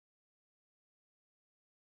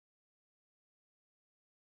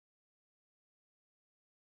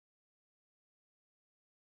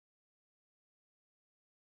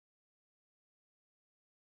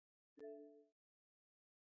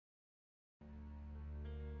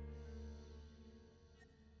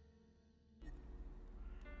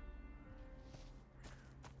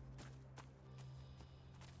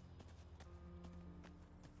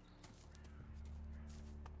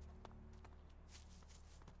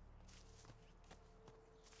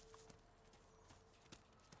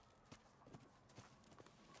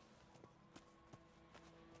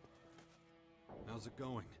How's it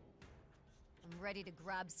going? I'm ready to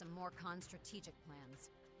grab some more Khan's strategic plans.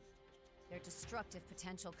 Their destructive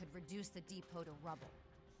potential could reduce the depot to rubble.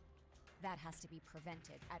 That has to be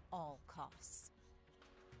prevented at all costs.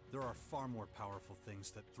 There are far more powerful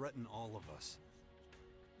things that threaten all of us.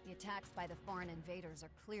 The attacks by the foreign invaders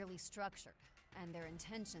are clearly structured, and their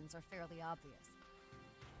intentions are fairly obvious.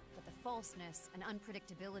 But the falseness and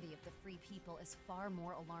unpredictability of the Free People is far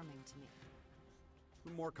more alarming to me. The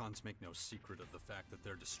Morcons make no secret of the fact that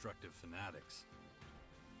they're destructive fanatics.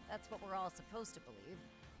 That's what we're all supposed to believe.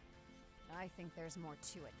 But I think there's more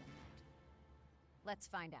to it than that. Let's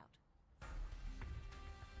find out.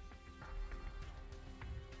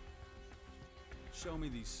 Show me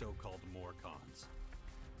these so-called Morcons.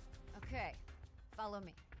 Okay, follow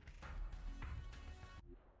me.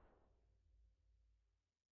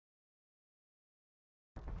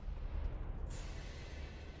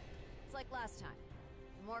 It's like last time.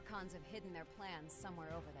 The Morcons have hidden their plans somewhere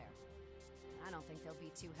over there. I don't think they'll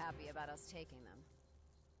be too happy about us taking them.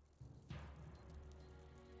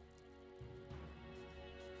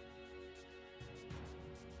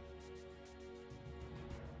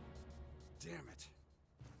 Damn it.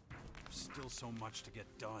 There's still so much to get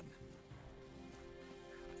done.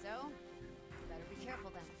 So, you better be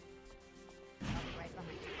careful then. I'll be right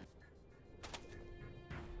behind you.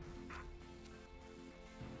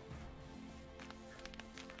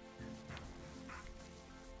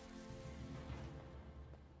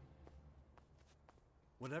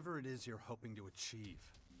 Whatever it is you're hoping to achieve,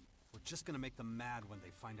 we're just gonna make them mad when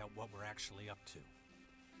they find out what we're actually up to.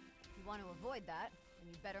 If you want to avoid that, then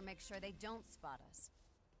you better make sure they don't spot us.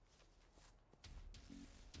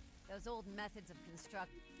 Those old methods of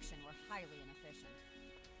construction were highly inefficient.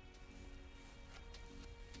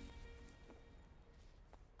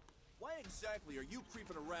 Why exactly are you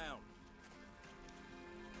creeping around?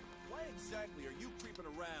 Why exactly are you creeping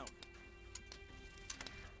around?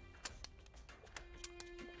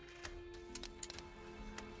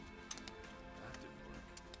 That didn't work.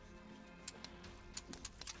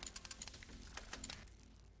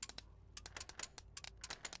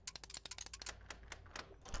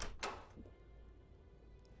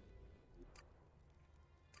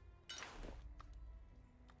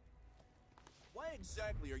 Why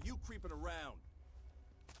exactly are you creeping around?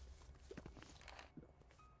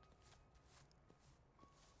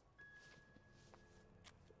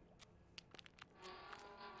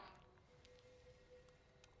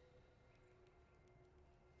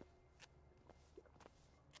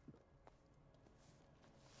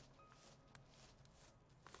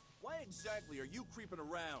 Why exactly are you creeping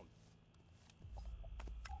around?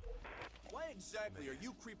 Why exactly are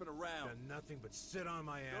you creeping around? Done nothing but sit on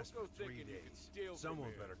my ass Don't for go 3 thinking you can days. steal from Someone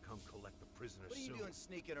here. better come collect the prisoner What are you soon. doing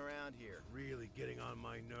sneaking around here? Really getting on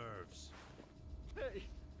my nerves. Hey,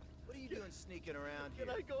 What are you doing sneaking around here?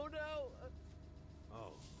 can I go now?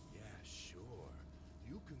 Oh, yeah, sure.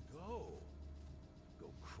 You can go. Go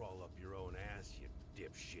crawl up your own ass, you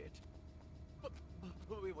dipshit. Wait.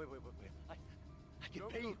 I get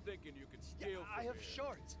Don't paid. go thinking you can steal from I have here.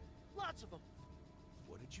 shorts. Lots of them.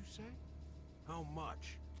 What did you say? How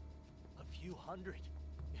much? A few hundred.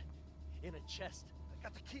 In a chest. I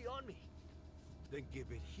got the key on me. Then give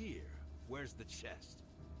it here. Where's the chest?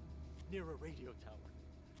 Near a radio tower.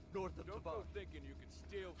 North of Don't go Tabar. thinking you can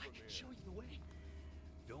steal I from can here. show you the way.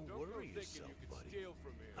 Don't Don't worry go thinking yourself, you can buddy. steal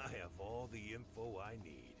from here. I have all the info I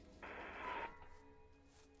need.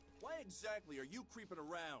 Why exactly are you creeping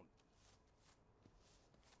around?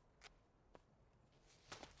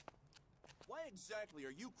 Why exactly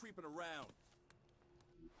are you creeping around?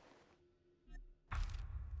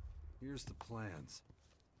 Here's the plans.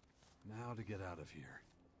 Now to get out of here.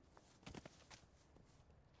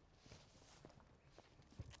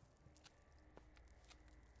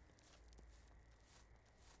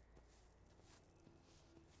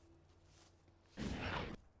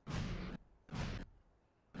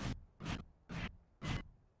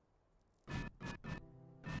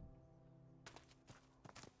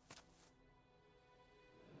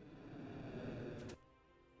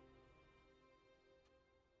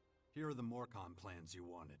 Here are the Morcon plans you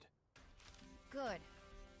wanted. Good.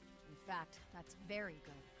 In fact, that's very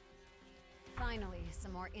good. Finally,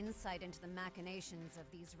 some more insight into the machinations of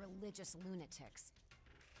these religious lunatics.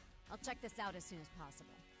 I'll check this out as soon as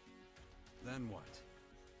possible. Then what?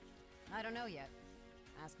 I don't know yet.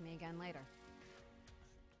 Ask me again later.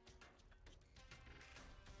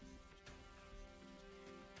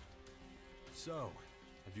 So,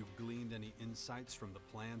 have you gleaned any insights from the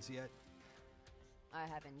plans yet? I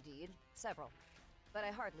have indeed. Several. But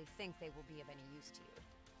I hardly think they will be of any use to you.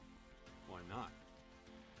 Why not?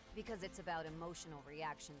 Because it's about emotional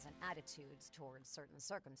reactions and attitudes towards certain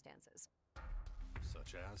circumstances.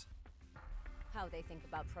 Such as? How they think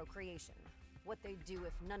about procreation. What they'd do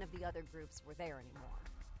if none of the other groups were there anymore.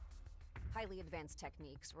 Highly advanced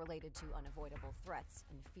techniques related to unavoidable threats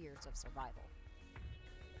and fears of survival.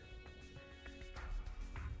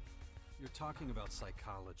 You're talking about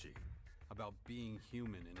psychology. About being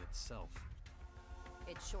human in itself.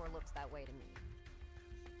 It sure looks that way to me.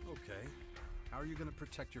 Okay. How are you gonna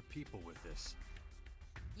protect your people with this?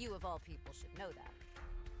 You of all people should know that.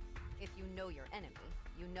 If you know your enemy,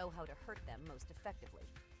 you know how to hurt them most effectively.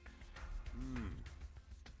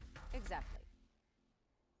 Exactly.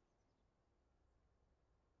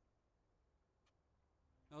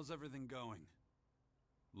 How's everything going?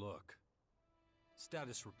 Look.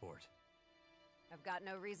 Status report. I've got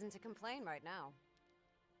no reason to complain right now.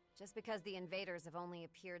 Just because the invaders have only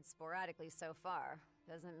appeared sporadically so far,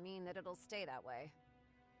 doesn't mean that it'll stay that way.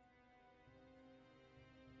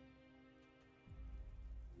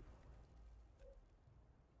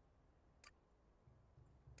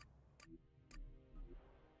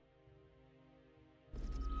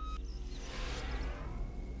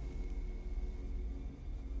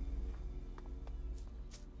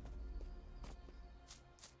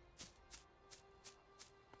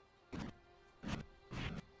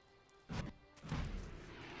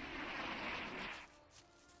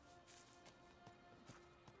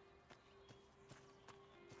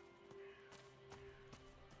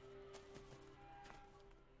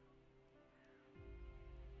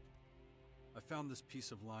 I found this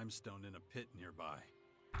piece of limestone in a pit nearby.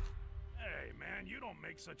 Hey, man, you don't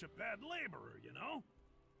make such a bad laborer, you know?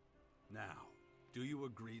 Now, do you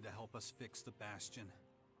agree to help us fix the Bastion?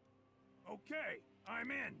 Okay,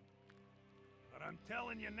 I'm in. But I'm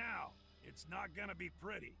telling you now, it's not gonna be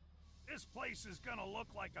pretty. This place is gonna look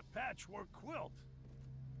like a patchwork quilt.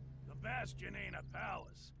 The Bastion ain't a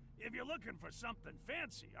palace. If you're looking for something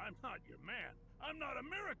fancy, I'm not your man. I'm not a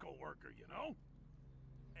miracle worker, you know?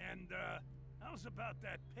 And, how's about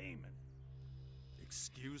that payment?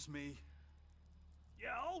 Excuse me? Yeah,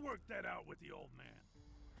 I'll work that out with the old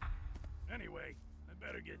man. Anyway, I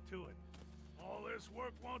better get to it. All this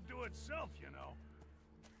work won't do itself, you know.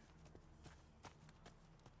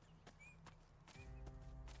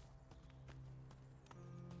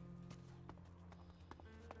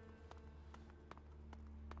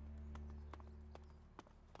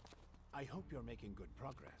 I hope you're making good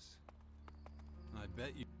progress. I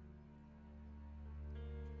bet you...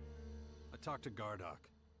 I talked to Gardock.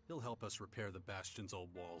 He'll help us repair the Bastion's old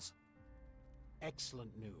walls.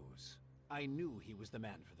 Excellent news. I knew he was the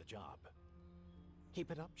man for the job.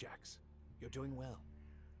 Keep it up, Jax. You're doing well.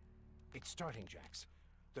 It's starting, Jax.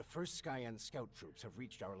 The first Skyan scout troops have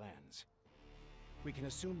reached our lands. We can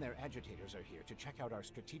assume their agitators are here to check out our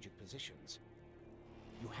strategic positions.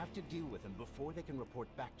 You have to deal with them before they can report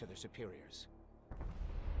back to their superiors.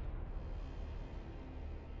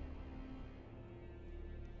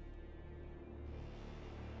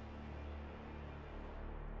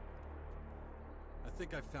 I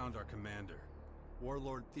think I found our commander,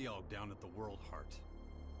 Warlord Theog down at the World Heart.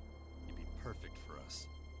 He'd be perfect for us.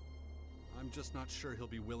 I'm just not sure he'll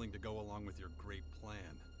be willing to go along with your great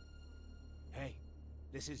plan. Hey,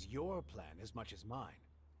 this is your plan as much as mine.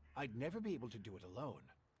 I'd never be able to do it alone,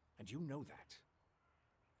 and you know that.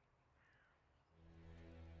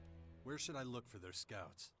 Where should I look for their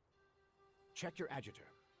scouts? Check your agitator.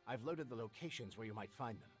 I've loaded the locations where you might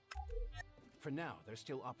find them. For now, they're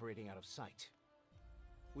still operating out of sight.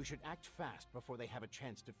 We should act fast before they have a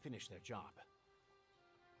chance to finish their job.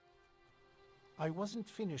 I wasn't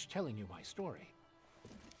finished telling you my story.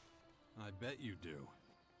 I bet you do.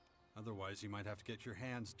 Otherwise, you might have to get your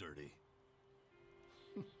hands dirty.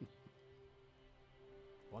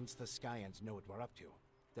 Once the Skyans know what we're up to,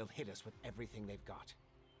 they'll hit us with everything they've got.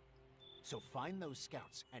 So find those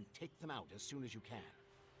scouts and take them out as soon as you can.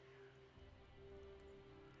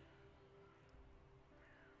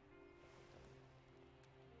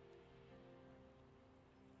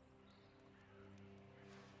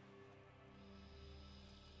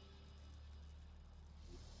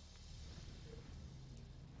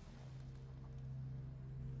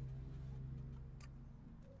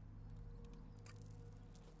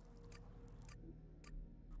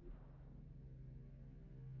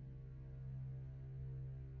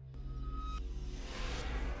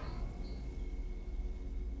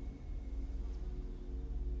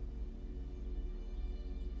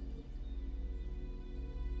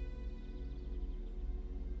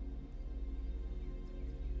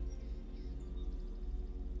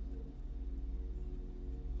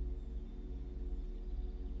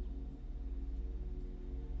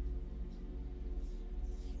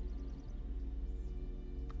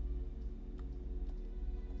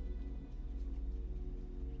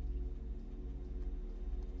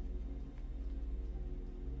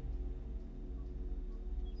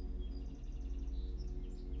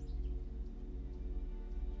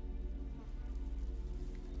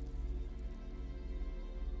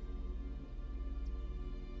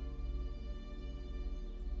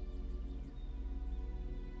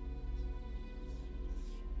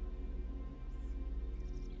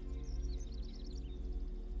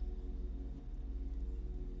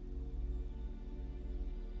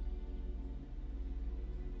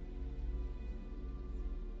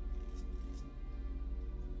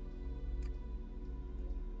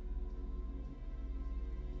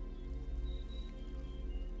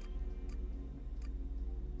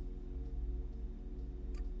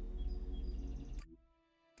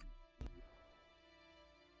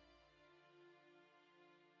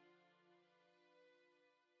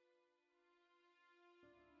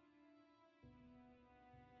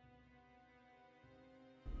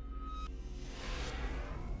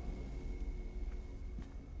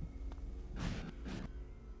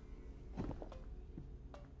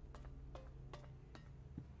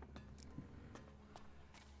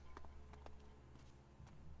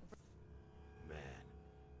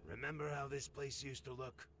 Remember how this place used to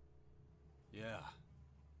look? Yeah,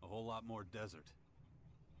 a whole lot more desert.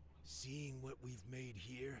 Seeing what we've made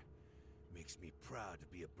here makes me proud to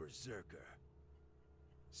be a berserker.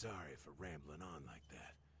 Sorry for rambling on like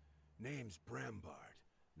that. Name's Brambard.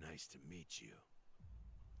 Nice to meet you.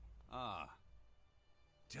 Ah,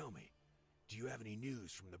 Tell me, do you have any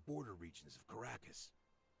news from the border regions of Caracas?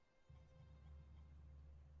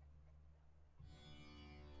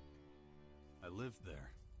 I lived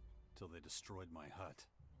there, till they destroyed my hut.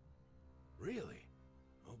 Really?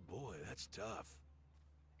 Oh boy, that's tough.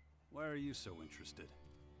 Why are you so interested?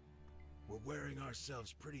 We're wearing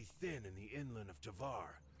ourselves pretty thin in the inland of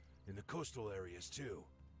Tavar, in the coastal areas too.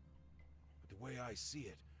 But the way I see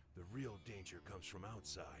it, the real danger comes from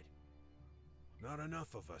outside. Not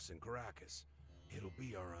enough of us in Caracas. It'll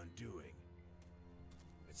be our undoing.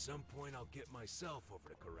 At some point I'll get myself over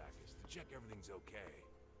to Caracas to check everything's okay.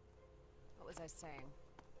 What was I saying?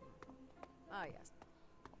 Oh, yes.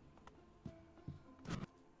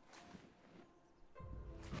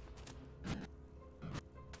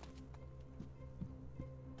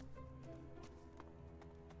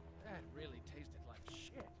 That really tasted like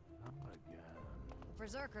shit. The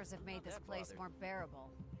Berserkers have made this that place bothered. more bearable.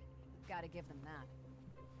 We've got to give them that.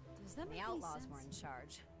 Does that The make any outlaws sense? were in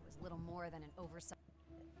charge. It was little more than an oversight.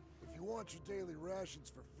 If you want your daily rations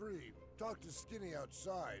for free, talk to Skinny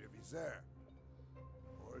outside if he's there.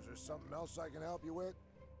 Or is there something else I can help you with?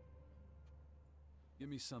 Give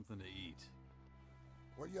me something to eat.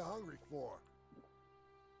 What you hungry for?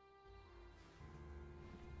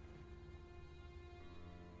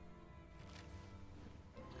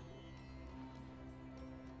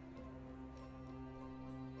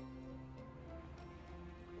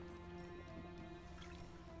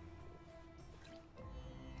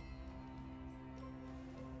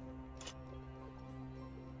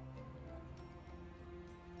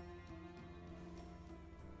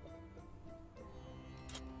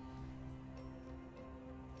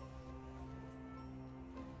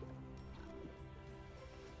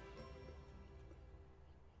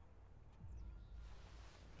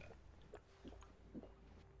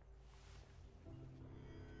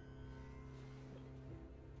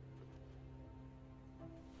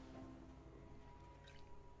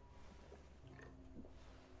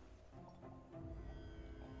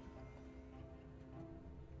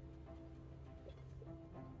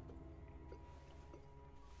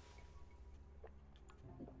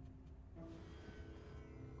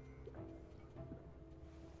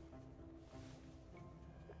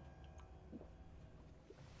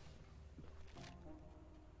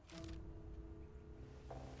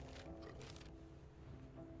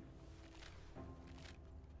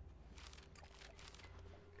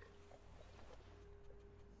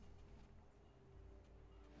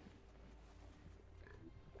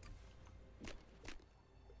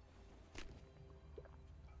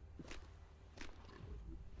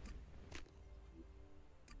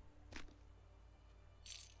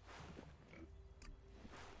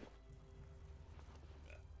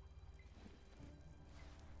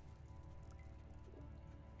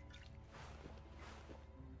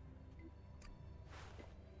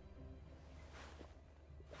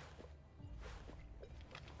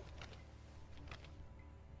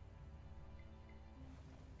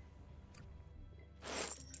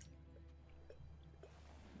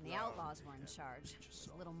 The outlaws were in charge. It was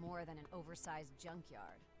little more than an oversized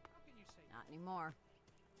junkyard. Not anymore.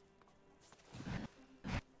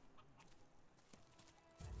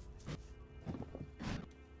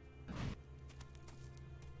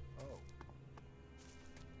 Oh.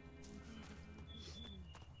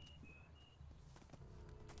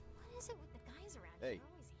 What is it with the guys around Hey, here?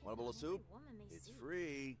 Always want a bowl of hitting on soup? every woman they It's see.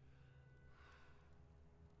 free.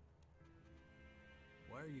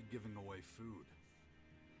 Why are you giving away food?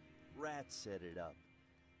 Rats set it up.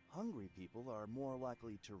 Hungry people are more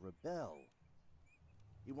likely to rebel.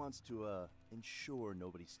 He wants to, ensure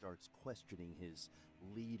nobody starts questioning his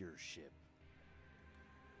leadership.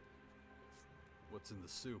 What's in the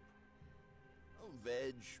soup? Oh,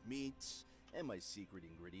 veg, meats, and my secret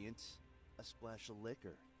ingredient, a splash of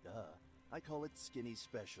liquor. Duh. I call it Skinny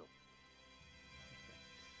Special.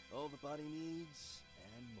 All the body needs,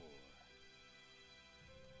 and more.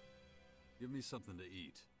 Give me something to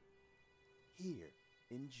eat. Here,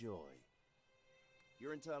 enjoy.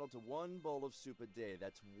 You're entitled to one bowl of soup a day.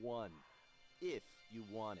 That's one. If you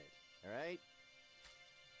want it, alright?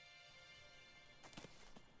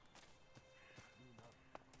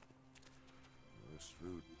 This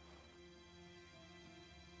food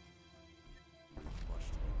leaves much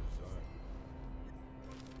to be desired.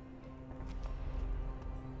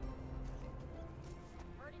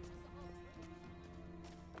 Heard it took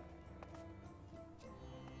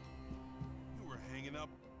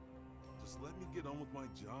Just let me get on with my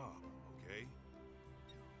job, okay?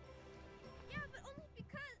 Yeah, but only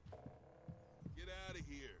because... Get out of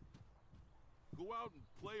here. Go out and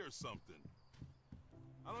play or something.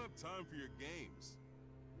 I don't have time for your games.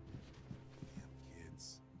 Damn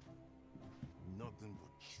kids. Nothing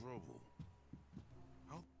but trouble.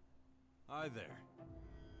 Hi there.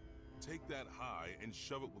 Take that high and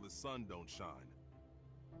shove it where the sun don't shine.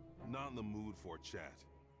 Not in the mood for a chat.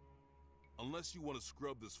 Unless you want to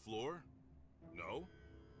scrub this floor? No?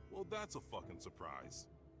 Well, that's a fucking surprise.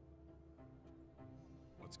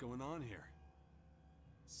 What's going on here?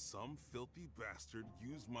 Some filthy bastard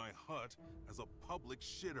used my hut as a public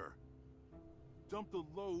shitter. Dumped a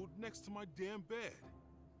load next to my damn bed.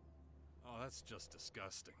 Oh, that's just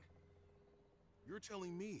disgusting. You're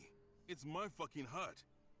telling me it's my fucking hut.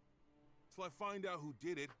 Till I find out who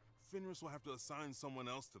did it, Fenris will have to assign someone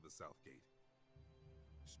else to the South Gate.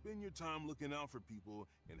 Spend your time looking out for people,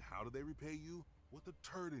 and how do they repay you? With a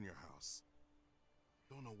turd in your house.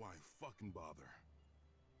 Don't know why I fucking bother.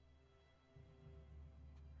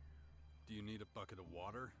 Do you need a bucket of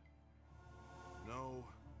water? No,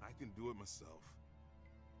 I can do it myself.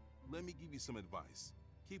 Let me give you some advice.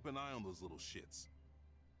 Keep an eye on those little shits.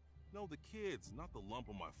 No, the kids, not the lump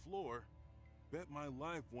on my floor. Bet my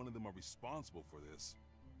life one of them are responsible for this.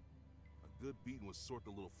 A good beating would sort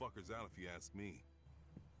the little fuckers out if you ask me.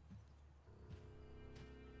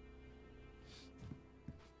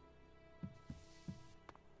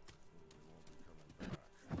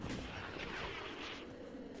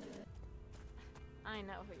 I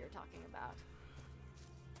know who you're talking about.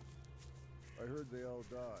 I heard they all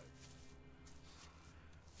died.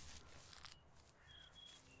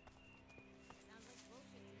 Sounds like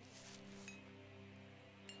bullshit to me.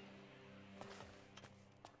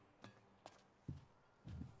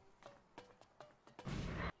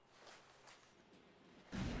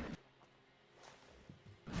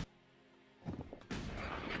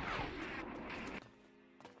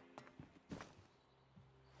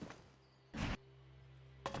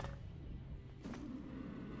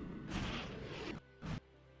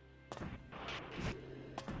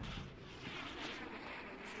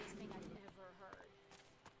 Craziest thing I've ever heard.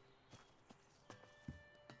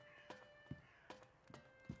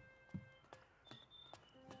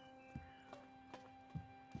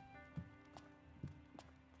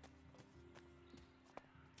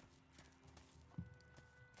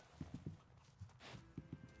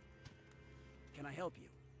 Can I help you?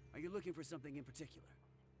 Are you looking for something in particular?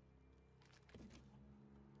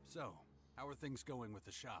 So, how are things going with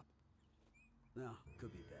the shop? No,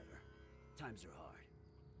 could be better. Times are hard.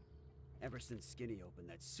 Ever since Skinny opened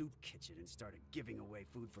that soup kitchen and started giving away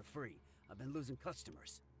food for free, I've been losing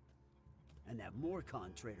customers. And that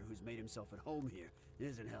Morcon trader who's made himself at home here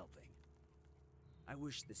isn't helping. I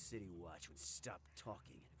wish the City Watch would stop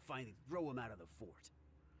talking and finally throw him out of the fort.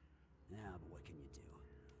 Yeah, but what can you do?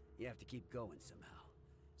 You have to keep going somehow.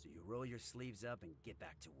 So you roll your sleeves up and get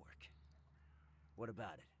back to work. What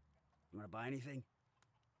about it? You want to buy anything?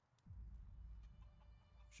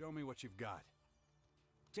 Show me what you've got.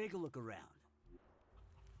 Take a look around.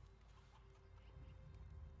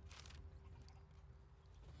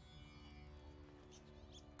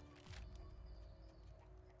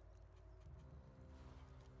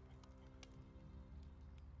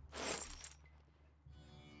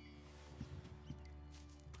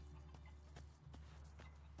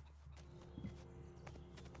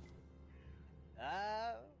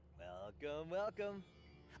 Ah, welcome.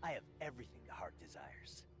 I have everything the heart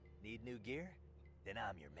desires. Need new gear? Then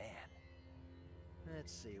I'm your man.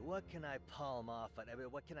 Let's see, what can I palm off on? I mean,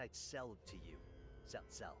 what can I sell to you?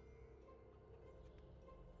 Sell.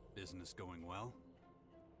 Business going well?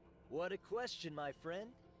 What a question, my friend.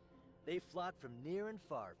 They flock from near and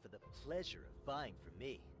far for the pleasure of buying from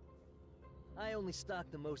me. I only stock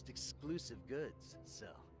the most exclusive goods, so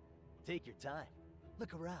take your time,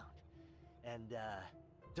 look around, and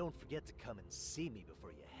don't forget to come and see me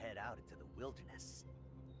before you head out into the wilderness.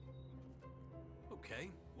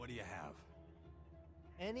 Okay, what do you have?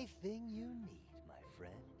 Anything you need, my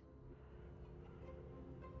friend.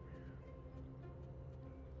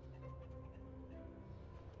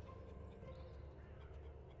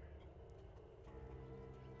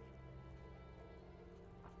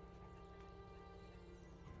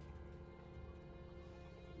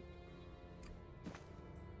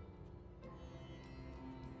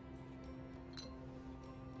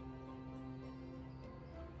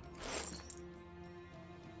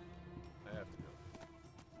 I have to go.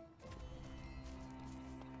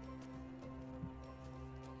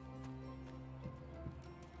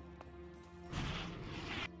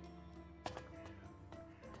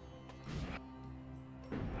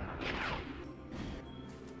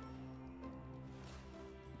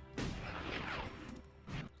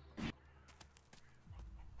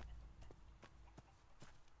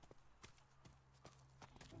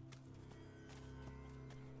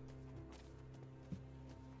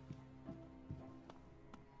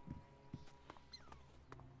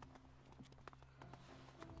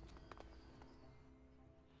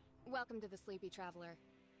 welcome to the Sleepy Traveler.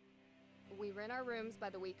 We rent our rooms by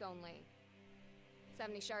the week only.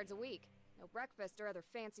 70 shards a week. No breakfast or other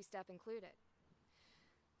fancy stuff included.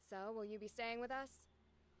 So, will you be staying with us?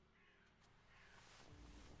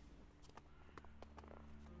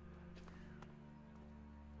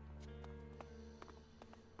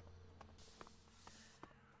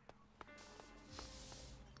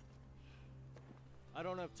 I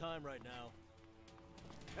don't have time right now.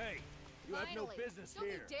 Hey, you have no business Don't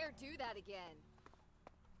here. you dare do that again.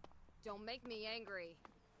 Don't make me angry.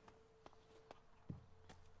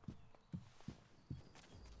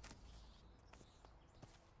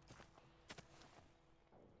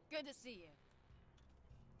 Good to see you.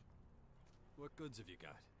 What goods have you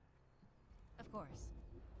got? Of course.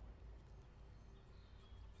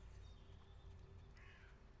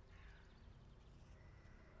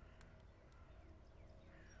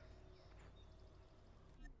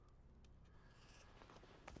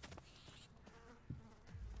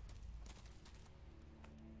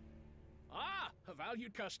 Ah, a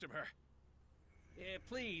valued customer.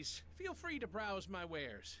 Please, feel free to browse my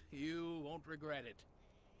wares. You won't regret it.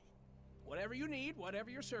 Whatever you need, whatever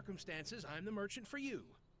your circumstances, I'm the merchant for you.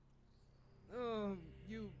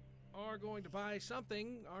 You are going to buy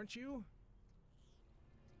something, aren't you?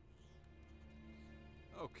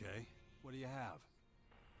 Okay, what do you have?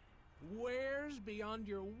 Wares beyond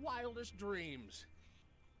your wildest dreams.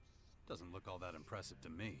 Doesn't look all that impressive to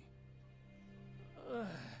me.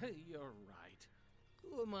 You're right.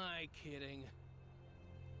 Who am I kidding?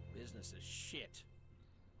 Business is shit.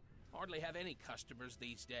 Hardly have any customers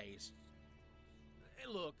these days. Hey,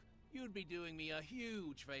 look, you'd be doing me a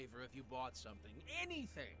huge favor if you bought something.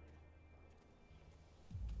 Anything.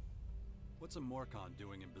 What's a Morcon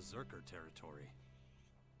doing in Berserker territory?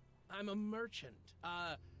 I'm a merchant.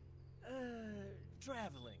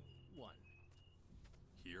 Traveling one.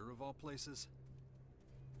 Here of all places?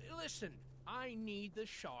 Listen, I need the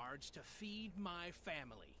shards to feed my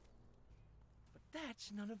family. But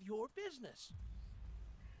that's none of your business.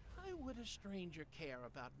 Why would a stranger care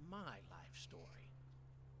about my life story?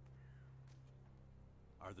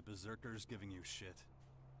 Are the Berserkers giving you shit?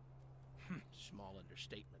 Small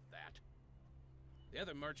understatement, that. The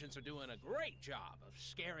other merchants are doing a great job of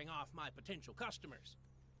scaring off my potential customers.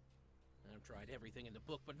 I've tried everything in the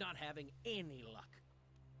book, but not having any luck.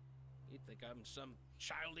 You'd think I'm some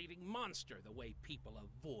child-eating monster the way people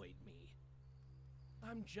avoid me.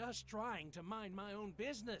 I'm just trying to mind my own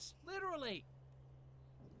business, literally.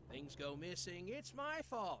 Things go missing, it's my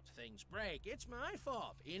fault. Things break, it's my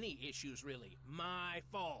fault. Any issues, really, my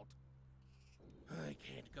fault. I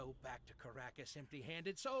can't go back to Caracas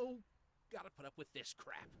empty-handed, so gotta put up with this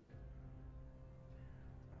crap.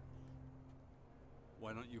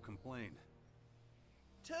 Why don't you complain?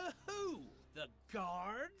 To who? The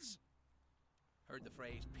guards? Heard the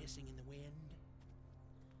phrase, pissing in the wind?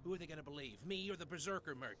 Who are they gonna believe, me or the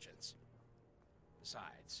Berserker merchants?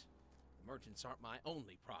 Besides, the merchants aren't my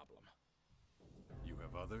only problem. You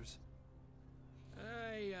have others?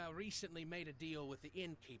 I recently made a deal with the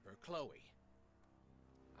innkeeper, Chloe.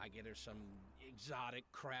 I get her some exotic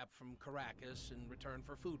crap from Caracas in return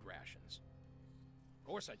for food rations. Of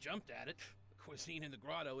course, I jumped at it. The cuisine in the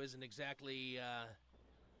grotto isn't exactly,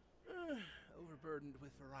 overburdened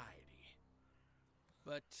with variety.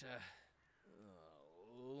 But,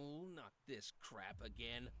 oh, not this crap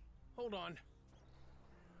again. Hold on.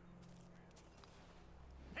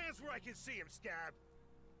 Hands where I can see him, Scab!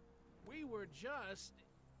 We were just...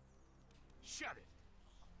 Shut it!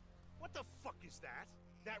 What the fuck is that?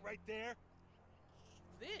 That right there?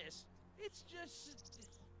 This? It's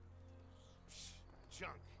just...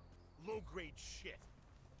 Junk. Low-grade shit.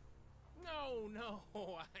 No,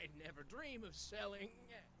 I never dream of selling...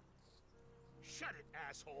 Shut it,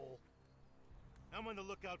 asshole! I'm on the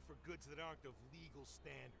lookout for goods that aren't of legal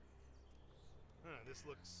standard. This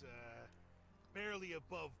looks, barely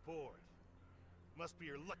above board. Must be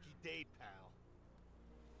your lucky day, pal.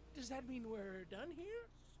 Does that mean we're done here?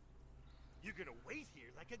 You're gonna wait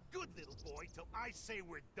here like a good little boy till I say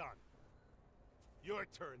we're done. Your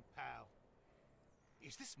turn, pal.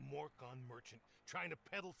 Is this Morcon merchant trying to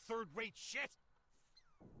peddle third-rate shit?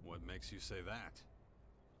 What makes you say that?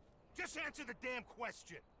 Just answer the damn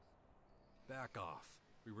question! Back off.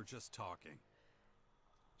 We were just talking.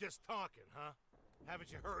 Just talking, huh? Haven't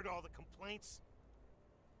you heard all the complaints?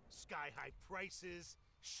 Sky-high prices,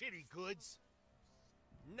 shitty goods.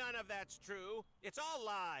 None of that's true. It's all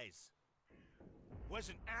lies.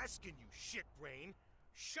 Wasn't asking you, shitbrain.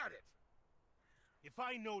 Shut it. If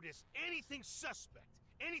I notice anything suspect,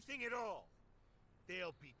 anything at all,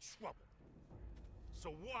 there'll be trouble.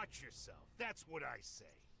 So watch yourself, that's what I say.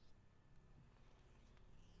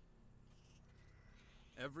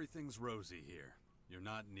 Everything's rosy here. You're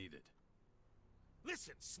not needed.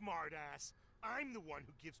 Listen, smartass. I'm the one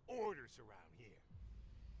who gives orders around here.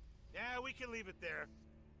 Yeah, we can leave it there.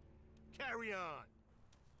 Carry on.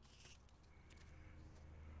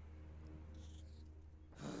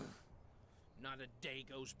 Not a day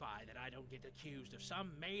goes by that I don't get accused of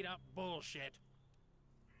some made-up bullshit.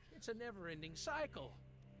 It's a never-ending cycle.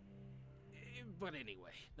 But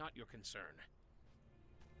anyway, not your concern.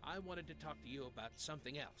 I wanted to talk to you about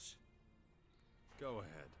something else. Go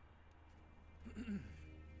ahead.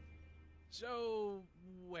 So,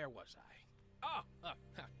 where was I?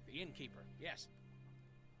 The innkeeper, yes.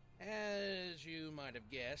 As you might have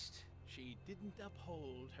guessed, she didn't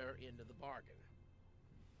uphold her end of the bargain.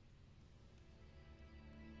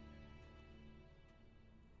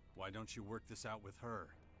 Why don't you work this out with her?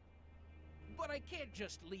 But I can't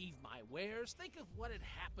just leave my wares. Think of what had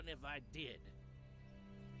happened if I did.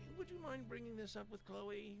 Would you mind bringing this up with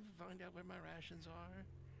Chloe? Find out where my rations are?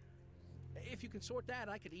 If you can sort that,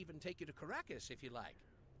 I could even take you to Caracas if you like.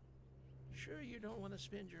 Sure you don't want to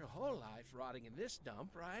spend your whole life rotting in this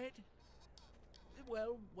dump, right?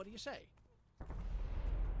 Well, what do you say?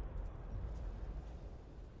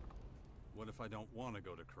 What if I don't want to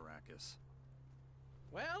go to Caracas?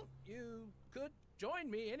 Well, you could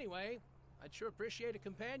join me anyway. I'd sure appreciate a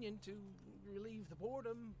companion to relieve the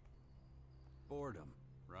boredom. Boredom,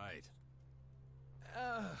 right.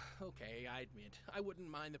 Okay, I admit. I wouldn't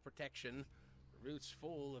mind the protection. The route's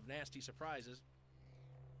full of nasty surprises.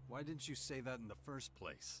 Why didn't you say that in the first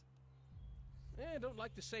place? I don't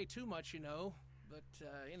like to say too much, you know. But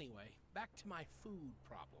anyway, back to my food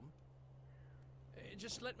problem.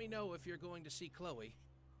 Just let me know if you're going to see Chloe.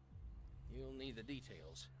 You'll need the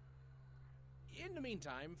details. In the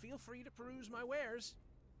meantime, feel free to peruse my wares.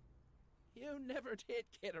 You never did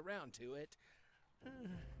get around to it.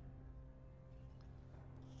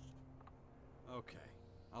 Okay.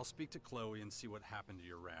 I'll speak to Chloe and see what happened to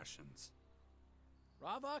your rations.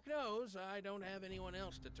 Ravok knows I don't have anyone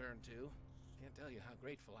else to turn to. Can't tell you how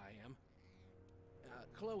grateful I am.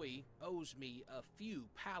 Chloe owes me a few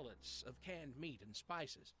pallets of canned meat and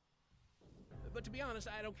spices. But to be honest,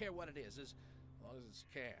 I don't care what it is, as long as it's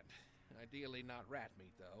canned. Ideally not rat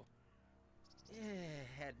meat, though.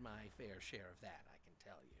 Had my fair share of that, I can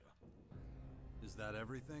tell you. Is that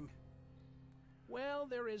everything? Well,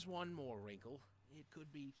 there is one more wrinkle. It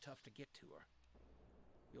could be tough to get to her.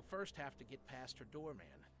 You'll first have to get past her doorman.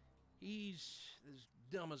 He's as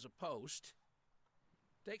dumb as a post.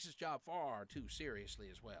 Takes his job far too seriously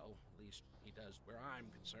as well. At least he does where I'm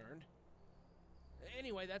concerned.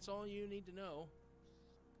 Anyway, that's all you need to know.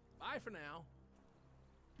 Bye for now.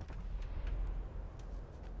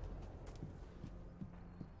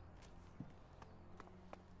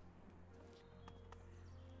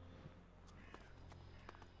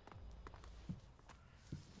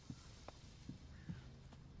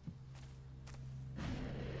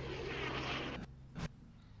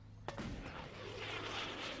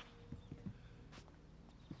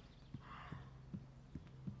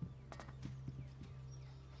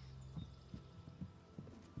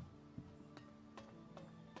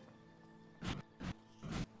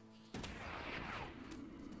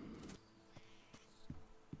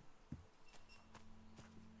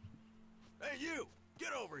 Hey, you!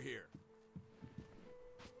 Get over here!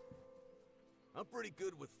 I'm pretty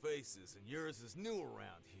good with faces, and yours is new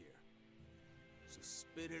around here. So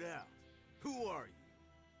spit it out. Who are you?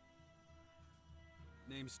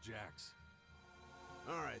 Name's Jax.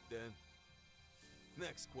 Alright then.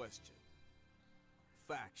 Next question.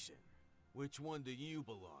 Faction. Which one do you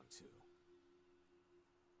belong to?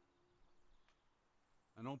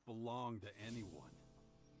 I don't belong to anyone.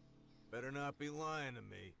 Better not be lying to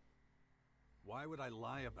me. Why would I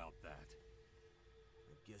lie about that?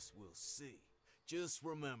 I guess we'll see. Just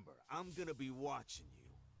remember, I'm gonna be watching you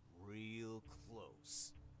real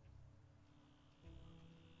close.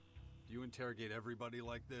 Do you interrogate everybody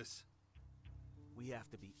like this? We have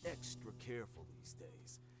to be extra careful these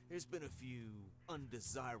days. There's been a few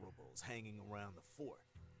undesirables hanging around the fort.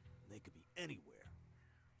 They could be anywhere.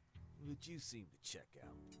 But you seem to check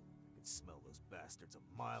out. I can smell those bastards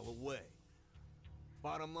a mile away.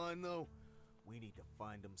 Bottom line, though, we need to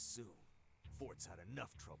find them soon. Fort's had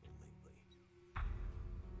enough trouble lately.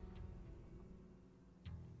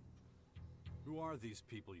 Who are these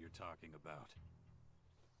people you're talking about?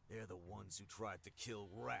 They're the ones who tried to kill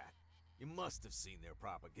Rat. You must have seen their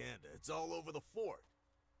propaganda. It's all over the fort.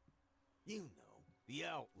 You know, the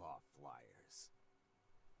outlaw flyers.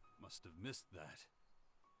 Must have missed that.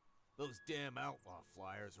 Those damn outlaw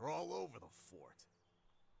flyers are all over the fort.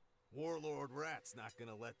 Warlord Rat's not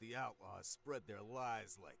gonna let the outlaws spread their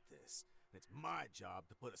lies like this. It's my job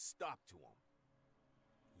to put a stop to them.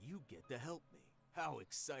 You get to help me. How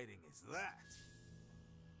exciting is that?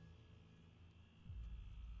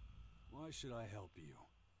 Why should I help you?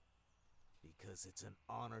 Because it's an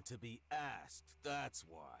honor to be asked, that's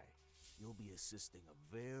why. You'll be assisting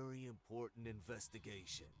a very important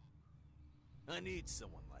investigation. I need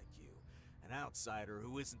someone like you, an outsider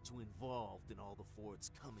who isn't too involved in all the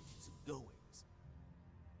fort's comings and goings.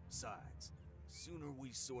 Besides, the sooner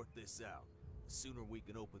we sort this out, the sooner we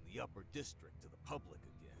can open the upper district to the public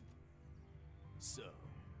again. So,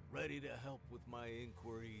 ready to help with my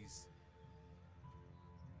inquiries?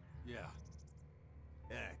 Yeah.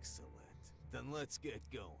 Excellent. Then let's get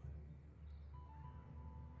going.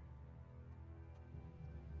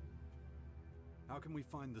 How can we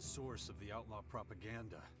find the source of the outlaw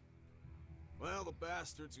propaganda? Well, the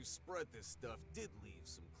bastards who spread this stuff did leave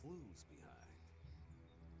some clues behind.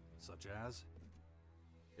 Such as?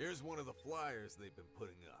 Here's one of the flyers they've been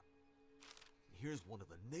putting up. Here's one of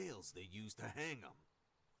the nails they used to hang them.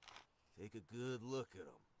 Take a good look at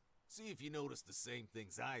them. See if you notice the same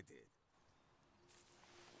things I did.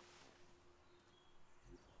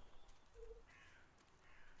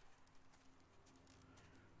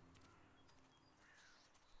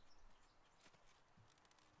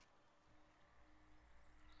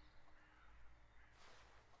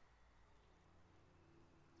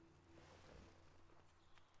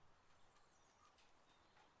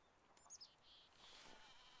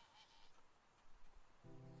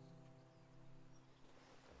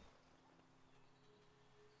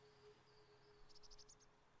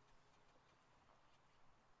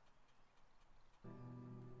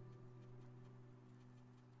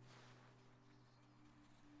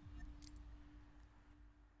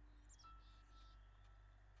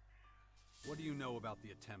 What do you know about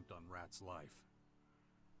the attempt on Rat's life?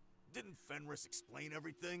 Didn't Fenris explain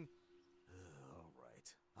everything? All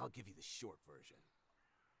right, I'll give you the short version.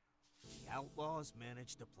 The outlaws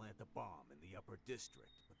managed to plant a bomb in the upper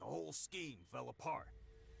district, but the whole scheme fell apart.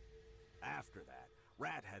 After that,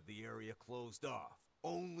 Rat had the area closed off.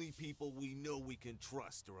 Only people we know we can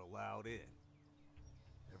trust are allowed in.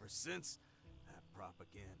 Ever since, that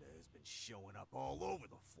propaganda has been showing up all over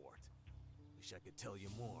the fort. Wish I could tell you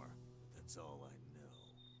more, but that's all I know.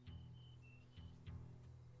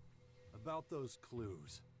 About those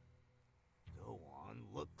clues. Go on,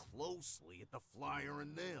 look closely at the flyer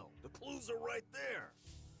and nail. The clues are right there.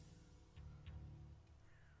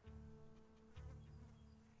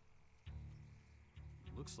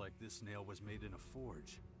 Looks like this nail was made in a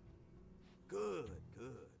forge. Good,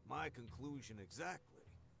 good. My conclusion exactly.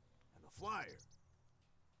 And the flyer?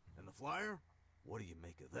 And the flyer? What do you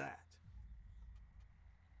make of that?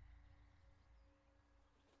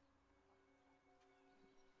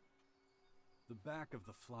 The back of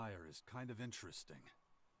the flyer is kind of interesting.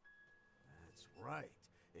 That's right.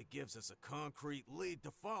 It gives us a concrete lead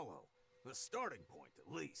to follow. A starting point,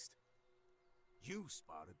 at least. You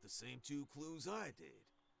spotted the same two clues I did.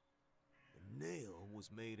 The nail was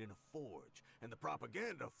made in a forge, and the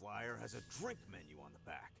propaganda flyer has a drink menu on the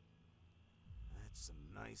back. That's some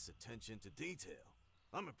nice attention to detail.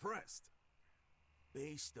 I'm impressed.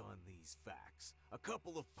 Based on these facts, a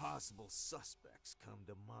couple of possible suspects come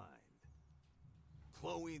to mind.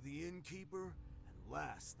 Chloe the innkeeper, and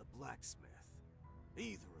Lass the blacksmith.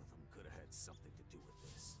 Either of them could have had something to do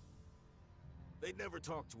with this. They'd never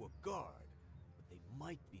talk to a guard, but they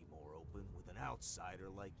might be more open with an outsider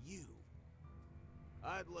like you.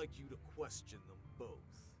 I'd like you to question them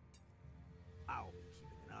both. I'll be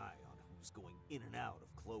keeping an eye on who's going in and out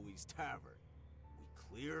of Chloe's tavern. We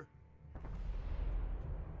clear?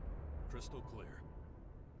 Crystal clear.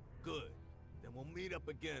 Good. Then we'll meet up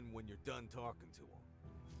again when you're done talking to them.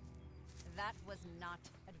 That was not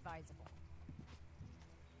advisable.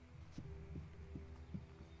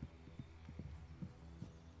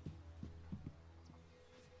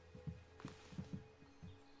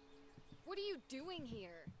 What are you doing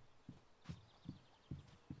here?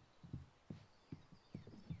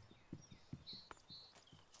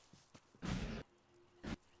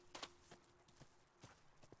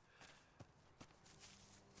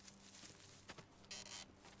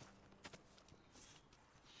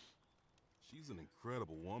 She's an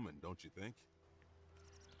incredible woman, don't you think?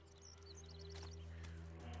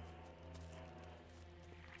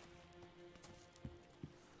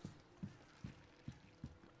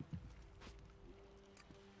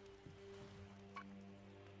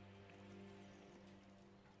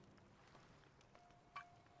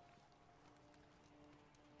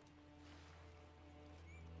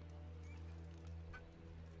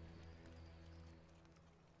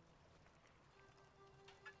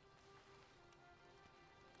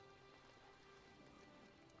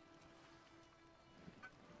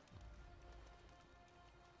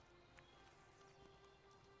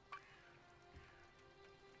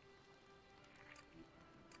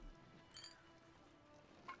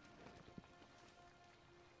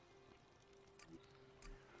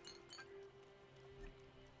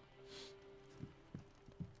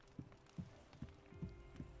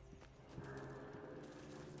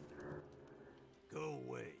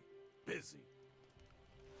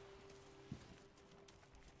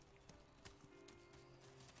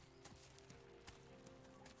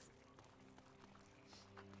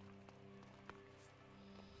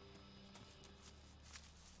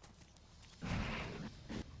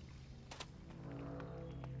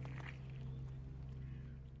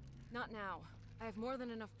 Not now. I have more than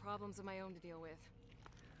enough problems of my own to deal with.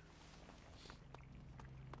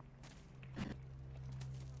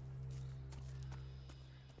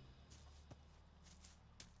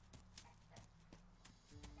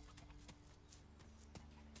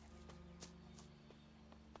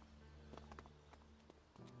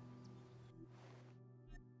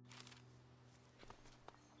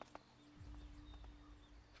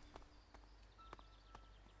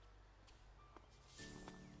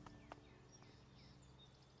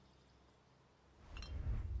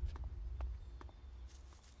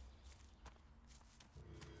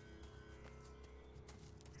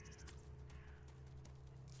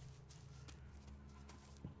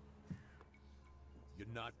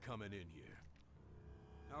 You're not coming in here.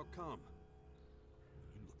 How come?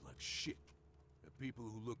 You look like shit. And people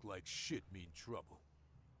who look like shit mean trouble.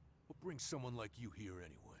 What brings someone like you here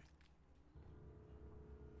anyway?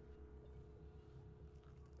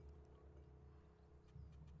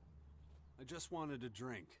 I just wanted a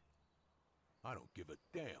drink. I don't give a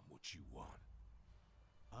damn what you want.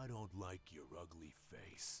 I don't like your ugly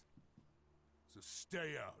face. So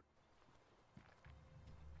stay out.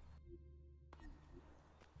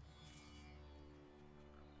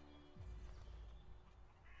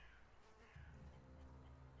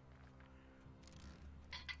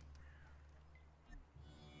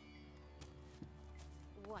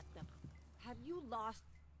 What the... Have you lost...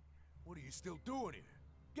 What are you still doing here?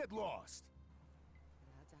 Get lost!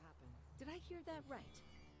 It had to happen. Did I hear that right?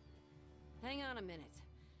 Hang on a minute.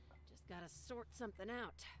 Just gotta sort something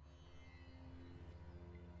out.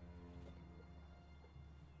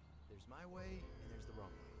 There's my way, and there's the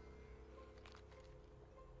wrong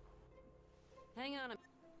way. Hang on a...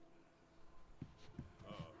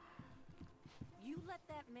 You let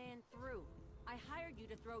that man through. I hired you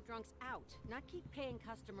to throw drunks out, not keep paying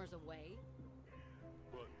customers away.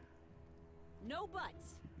 But... No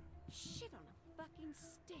buts! Shit on a fucking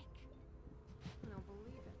stick. I don't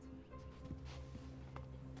believe it.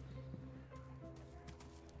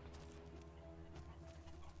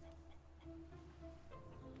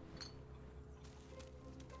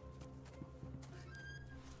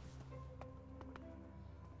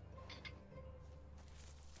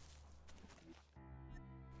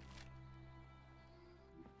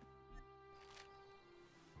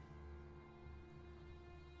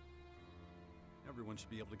 Everyone should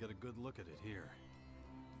be able to get a good look at it here.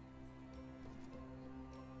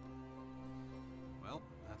 Well,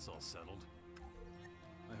 that's all settled.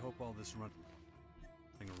 I hope all this running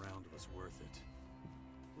around was worth it.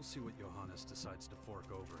 We'll see what Johannes decides to fork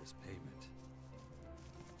over as payment.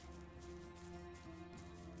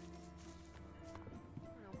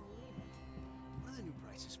 I don't believe it. What are the new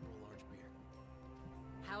prices for a large beer?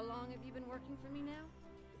 How long have you been working for me now?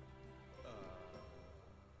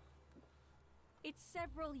 It's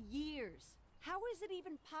several years. How is it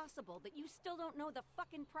even possible that you still don't know the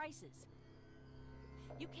fucking prices?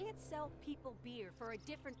 You can't sell people beer for a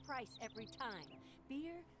different price every time.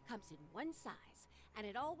 Beer comes in one size, and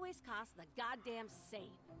it always costs the goddamn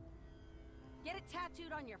same. Get it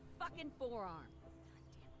tattooed on your fucking forearm.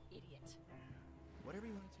 Goddamn idiot. Whatever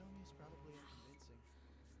you want to tell me is probably unconvincing.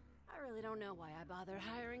 I really don't know why I bothered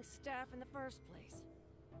hiring staff in the first place.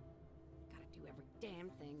 Do every damn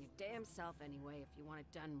thing your damn self anyway if you want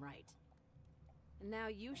it done right. And now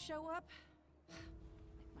you show up?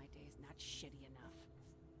 Like my day's not shitty enough.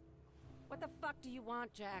 What the fuck do you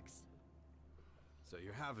want, Jax? So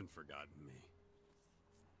you haven't forgotten me.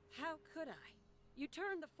 How could I? You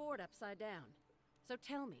turned the fort upside down. So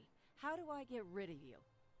tell me, how do I get rid of you?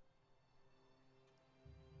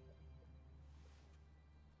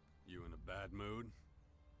 You in a bad mood?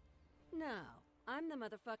 No. I'm the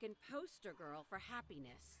motherfucking poster girl for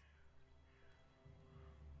happiness.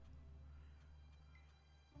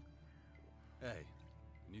 Hey,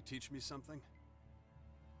 can you teach me something?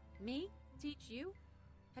 Me? Teach you?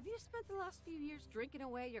 Have you spent the last few years drinking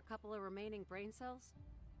away your couple of remaining brain cells?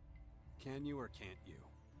 Can you or can't you?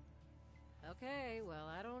 Okay, well,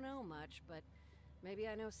 I don't know much, but maybe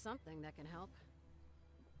I know something that can help.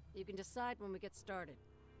 You can decide when we get started.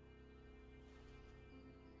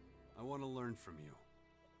 I want to learn from you.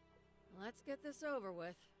 Let's get this over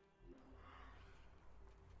with.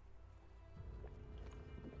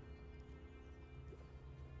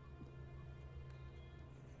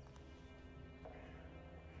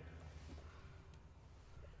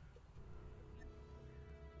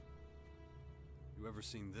 You ever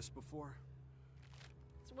seen this before?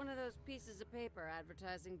 It's one of those pieces of paper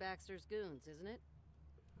advertising Baxter's Goons, isn't it?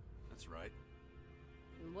 That's right.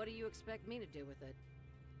 And what do you expect me to do with it?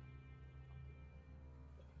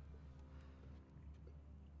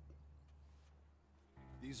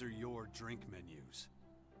 These are your drink menus.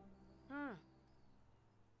 Huh.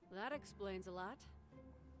 That explains a lot.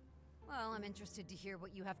 Well, I'm interested to hear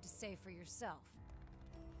what you have to say for yourself.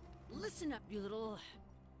 Listen up, you little...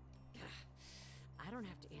 I don't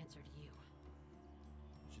have to answer to you.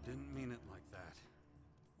 She didn't mean it like that.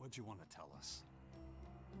 What'd you want to tell us?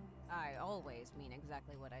 I always mean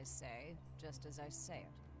exactly what I say, just as I say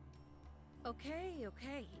it. Okay,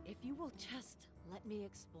 okay. If you will just let me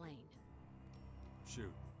explain.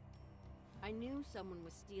 Shoot. I knew someone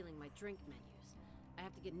was stealing my drink menus. I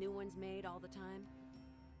have to get new ones made all the time.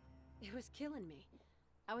 It was killing me.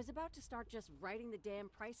 I was about to start just writing the damn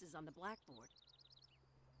prices on the blackboard.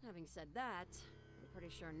 Having said that, I'm pretty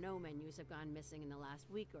sure no menus have gone missing in the last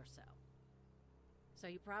week or so. So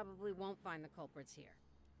you probably won't find the culprits here.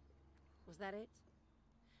 Was that it?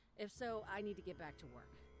 If so, I need to get back to work.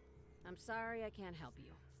 I'm sorry I can't help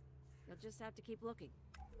you. You'll just have to keep looking.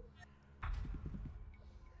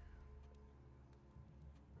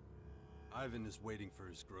 Ivan is waiting for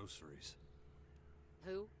his groceries.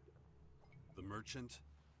 Who? The merchant?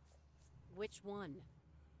 Which one?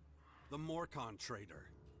 The Morcon trader.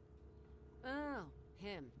 Oh,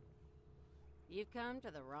 him. You've come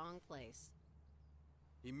to the wrong place.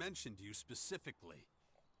 He mentioned you specifically.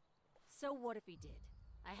 So what if he did?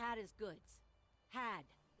 I had his goods. Had.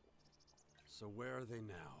 So where are they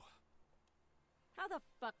now? How the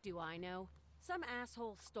fuck do I know? Some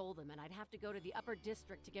asshole stole them and I'd have to go to the upper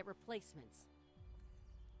district to get replacements.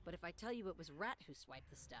 But if I tell you it was Rat who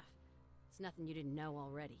swiped the stuff, it's nothing you didn't know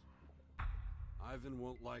already. Ivan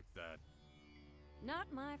won't like that.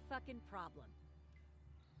 Not my fucking problem.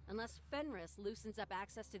 Unless Fenris loosens up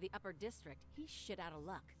access to the upper district, he's shit out of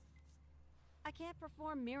luck. I can't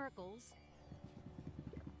perform miracles.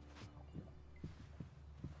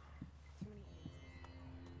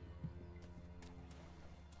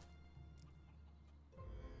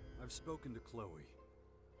 I've spoken to Chloe.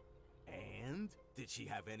 And? Did she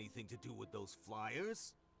have anything to do with those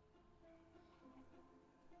flyers?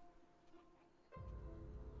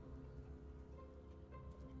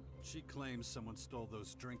 She claims someone stole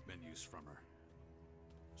those drink menus from her.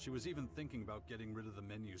 She was even thinking about getting rid of the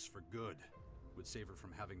menus for good. Would save her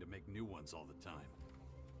from having to make new ones all the time.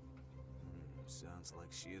 Sounds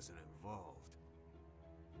like she isn't involved.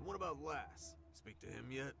 What about Lass? Speak to him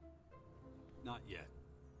yet? Not yet.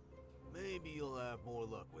 Maybe you'll have more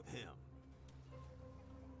luck with him.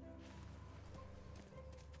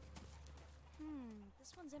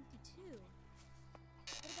 This one's empty too.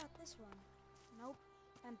 What about this one? Nope,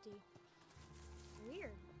 empty.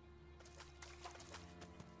 Weird.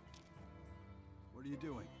 What are you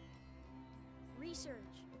doing?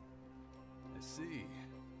 Research. I see.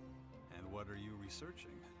 And what are you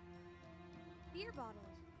researching? Beer bottles.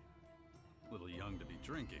 A little young to be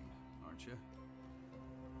drinking, aren't you?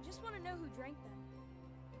 Just want to know who drank them.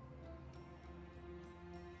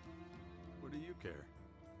 What do you care?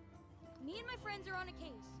 Me and my friends are on a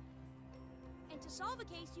case. And to solve a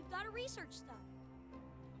case, you've got to research stuff.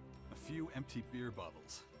 A few empty beer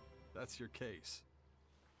bottles. That's your case.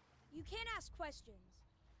 You can't ask questions.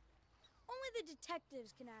 Only the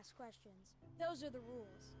detectives can ask questions. Those are the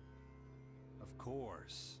rules. Of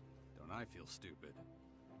course. Don't I feel stupid?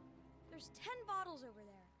 There's 10 bottles over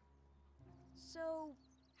there. So,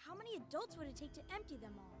 how many adults would it take to empty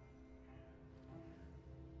them all?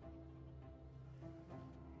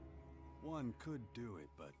 One could do it,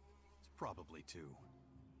 but it's probably two.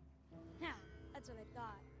 Yeah, that's what I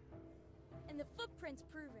thought. And the footprints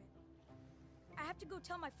prove it. I have to go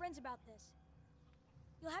tell my friends about this.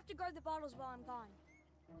 You'll have to guard the bottles while I'm gone.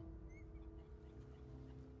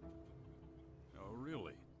 Oh,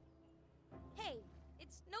 really? Hey,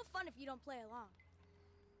 it's no fun if you don't play along.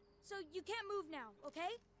 So you can't move now, okay?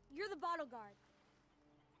 You're the bottle guard.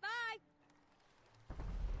 Bye!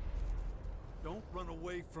 Don't run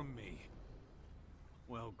away from me.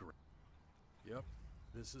 Well, great. Yep,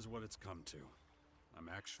 this is what it's come to. I'm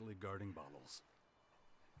actually guarding bottles.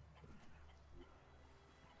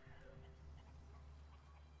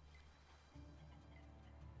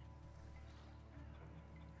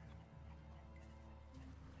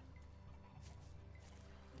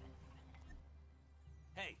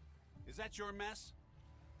 Hey, is that your mess?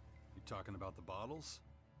 You talking about the bottles?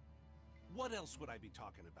 What else would I be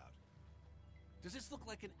talking about? Does this look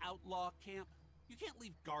like an outlaw camp? You can't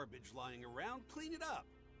leave garbage lying around. Clean it up.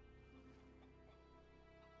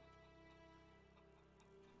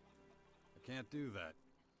 I can't do that.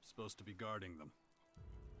 Supposed to be guarding them.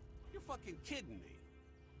 You're fucking kidding me.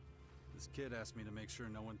 This kid asked me to make sure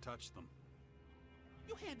no one touched them.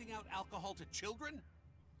 You handing out alcohol to children?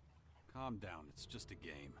 Calm down, it's just a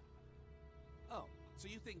game. Oh, So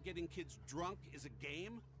you think getting kids drunk is a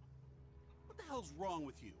game? What the hell's wrong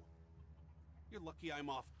with you? You're lucky I'm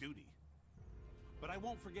off duty. But I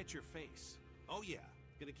won't forget your face. Oh yeah,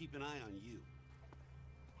 gonna keep an eye on you.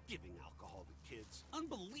 Giving alcohol to kids.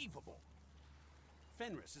 Unbelievable!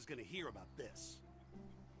 Fenris is gonna hear about this.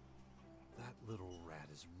 That little rat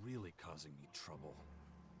is really causing me trouble.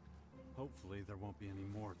 Hopefully there won't be any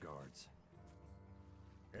more guards.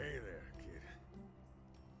 Hey there, kid.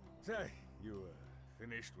 Say, you,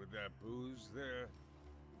 finished with that booze there?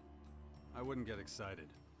 I wouldn't get excited.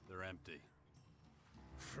 They're empty.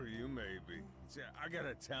 For you, maybe. See, I got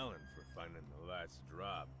a talent for finding the last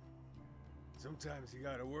drop. Sometimes you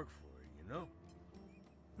gotta work for it, you know?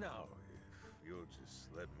 Now, if you'll just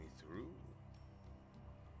let me through...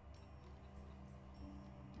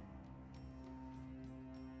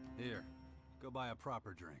 Here, go buy a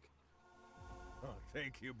proper drink. Oh,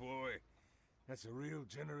 thank you, boy. That's a real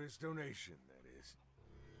generous donation, that is.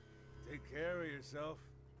 Take care of yourself.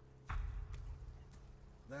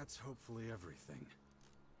 That's hopefully everything.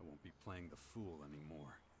 I won't be playing the fool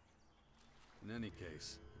anymore. In any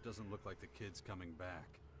case, it doesn't look like the kid's coming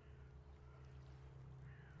back.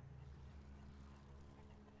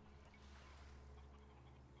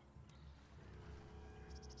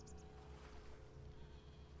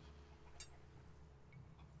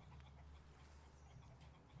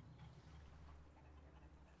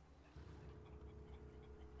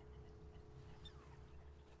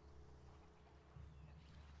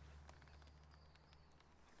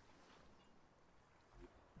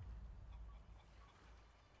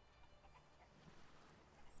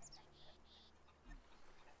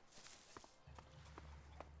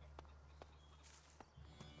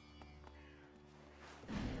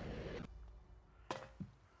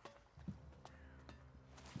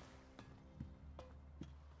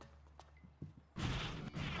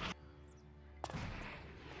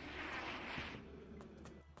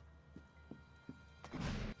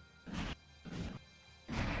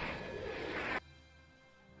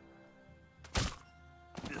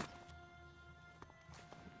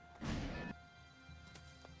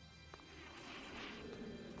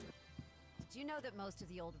 Did you know that most of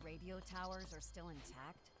the old radio towers are still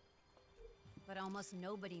intact? But almost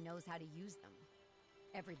nobody knows how to use them.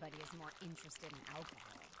 Everybody is more interested in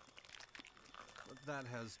alcohol. But that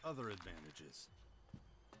has other advantages.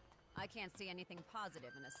 I can't see anything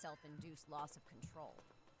positive in a self-induced loss of control.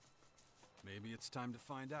 Maybe it's time to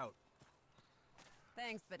find out.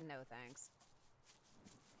 Thanks, but no thanks.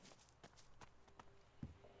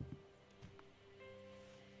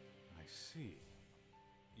 I see.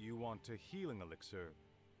 You want a healing elixir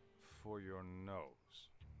for your nose.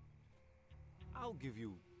 I'll give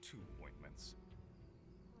you 2 ointments.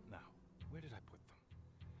 Now, where did I put them?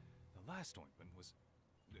 The last ointment was...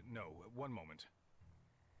 No, 1 moment.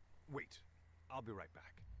 Wait, I'll be right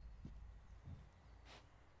back.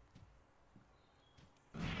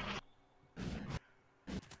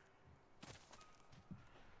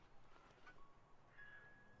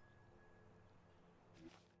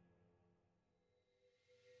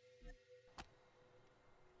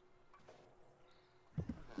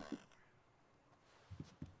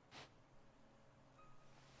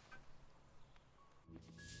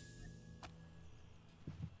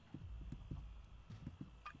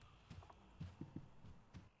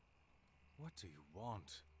 What do you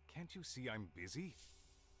want? Can't you see I'm busy?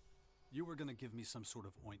 You were gonna give me some sort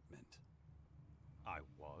of ointment. I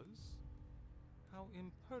was? How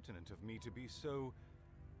impertinent of me to be so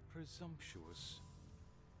presumptuous.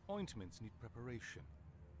 Ointments need preparation,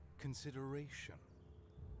 consideration.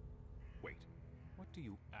 Wait, what do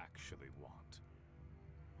you actually want?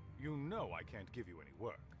 You know I can't give you any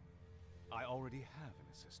work. I already have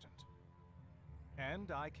an assistant.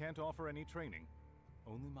 And I can't offer any training.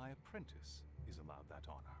 Only my apprentice is allowed that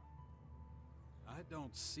honor. I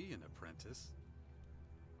don't see an apprentice.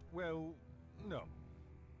 Well, no.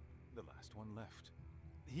 The last one left.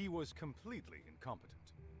 He was completely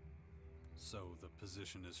incompetent. So the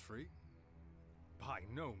position is free? By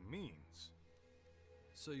no means.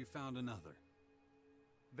 So you found another?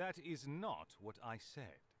 That is not what I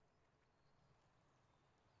said.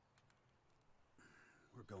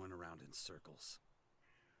 We're going around in circles.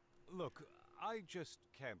 Look, I just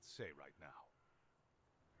can't say right now.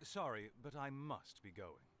 Sorry, but I must be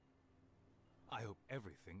going. I hope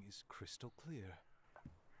everything is crystal clear.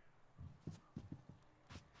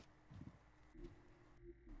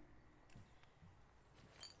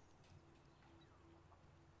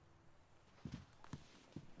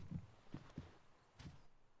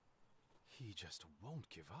 He just won't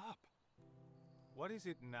give up. What is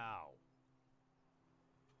it now?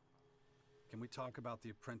 Can we talk about the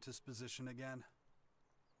apprentice position again?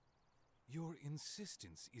 Your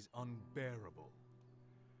insistence is unbearable.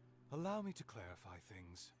 Allow me to clarify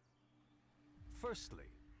things. Firstly,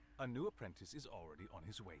 a new apprentice is already on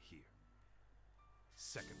his way here.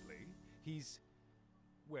 Secondly, he's,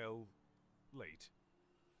 well, late.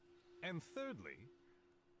 And thirdly,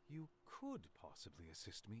 you could possibly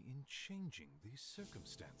assist me in changing these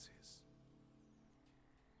circumstances.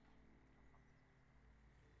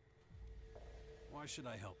 Why should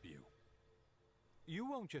I help you? You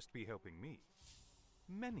won't just be helping me.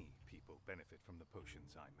 Many people benefit from the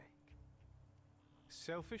potions I make.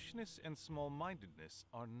 Selfishness and small-mindedness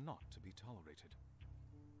are not to be tolerated.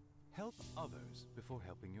 Help others before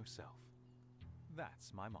helping yourself.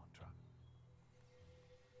 That's my mantra.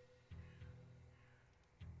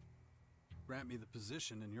 Grant me the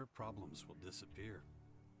position and your problems will disappear.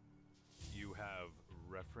 You have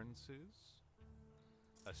references?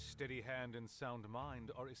 A steady hand and sound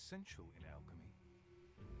mind are essential in alchemy.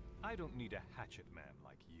 I don't need a hatchet man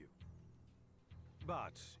like you.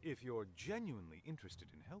 But if you're genuinely interested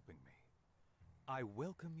in helping me, I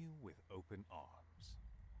welcome you with open arms.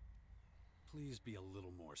 Please be a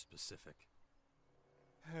little more specific.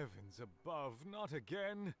 Heavens above, not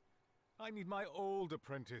again! I need my old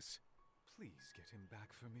apprentice. Please get him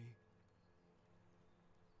back for me.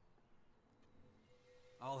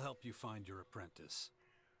 I'll help you find your apprentice.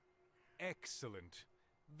 Excellent.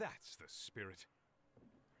 That's the spirit.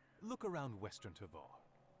 Look around Western Tavar.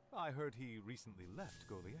 I heard he recently left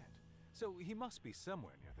Goliath, so he must be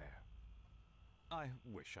somewhere near there. I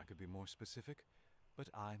wish I could be more specific, but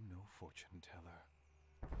I'm no fortune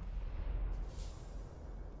teller.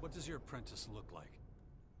 What does your apprentice look like?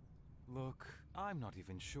 Look, I'm not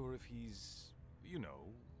even sure if he's, you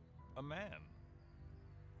know, a man.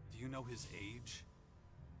 Do you know his age?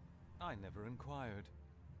 I never inquired.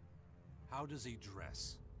 How does he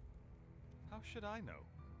dress? How should I know?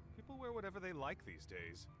 People wear whatever they like these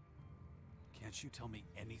days. Can't you tell me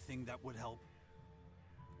anything that would help?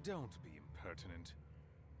 Don't be impertinent.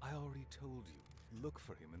 I already told you, look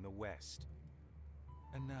for him in the West.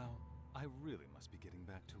 And now, I really must be getting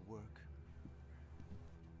back to work.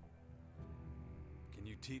 Can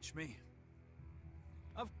you teach me?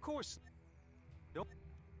 Of course. Don't.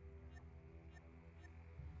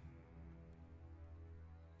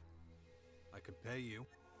 I could pay you.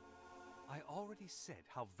 I already said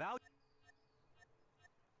how valuable.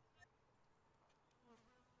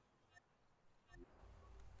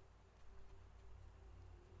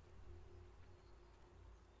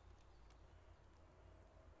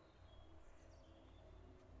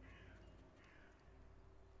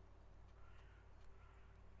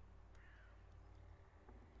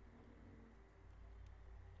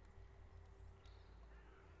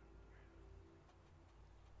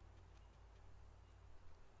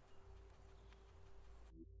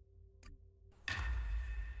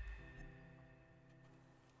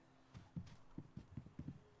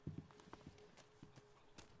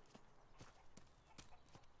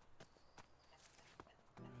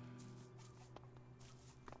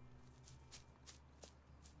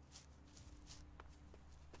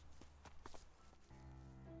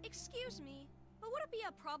 Excuse me, but would it be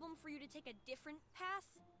a problem for you to take a different path?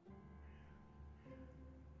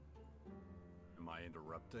 Am I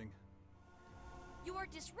interrupting? You are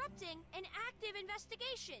disrupting an active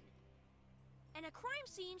investigation. And a crime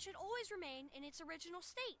scene should always remain in its original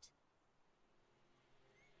state.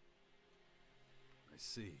 I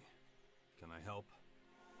see. Can I help?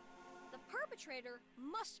 The perpetrator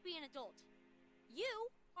must be an adult. You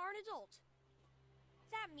are an adult.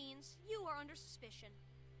 That means you are under suspicion.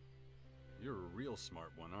 You're a real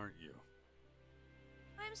smart one, aren't you?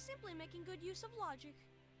 I am simply making good use of logic.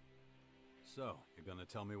 So, you're gonna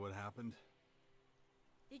tell me what happened?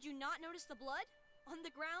 Did you not notice the blood on the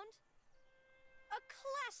ground? A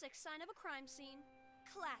classic sign of a crime scene.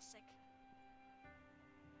 Classic.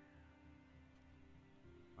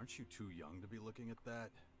 Aren't you too young to be looking at that?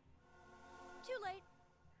 Too late.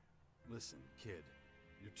 Listen, kid.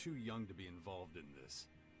 You're too young to be involved in this.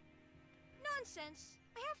 Nonsense.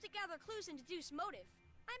 I have to gather clues and deduce motive.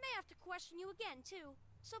 I may have to question you again, too.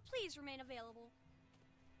 So please remain available.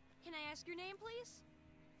 Can I ask your name, please?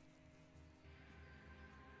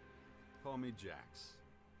 Call me Jax.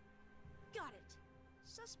 Got it.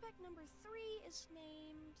 Suspect number 3 is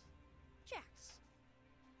named Jax.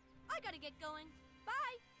 I gotta get going.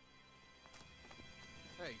 Bye!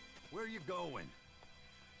 Hey, where are you going?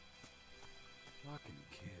 Fucking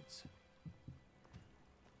kids.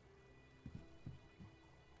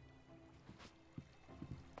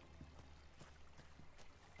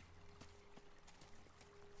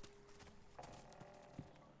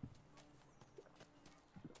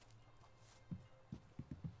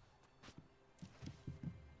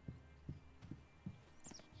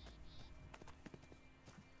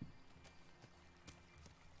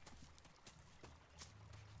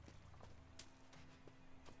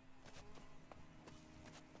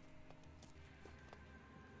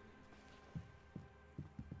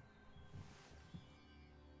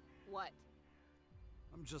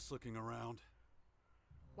 I'm just looking around.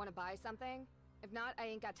 Want to buy something? If not, I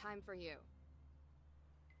ain't got time for you.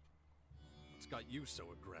 What's got you so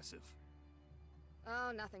aggressive?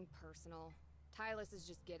 Oh, nothing personal. Tylus is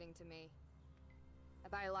just getting to me. I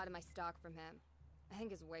buy a lot of my stock from him. I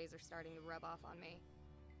think his ways are starting to rub off on me.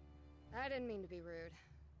 I didn't mean to be rude.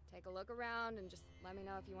 Take a look around and just let me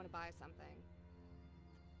know if you want to buy something.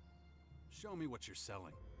 Show me what you're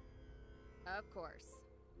selling. Of course.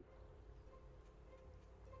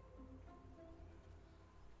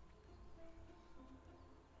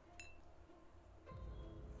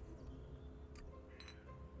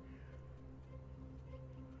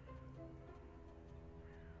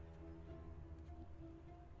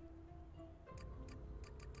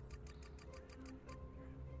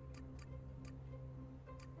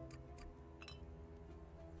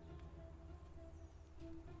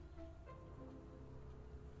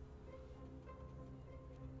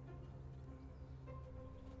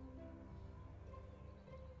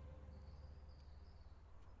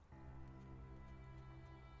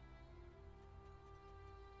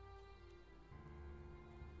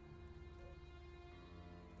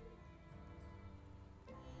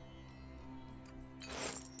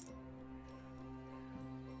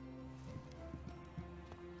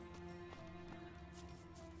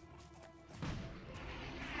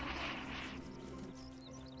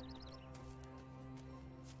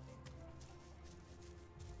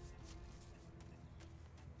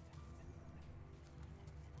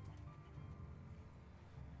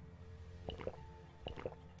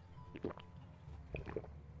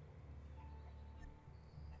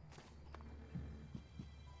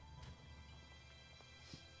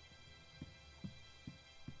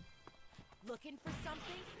 Looking for something?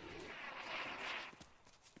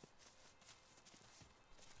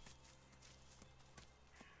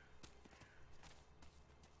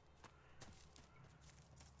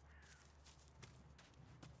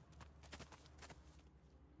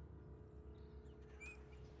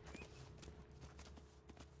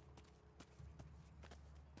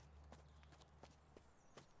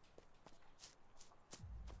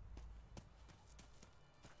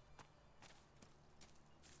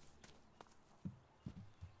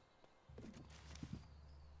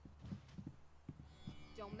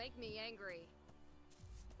 Don't make me angry.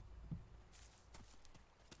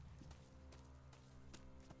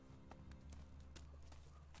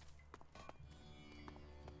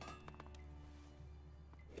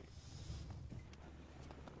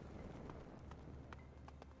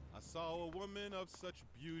 I saw a woman of such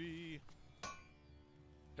beauty.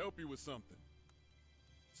 Help you with something.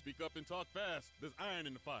 Speak up and talk fast. There's iron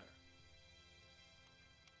in the fire.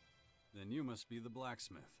 Then you must be the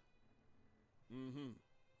blacksmith. Mm-hmm.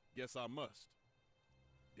 Guess I must.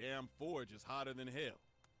 Damn forge is hotter than hell.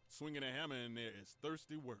 Swinging a hammer in there is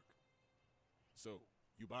thirsty work. So,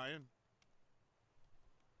 you buying?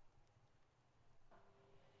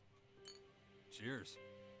 Cheers.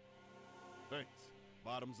 Thanks.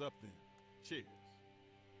 Bottoms up then. Cheers.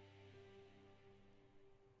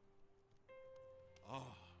 Oh,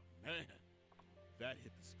 man. That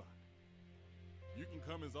hit the spot. You can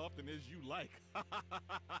come as often as you like.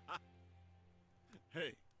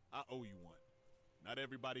 Hey, I owe you one. Not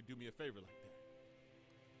everybody do me a favor like that.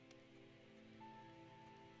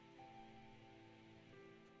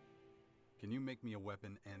 Can you make me a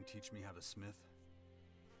weapon and teach me how to smith?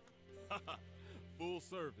 Full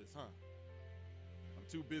service, huh? I'm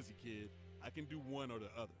too busy, kid. I can do one or the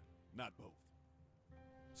other, not both.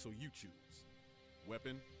 So you choose.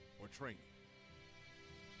 Weapon or training.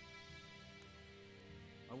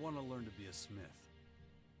 I want to learn to be a smith.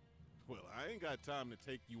 Well, I ain't got time to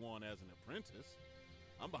take you on as an apprentice.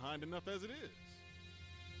 I'm behind enough as it is.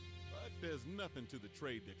 But there's nothing to the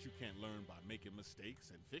trade that you can't learn by making mistakes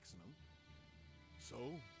and fixing them. So,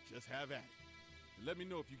 just have at it. And let me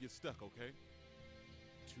know if you get stuck, okay?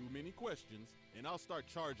 Too many questions, and I'll start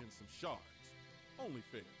charging some shards. Only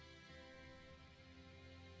fair.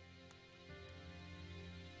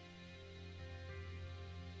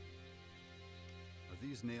 Are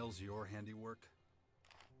these nails your handiwork?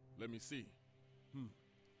 Let me see.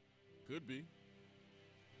 Could be.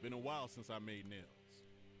 Been a while since I made nails.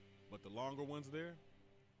 But the longer ones there,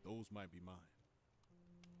 those might be mine.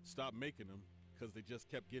 Stopped making them because they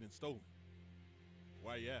just kept getting stolen.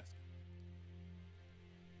 Why you asking?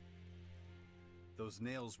 Those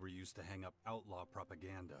nails were used to hang up outlaw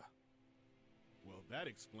propaganda. Well, that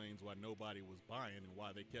explains why nobody was buying and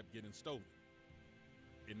why they kept getting stolen.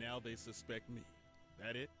 And now they suspect me.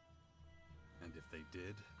 That it? And if they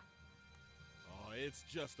did? Oh, it's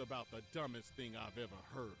just about the dumbest thing I've ever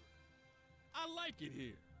heard. I like it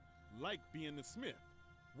here. Like being the smith.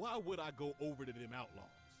 Why would I go over to them outlaws?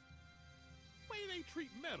 Way they treat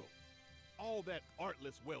metal. All that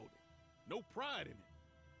artless welding. No pride in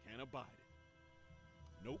it. Can't abide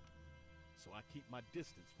it. Nope. So I keep my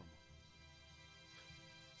distance from them.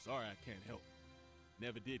 Sorry I can't help.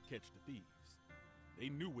 Never did catch the thieves. They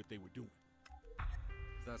knew what they were doing.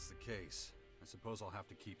 If that's the case, I suppose I'll have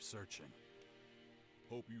to keep searching.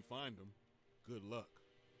 Hope you find them. Good luck.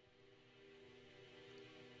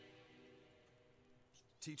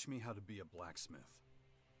 Teach me how to be a blacksmith.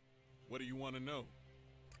 What do you want to know?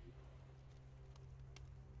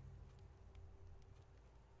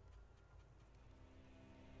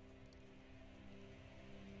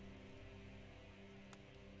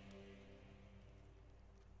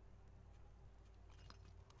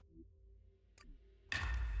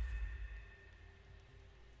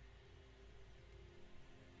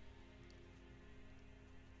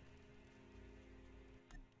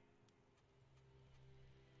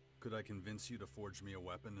 Could I convince you to forge me a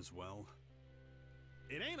weapon as well?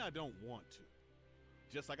 It ain't I don't want to.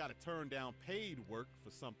 Just I gotta turn down paid work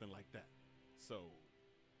for something like that. So,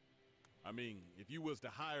 I mean, if you was to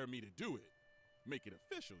hire me to do it, make it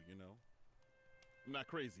official, you know. I'm not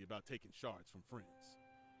crazy about taking shards from friends.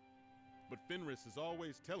 But Fenris is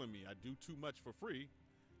always telling me I do too much for free,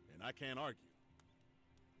 and I can't argue.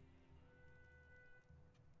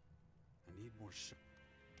 I need more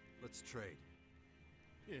Let's trade.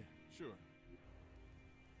 Yeah, sure.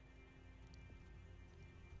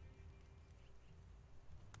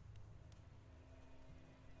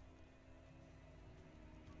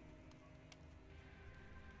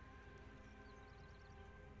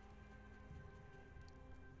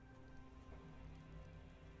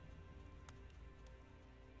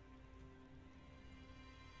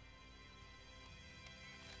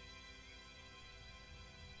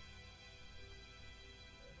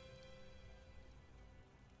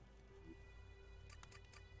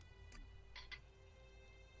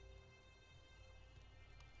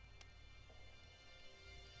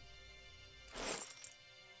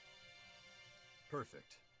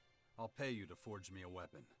 Perfect. I'll pay you to forge me a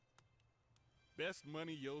weapon. Best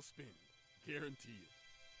money you'll spend. Guarantee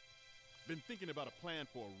it. Been thinking about a plan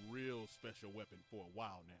for a real special weapon for a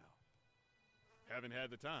while now. Haven't had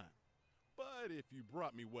the time. But if you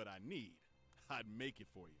brought me what I need, I'd make it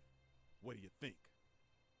for you. What do you think?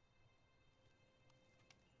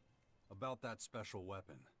 About that special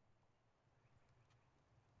weapon.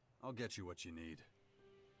 I'll get you what you need.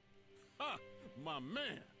 Ha! My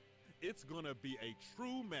man! It's gonna be a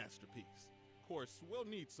true masterpiece. Of course, we'll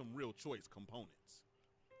need some real choice components.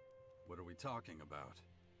 What are we talking about?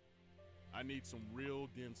 I need some real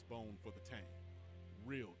dense bone for the tank.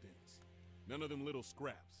 Real dense. None of them little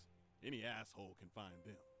scraps. Any asshole can find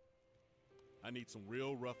them. I need some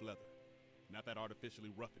real rough leather. Not that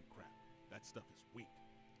artificially roughened crap. That stuff is weak.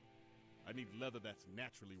 I need leather that's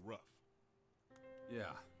naturally rough.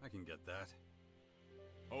 Yeah, I can get that.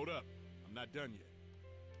 Hold up. I'm not done yet.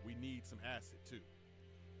 We need some acid, too.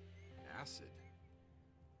 Acid?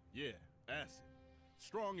 Yeah, acid.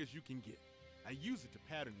 Strong as you can get. I use it to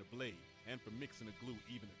pattern the blade, and for mixing a glue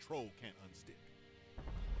even a troll can't unstick.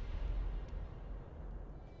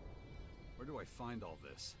 Where do I find all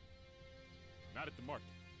this? Not at the market.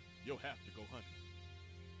 You'll have to go hunting.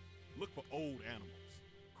 Look for old animals.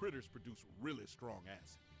 Critters produce really strong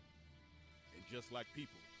acid. And just like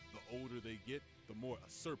people, the older they get, the more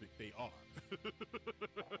acerbic they are.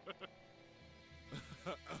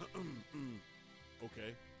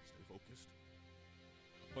 Okay, stay focused.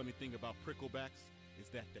 The funny thing about pricklebacks is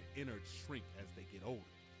that the innards shrink as they get older.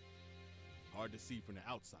 Hard to see from the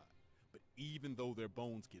outside, but even though their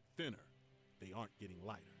bones get thinner, they aren't getting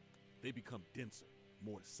lighter. They become denser,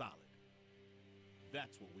 more solid.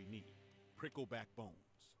 That's what we need, prickleback bones.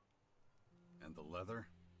 And the leather?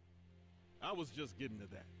 I was just getting to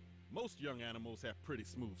that. Most young animals have pretty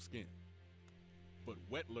smooth skin. But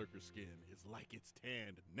wet lurker skin is like it's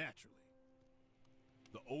tanned naturally.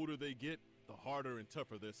 The older they get, the harder and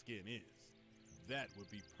tougher their skin is. That would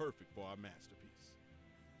be perfect for our masterpiece.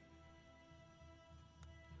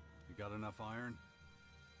 You got enough iron?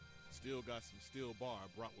 Still got some steel bar I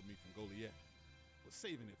brought with me from Goliath. Was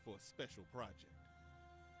saving it for a special project.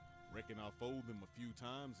 Reckon I'll fold them a few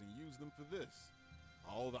times and use them for this.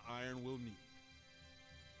 All the iron we'll need.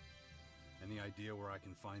 Any idea where I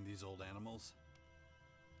can find these old animals?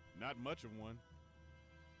 Not much of one.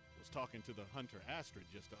 Was talking to the hunter Astrid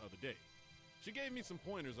just the other day. She gave me some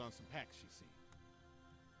pointers on some packs she's seen.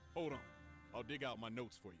 Hold on, I'll dig out my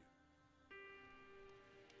notes for you.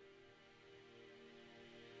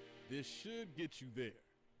 This should get you there.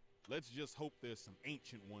 Let's just hope there's some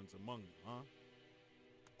ancient ones among them, huh?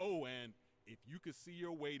 Oh, and if you could see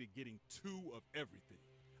your way to getting 2 of everything,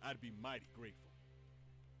 I'd be mighty grateful.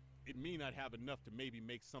 It'd mean I'd have enough to maybe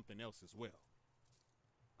make something else as well.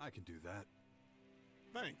 I can do that.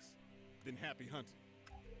 Thanks. Then happy hunting.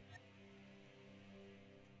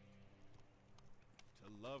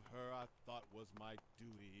 To love her I thought was my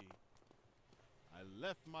duty. I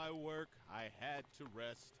left my work, I had to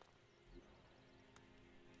rest.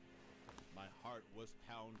 My heart was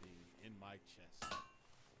pounding in my chest.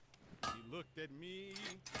 She looked at me,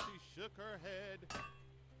 she shook her head.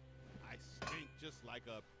 I stink just like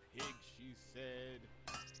a pig, she said.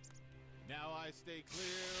 Now I stay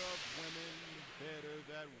clear of women, better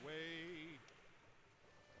that way.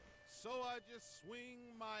 So I just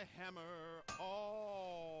swing my hammer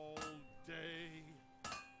all day.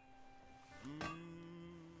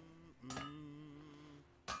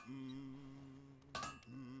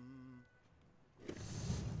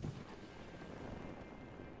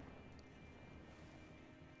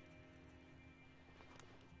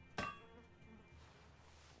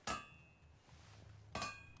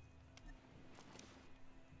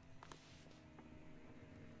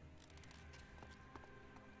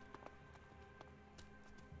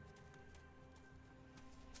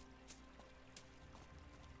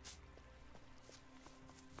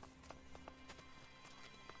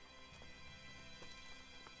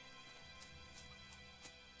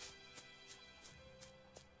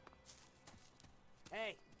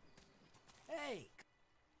 Hey! Hey!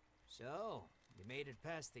 So, you made it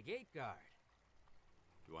past the gate guard.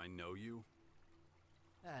 Do I know you?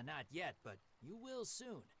 Not yet, but you will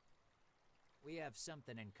soon. We have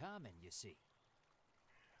something in common, you see.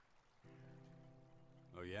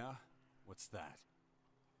 Oh yeah? What's that?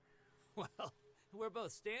 Well, we're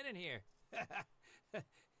both standing here.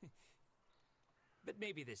 But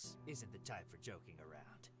maybe this isn't the time for joking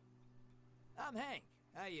around. I'm Hank.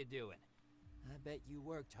 How you doing? I bet you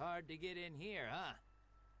worked hard to get in here, huh?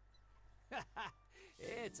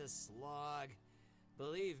 It's a slog.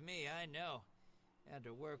 Believe me, I know. Had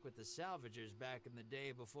to work with the salvagers back in the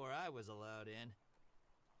day before I was allowed in.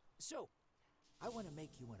 So, I want to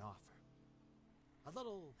make you an offer. A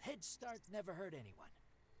little head start never hurt anyone.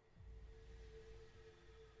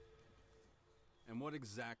 And what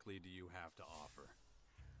exactly do you have to offer?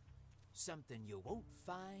 Something you won't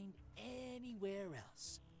find anywhere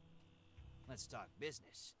else. Let's talk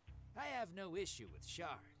business. I have no issue with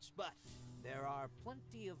shards, but there are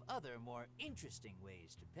plenty of other more interesting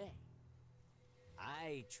ways to pay.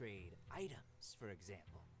 I trade items, for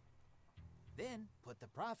example. Then put the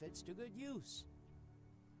profits to good use.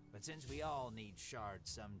 But since we all need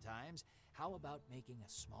shards sometimes, how about making a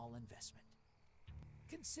small investment?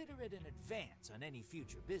 Consider it an advance on any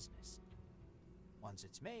future business. Once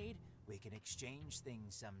it's made, we can exchange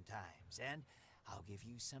things sometimes, and I'll give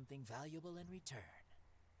you something valuable in return.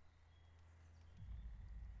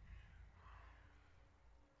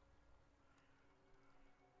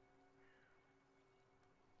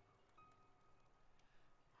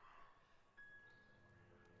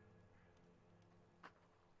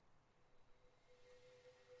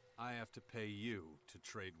 I have to pay you to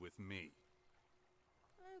trade with me.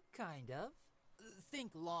 Kind of.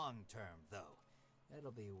 Think long term, though.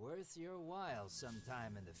 It'll be worth your while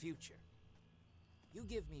sometime in the future. You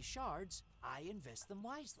give me shards, I invest them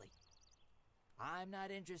wisely. I'm not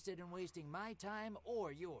interested in wasting my time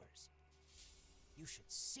or yours. You should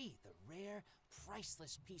see the rare,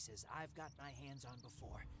 priceless pieces I've got my hands on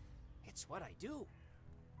before. It's what I do.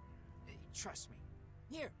 Trust me.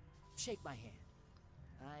 Here, shake my hand.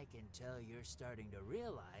 I can tell you're starting to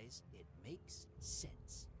realize it makes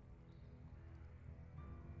sense.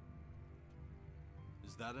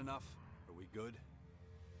 Is that enough? Are we good?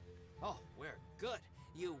 Oh, we're good.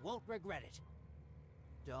 You won't regret it.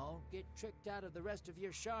 Don't get tricked out of the rest of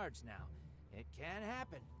your shards now. It can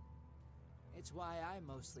happen. It's why I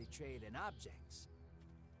mostly trade in objects.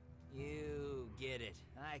 You get it,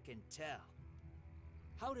 I can tell.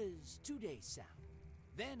 How does 2 days sound?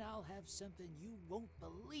 Then I'll have something you won't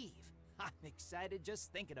believe. I'm excited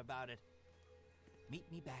just thinking about it.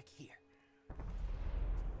 Meet me back here.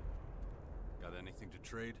 Got anything to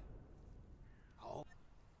trade? Oh.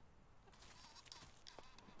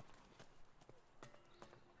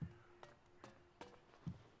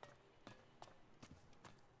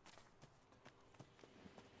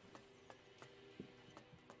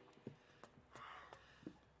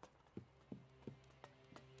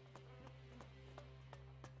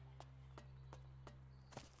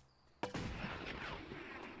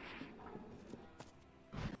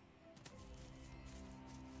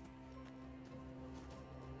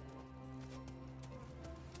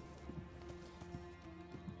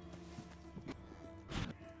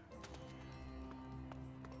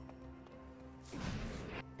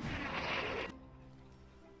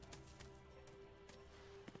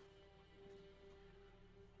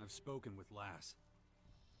 I've spoken with Lass.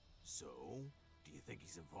 So, do you think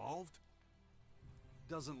he's involved?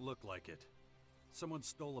 Doesn't look like it. Someone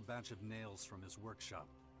stole a batch of nails from his workshop.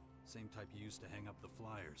 Same type he used to hang up the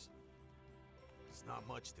flyers. There's not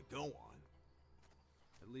much to go on.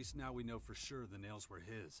 At least now we know for sure the nails were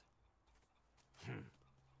his.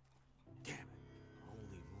 Damn it.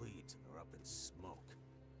 Only leads and they're up in smoke.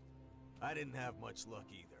 I didn't have much luck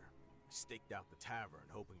either. Staked out the tavern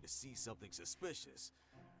hoping to see something suspicious,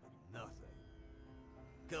 but nothing.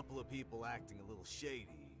 Couple of people acting a little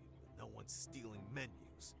shady, but no one stealing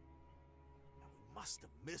menus. Now we must have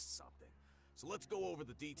missed something, so let's go over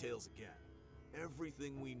the details again.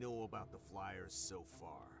 Everything we know about the flyers so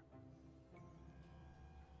far.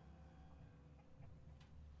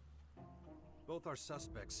 Both our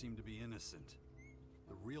suspects seem to be innocent.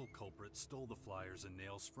 The real culprit stole the flyers and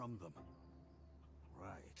nails from them.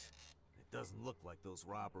 Right. It doesn't look like those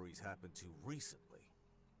robberies happened too recently.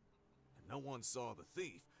 And no one saw the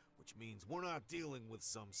thief, which means we're not dealing with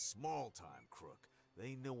some small-time crook.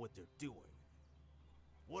 They know what they're doing.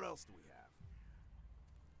 What else do we have?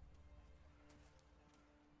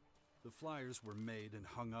 The flyers were made and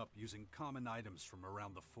hung up using common items from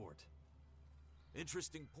around the fort.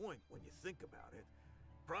 Interesting point when you think about it.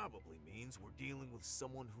 Probably means we're dealing with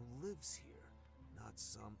someone who lives here, not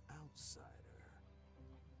some outsider.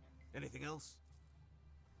 Anything else?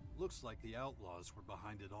 Looks like the outlaws were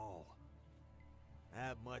behind it all.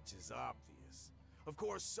 That much is obvious. Of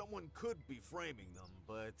course, someone could be framing them,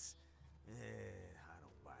 but... I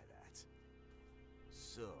don't buy that.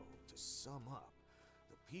 So, to sum up,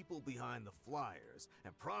 the people behind the flyers,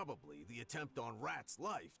 and probably the attempt on Rat's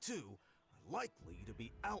life, too, are likely to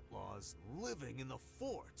be outlaws living in the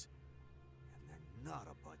fort. And they're not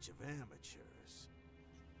a bunch of amateurs.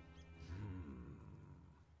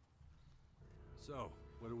 So,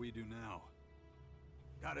 what do we do now?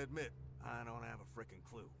 Gotta admit, I don't have a frickin'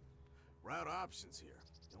 clue. We're out of options here.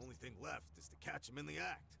 The only thing left is to catch him in the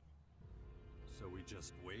act. So we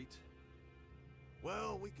just wait?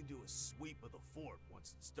 Well, we can do a sweep of the fort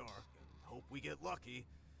once it's dark and hope we get lucky.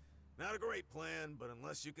 Not a great plan, but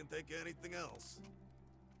unless you can think of anything else.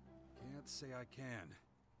 Can't say I can.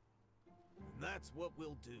 And that's what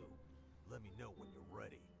we'll do. Let me know when you're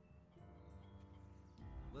ready.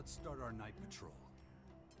 Let's start our night patrol.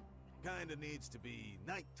 Kinda needs to be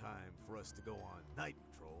nighttime for us to go on night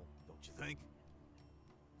patrol, don't you think?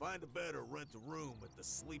 Find a bed or rent a room at the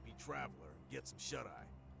Sleepy Traveler and get some shut-eye.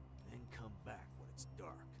 Then come back when it's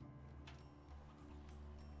dark.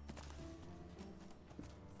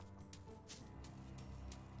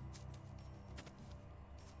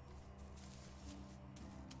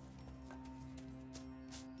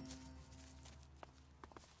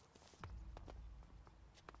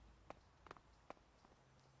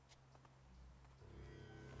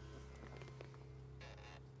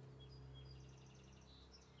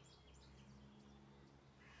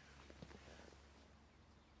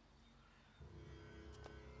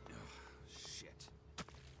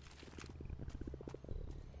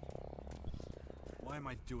 Why am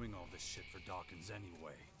I doing all this shit for Dawkins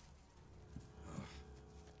anyway? Ugh.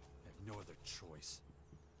 I have no other choice.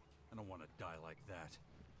 I don't want to die like that.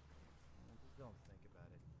 Don't think about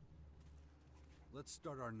it. Let's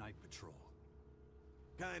start our night patrol.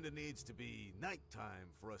 Kinda needs to be nighttime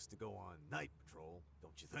for us to go on night patrol,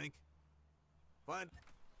 don't you think? Find...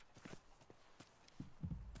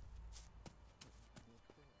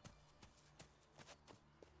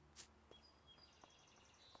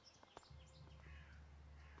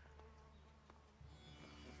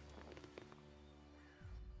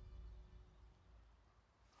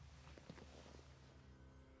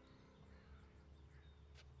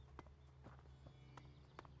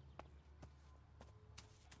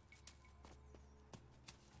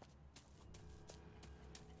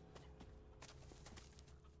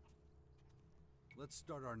 Let's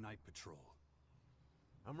start our night patrol.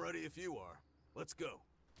 I'm ready if you are. Let's go.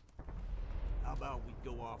 How about we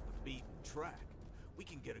go off the beaten track? We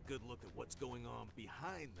can get a good look at what's going on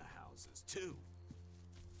behind the houses, too.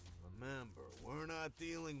 Remember, we're not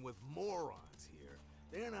dealing with morons here.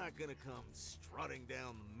 They're not gonna come strutting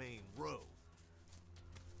down the main road.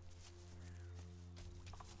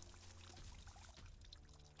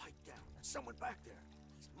 Pipe down. There's someone back there.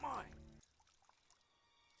 He's mine.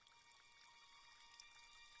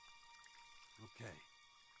 Okay,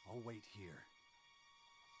 I'll wait here.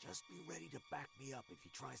 Just be ready to back me up if he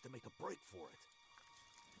tries to make a break for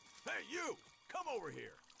it. Hey, you! Come over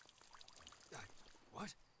here!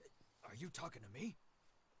 What? Are you talking to me?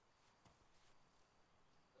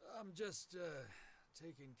 I'm just,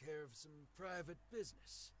 taking care of some private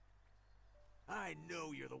business. I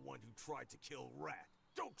know you're the one who tried to kill Rat.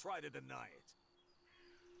 Don't try to deny it.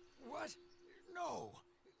 What? No!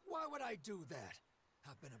 Why would I do that?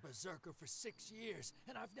 I've been a berserker for 6 years,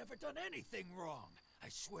 and I've never done anything wrong. I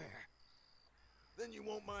swear. Then you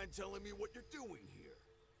won't mind telling me what you're doing here.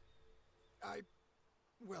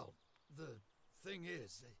 Well, the thing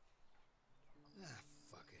is...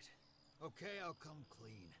 fuck it. Okay, I'll come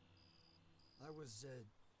clean. I was,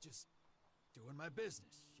 just doing my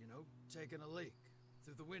business, you know, taking a leak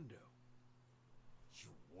through the window. You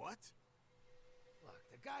what? Look,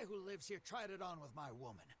 the guy who lives here tried it on with my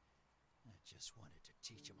woman. I just wanted to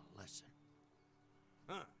teach him a lesson.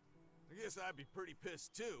 Huh. I guess I'd be pretty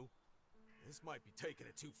pissed too. This might be taking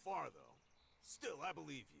it too far, though. Still, I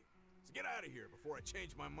believe you. So get out of here before I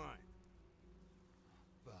change my mind.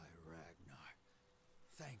 Bye, Ragnar.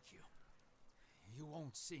 Thank you. You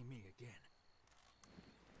won't see me again.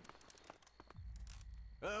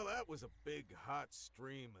 Well, that was a big, hot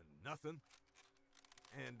stream of nothing.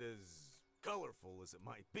 And as colorful as it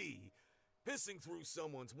might be, pissing through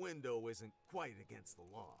someone's window isn't quite against the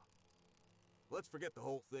law. Let's forget the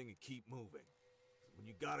whole thing and keep moving. When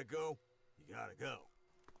you gotta go, you gotta go.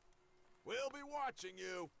 We'll be watching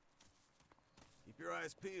you! Keep your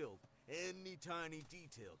eyes peeled. Any tiny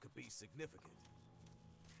detail could be significant.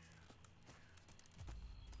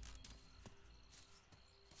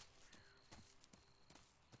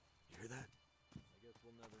 You hear that? I guess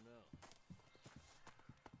we'll never know.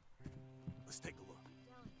 Let's take a look.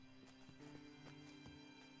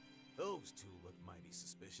 Those two look mighty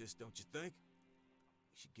suspicious, don't you think?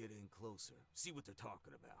 We should get in closer, see what they're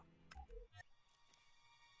talking about.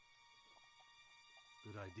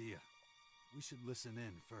 Good idea. We should listen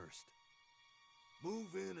in first.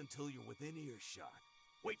 Move in until you're within earshot.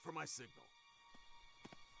 Wait for my signal.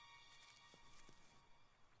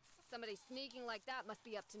 Somebody sneaking like that must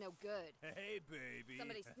be up to no good. Hey, baby.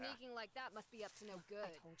 Somebody sneaking like that must be up to no good.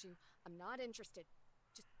 I told you, I'm not interested.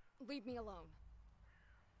 Just leave me alone.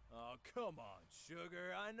 Oh, come on,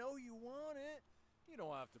 sugar. I know you want it. You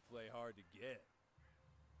don't have to play hard to get.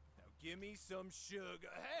 Now give me some sugar.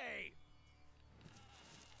 Hey!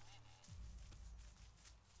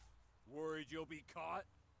 Worried you'll be caught?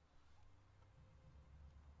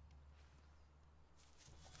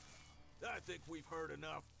 I think we've heard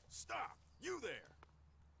enough. Stop! You there!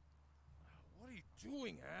 What are you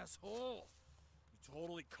doing, asshole? You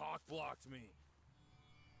totally cock-blocked me.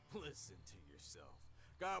 Listen to yourself.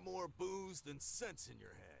 Got more booze than sense in your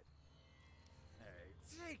head.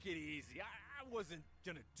 Hey, take it easy. I wasn't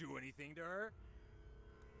gonna do anything to her.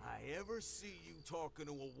 I ever see you talking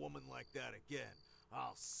to a woman like that again,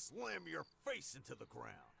 I'll slam your face into the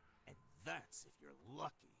ground. And that's if you're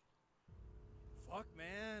lucky. Fuck,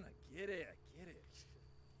 man. I get it.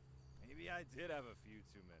 Maybe I did have a few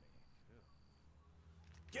too many.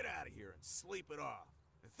 Get out of here and sleep it off.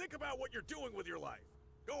 And think about what you're doing with your life.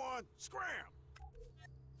 Go on, scram!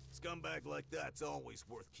 Scumbag like that's always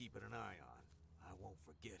worth keeping an eye on. I won't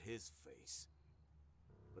forget his face.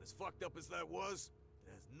 But as fucked up as that was,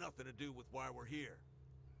 it has nothing to do with why we're here.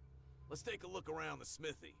 Let's take a look around the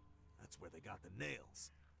smithy. That's where they got the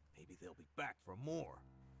nails. Maybe they'll be back for more.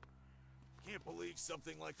 Can't believe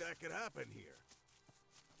something like that could happen here.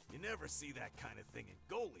 You never see that kind of thing in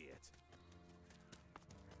Goliath.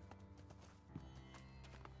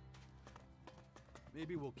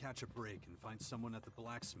 Maybe we'll catch a break and find someone at the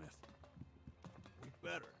blacksmith. We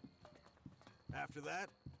better. After that,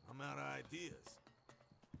 I'm out of ideas.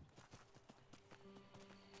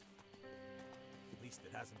 At least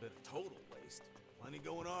it hasn't been a total waste. Plenty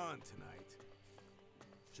going on tonight.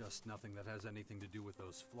 Just nothing that has anything to do with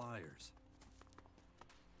those flyers.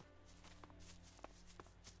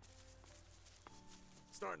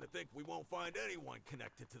 Starting to think we won't find anyone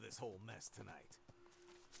connected to this whole mess tonight.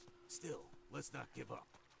 Still, let's not give up.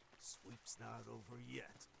 Sweep's not over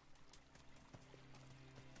yet.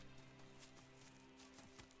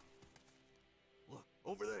 Look,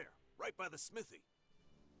 over there, right by the smithy.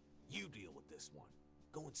 You deal with this one.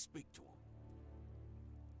 Go and speak to him.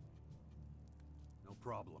 No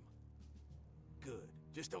problem. Good.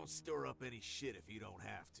 Just don't stir up any shit if you don't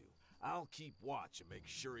have to. I'll keep watch and make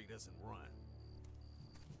sure he doesn't run.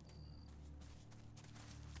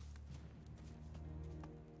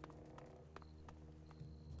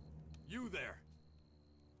 You there!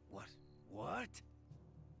 What?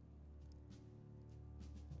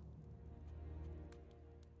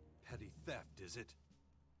 Petty theft, is it?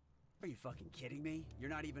 Are you fucking kidding me? You're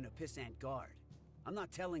not even a pissant guard. I'm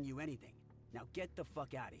not telling you anything. Now get the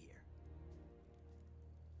fuck out of here.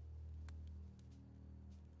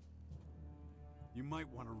 You might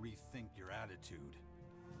want to rethink your attitude.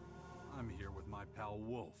 I'm here with my pal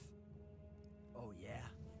Wolf. Oh yeah?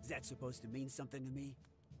 Is that supposed to mean something to me?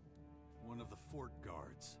 One of the fort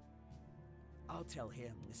guards. I'll tell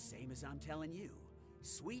him the same as I'm telling you.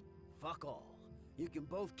 Sweet fuck all. You can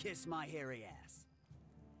both kiss my hairy ass.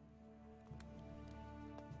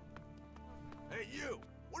 Hey, you!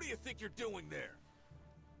 What do you think you're doing there?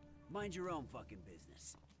 Mind your own fucking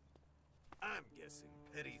business. I'm guessing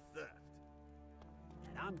petty theft.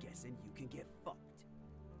 And I'm guessing you can get fucked.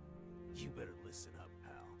 You better listen up,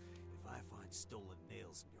 pal. If I find stolen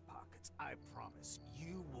nails in your pockets, I promise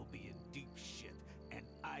you will be in deep shit. And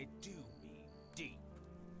I do mean deep.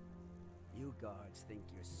 You guards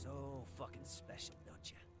think you're so fucking special,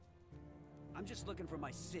 don't you? I'm just looking for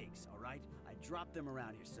my cigs, alright? I dropped them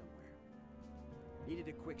around here somewhere. Needed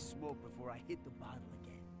a quick smoke before I hit the bottle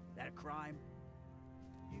again. That a crime?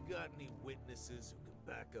 You got any witnesses who can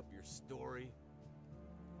back up your story?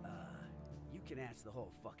 You can ask the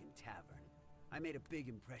whole fucking tavern. I made a big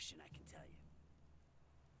impression, I can tell you.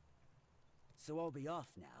 So I'll be off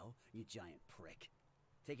now, you giant prick.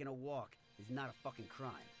 Taking a walk is not a fucking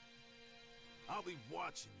crime. I'll be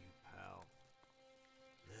watching you, pal.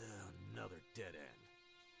 Another dead end.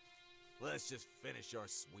 Let's just finish our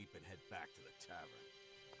sweep and head back to the tavern.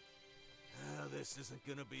 This isn't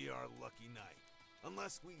gonna be our lucky night.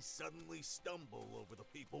 Unless we suddenly stumble over the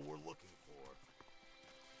people we're looking for.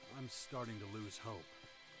 I'm starting to lose hope.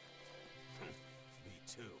 Me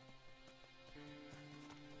too.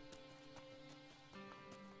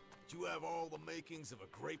 You have all the makings of a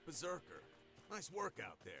great berserker. Nice work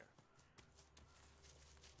out there.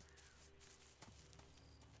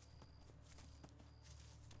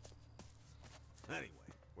 Anyway,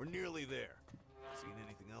 we're nearly there. Seen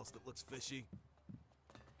anything else that looks fishy?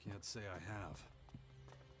 Can't say I have.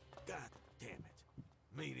 God damn it.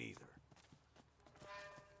 Me neither.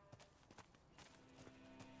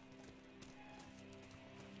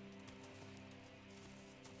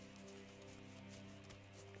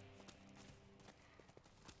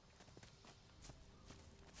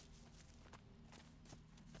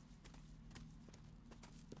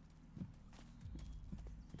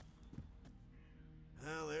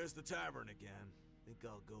 Well, there's the tavern again. Think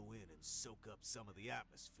I'll go in and soak up some of the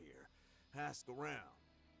atmosphere. Ask around.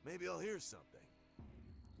 Maybe I'll hear something.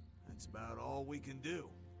 That's about all we can do.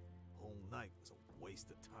 Whole night was a waste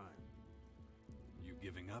of time. You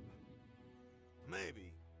giving up?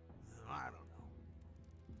 Maybe. I don't know.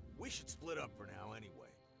 We should split up for now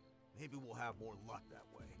anyway. Maybe we'll have more luck that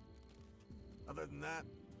way. Other than that,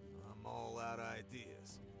 I'm all out of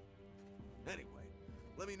ideas. Anyway,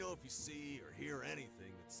 let me know if you see or hear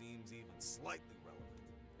anything that seems even slightly relevant.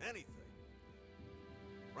 Anything.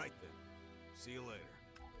 Right then. See you later.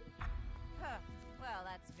 Huh. Well,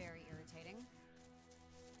 that's very irritating.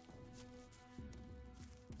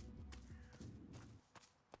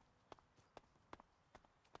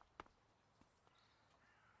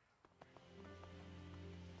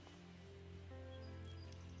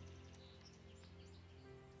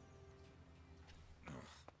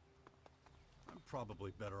 I'm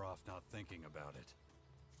probably better off not thinking about it.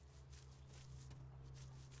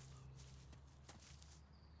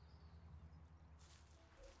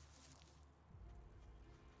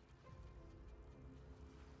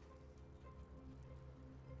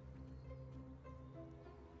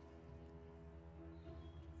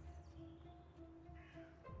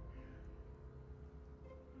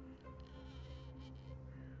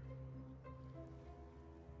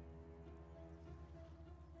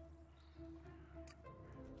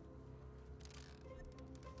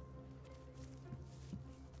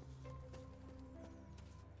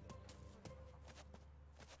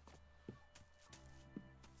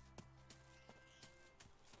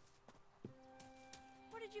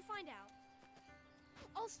 What did you find out?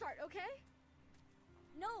 I'll start, okay?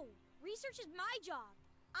 No, research is my job.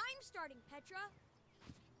 I'm starting, Petra.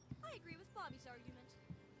 I agree with Bobby's argument.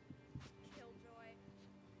 Killjoy.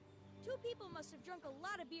 2 people must have drunk a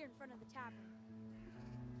lot of beer in front of the tavern.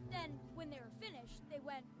 Then, when they were finished, they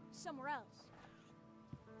went somewhere else.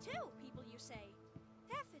 2 people, you say?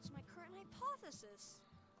 That fits my current hypothesis.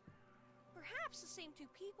 Perhaps the same 2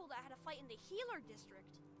 people that had a fight in the healer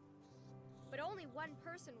district. But only one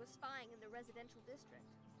person was spying in the residential district.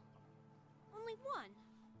 Only one?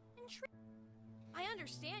 I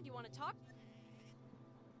understand you want to talk.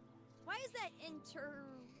 Why is that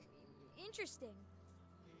interesting?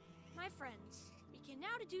 My friends, we can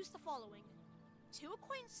now deduce the following. 2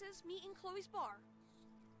 acquaintances meet in Chloe's bar.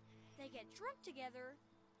 They get drunk together,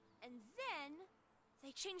 and then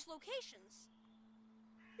they change locations.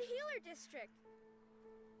 The healer district.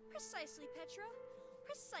 Precisely, Petra.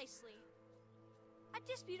 Precisely. a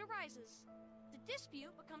dispute arises. The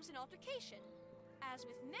dispute becomes an altercation. As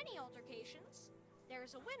with many altercations, there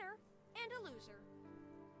is a winner and a loser.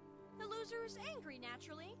 The loser is angry,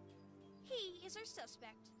 naturally. He is our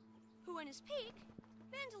suspect, who in his pique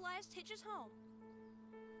vandalized Hitch's home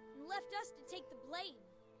and left us to take the blame.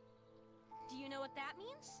 Do you know what that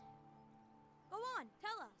means? Go on,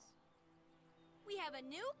 tell us. We have a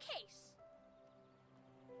new case.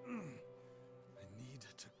 I need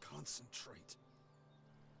to concentrate.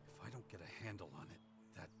 If I don't get a handle on it,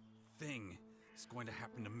 that thing is going to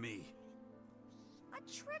happen to me. A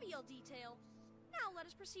trivial detail. Now let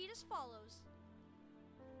us proceed as follows.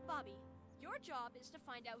 Bobby, your job is to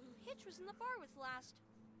find out who Hitch was in the bar with last.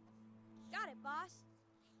 Got it, boss.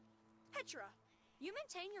 Petra, you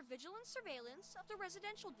maintain your vigilant surveillance of the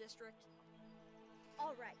residential district.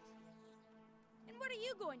 All right. And what are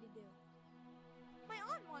you going to do? My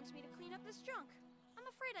aunt wants me to clean up this junk. I'm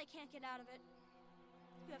afraid I can't get out of it.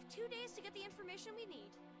 You have 2 days to get the information we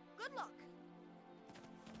need. Good luck.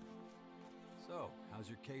 So, how's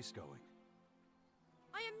your case going?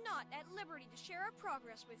 I am not at liberty to share our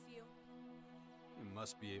progress with you. You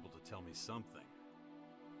must be able to tell me something.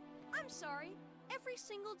 I'm sorry. Every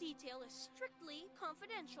single detail is strictly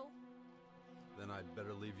confidential. Then I'd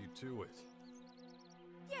better leave you to it.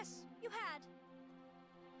 Yes, you had.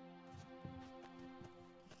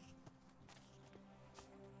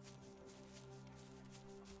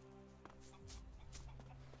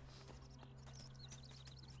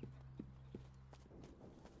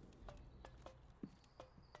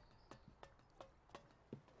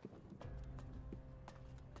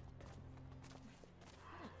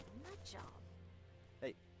 Nut job.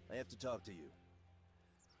 Hey, I have to talk to you.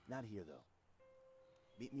 Not here, though.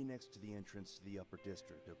 Meet me next to the entrance to the upper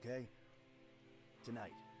district, okay?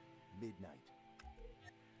 Tonight, midnight.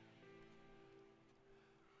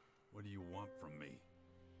 What do you want from me?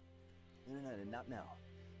 No, not now.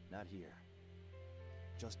 Not here.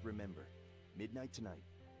 Just remember, midnight tonight,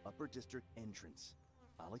 upper district entrance.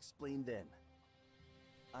 I'll explain then.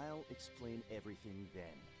 I'll explain everything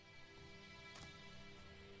then.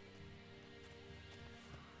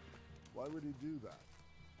 Why would he do that?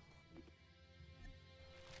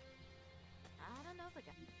 I don't know if I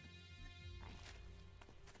got...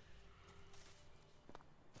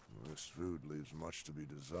 This food leaves much to be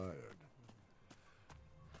desired.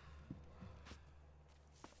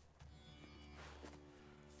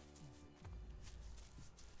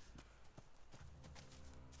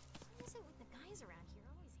 What is it with the guys around here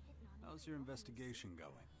always hitting on... How's your investigation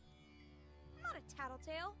going? I'm not a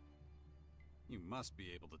tattletale. You must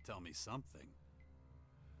be able to tell me something.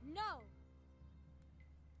 No.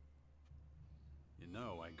 You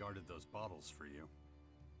know, I guarded those bottles for you.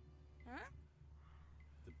 Huh?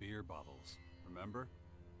 The beer bottles, remember?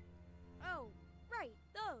 Oh, right,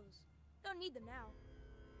 those. Don't need them now.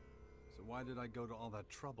 So why did I go to all that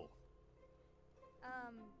trouble?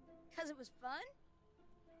 'Cause it was fun?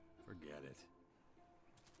 Forget it.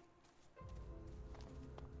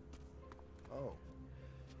 Oh.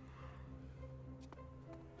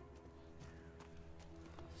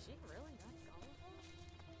 Is she really that gullible?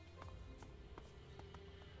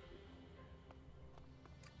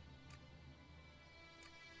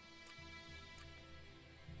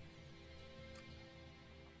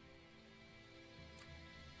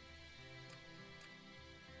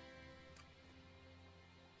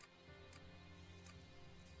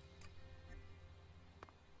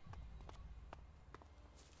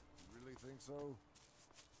 You really think so?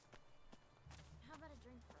 How about a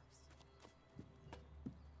drink first?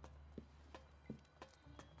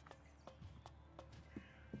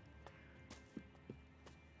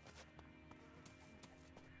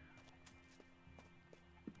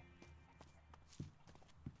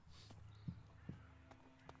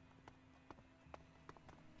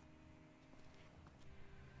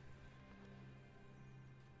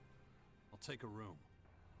 I'll take a room.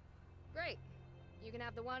 Great. You can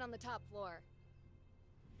have the one on the top floor.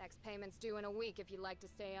 Next payment's due in a week if you'd like to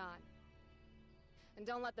stay on. And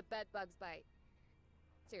don't let the bed bugs bite.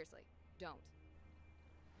 Seriously, don't.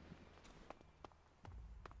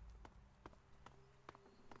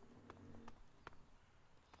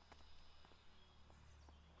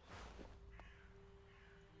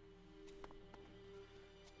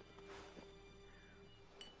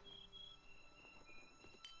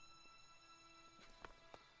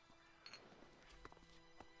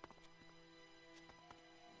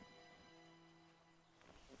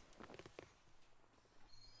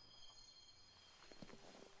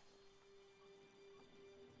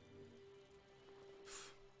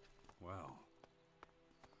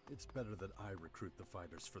 It's better that I recruit the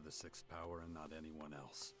fighters for the Sixth Power and not anyone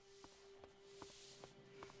else.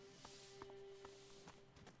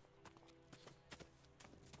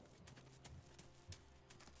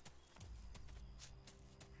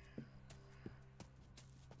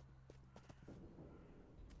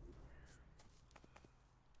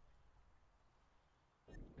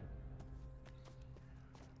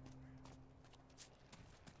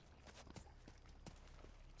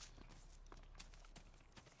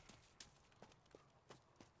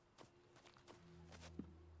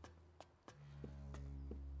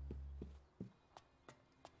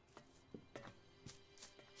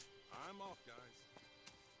 I'm off, guys.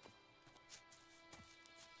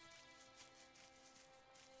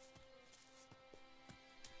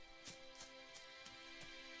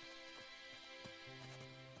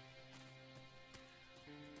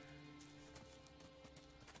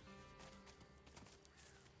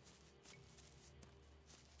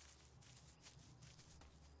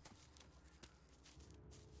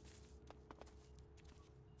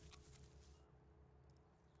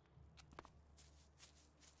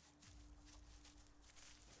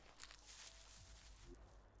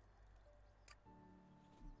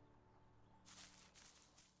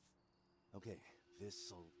 Okay,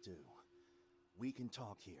 this'll do. We can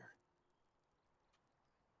talk here.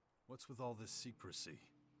 What's with all this secrecy?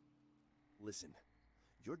 Listen,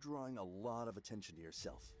 you're drawing a lot of attention to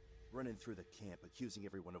yourself. Running through the camp, accusing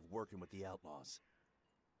everyone of working with the outlaws.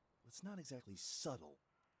 It's not exactly subtle.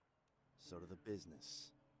 So to the business.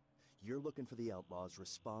 You're looking for the outlaws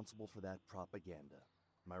responsible for that propaganda.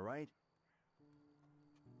 Am I right?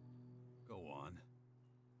 Go on.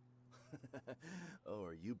 Oh,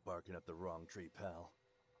 are you barking up the wrong tree, pal?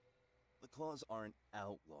 The Claws aren't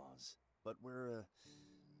outlaws, but we're,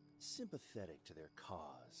 sympathetic to their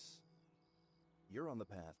cause. You're on the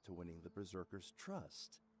path to winning the Berserkers'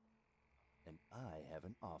 trust. And I have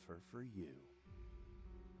an offer for you.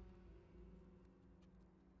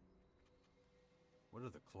 What are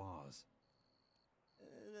the Claws?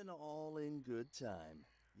 And all in good time.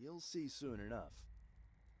 You'll see soon enough.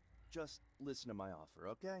 Just listen to my offer,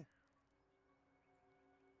 okay?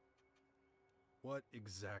 What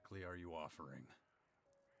exactly are you offering?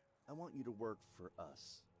 I want you to work for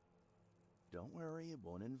us. Don't worry, it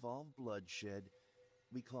won't involve bloodshed.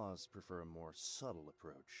 We Claws prefer a more subtle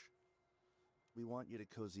approach. We want you to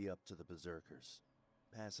cozy up to the Berserkers.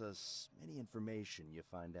 Pass us any information you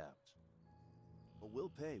find out. But we'll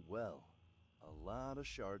pay well. A lot of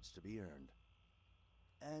shards to be earned.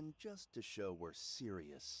 And just to show we're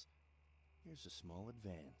serious, here's a small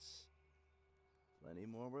advance. Plenty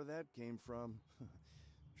more where that came from.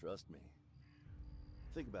 Trust me.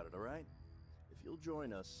 Think about it, alright? If you'll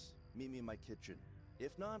join us, meet me in my kitchen.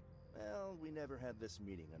 If not, well, we never had this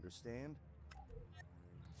meeting, understand?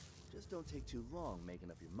 Just don't take too long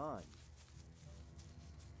making up your mind.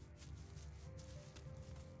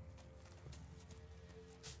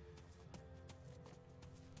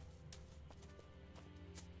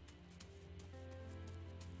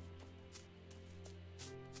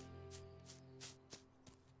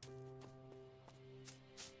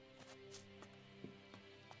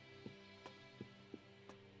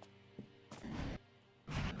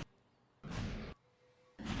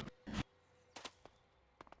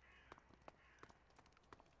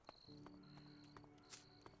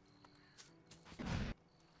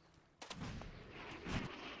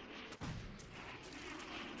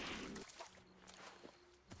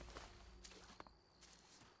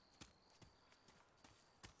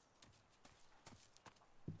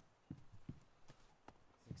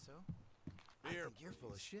 Think so? Here. I think you're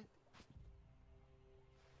full of shit.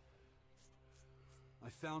 I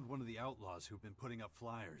found one of the outlaws who've been putting up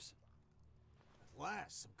flyers. At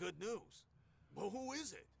last, some good news. Well, who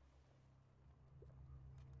is it?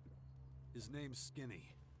 His name's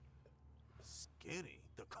Skinny. Skinny?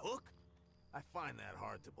 The cook? I find that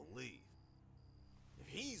hard to believe. If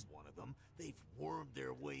he's one of them, they've wormed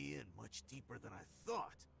their way in much deeper than I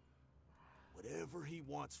thought. Whatever he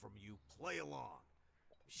wants from you, play along.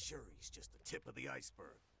 I'm sure he's just the tip of the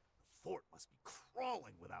iceberg. The fort must be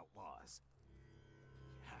crawling with outlaws.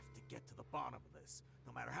 You have to get to the bottom of this,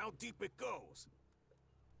 no matter how deep it goes.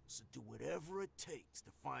 So do whatever it takes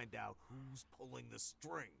to find out who's pulling the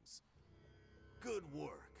strings. Good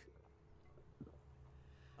work.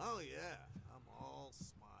 Oh yeah, I'm all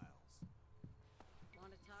smiles.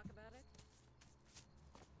 Want to talk about it?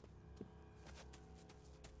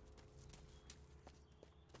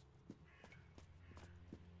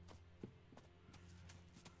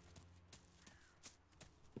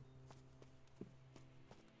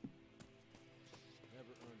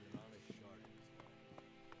 Never earned an honest shard in this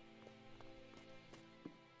life.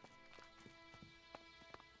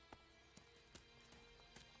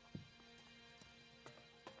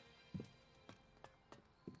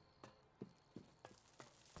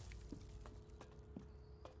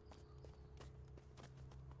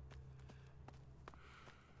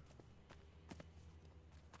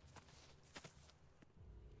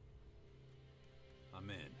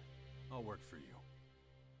 I'll work for you.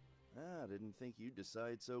 I didn't think you'd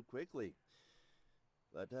decide so quickly.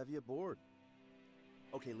 Glad to have you aboard.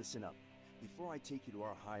 Okay, listen up. Before I take you to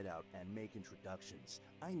our hideout and make introductions,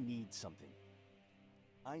 I need something.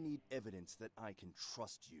 I need evidence that I can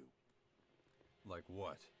trust you. Like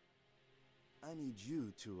what? I need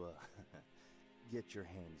you to, get your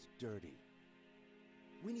hands dirty.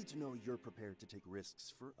 We need to know you're prepared to take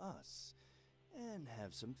risks for us, and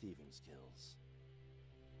have some thieving skills.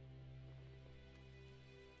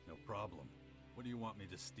 No problem. What do you want me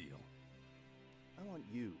to steal? I want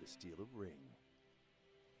you to steal a ring.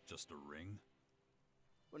 Just a ring?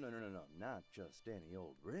 Well, no, not just any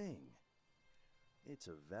old ring. It's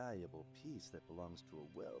a valuable piece that belongs to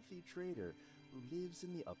a wealthy trader who lives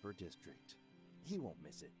in the Upper District. He won't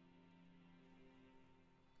miss it.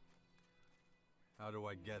 How do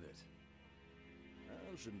I get it?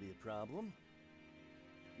 Well, shouldn't be a problem.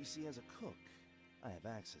 You see, as a cook, I have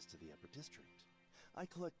access to the Upper District. I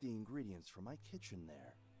collect the ingredients from my kitchen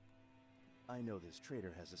there. I know this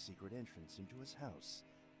trader has a secret entrance into his house,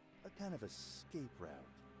 a kind of escape route.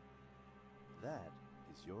 That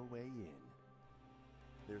is your way in.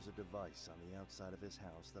 There's a device on the outside of his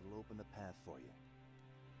house that'll open the path for you.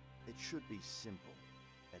 It should be simple.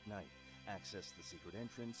 At night, access the secret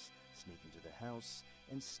entrance, sneak into the house,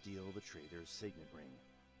 and steal the trader's signet ring.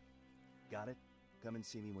 Got it? Come and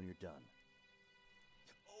see me when you're done.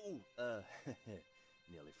 Oh,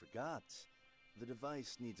 nearly forgot. The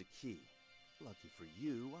device needs a key. Lucky for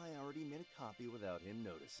you, I already made a copy without him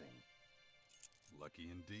noticing.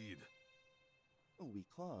 Lucky indeed. We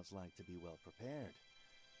claws like to be well prepared.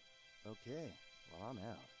 Okay, well, I'm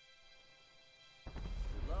out.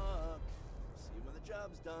 Good luck. See you when the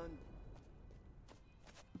job's done.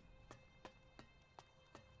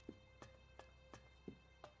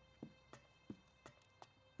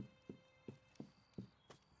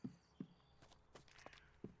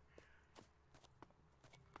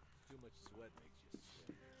 Too much sweat makes you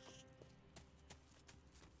sweat.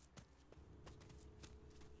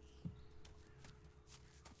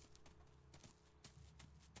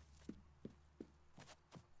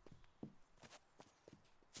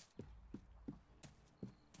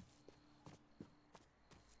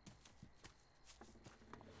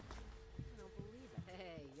 I don't believe it.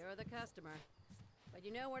 Hey, you're the customer. But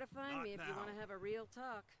you know where to find Not me if you now. want to have a real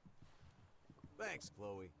talk. Thanks,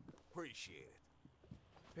 Chloe. Appreciate it.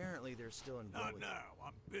 Apparently they're still in Not now.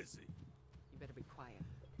 I'm busy. You better be quiet.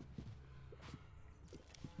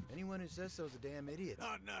 Anyone who says so's a damn idiot.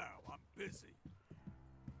 Not now. I'm busy.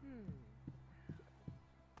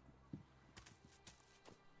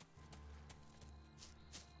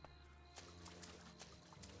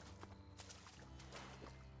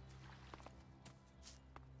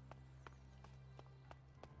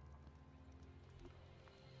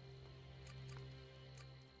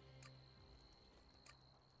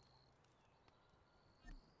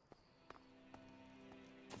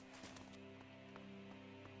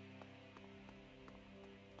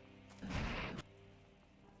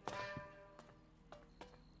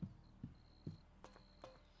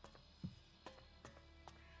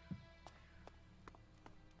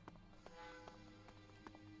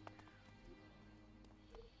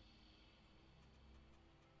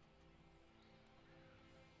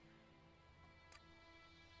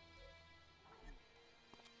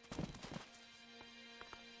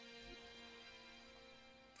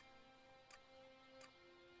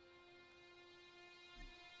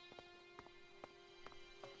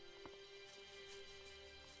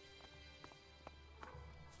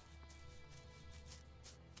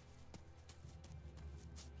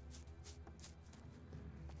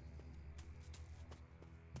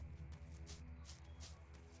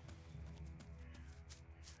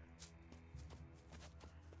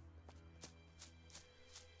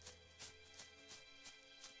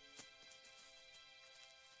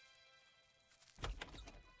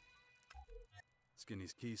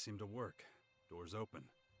 Skinny's keys seem to work. Door's open.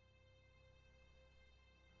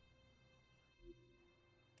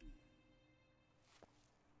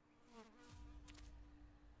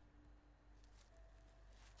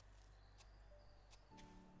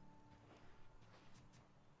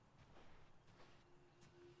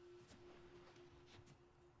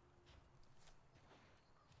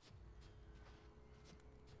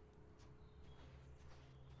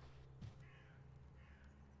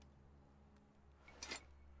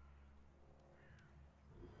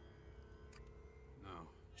 No,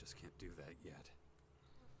 just can't do that yet.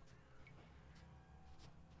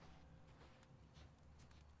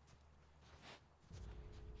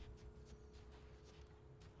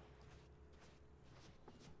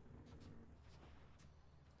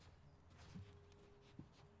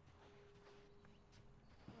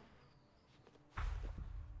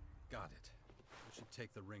 Got it. I should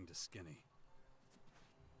take the ring to Skinny.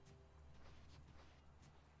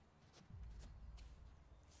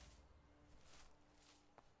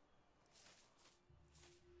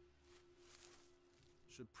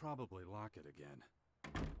 Should probably lock it again.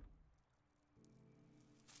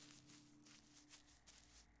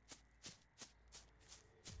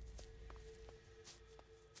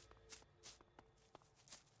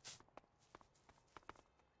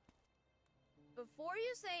 Before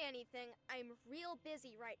you say anything, I'm real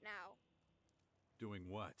busy right now. Doing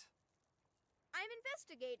what? I'm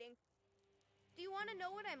investigating. Do you want to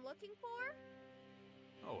know what I'm looking for?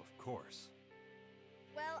 Oh, of course.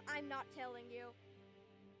 Well, I'm not telling you.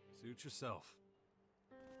 Suit yourself.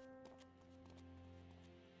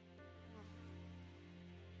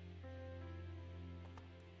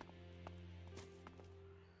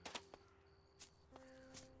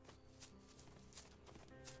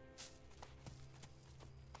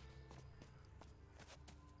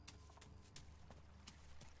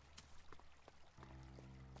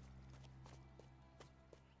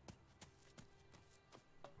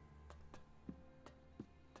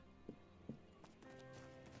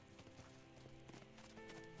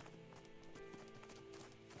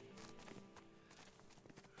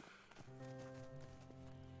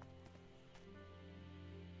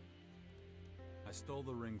 I stole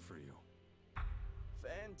the ring for you.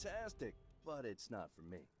 Fantastic, but it's not for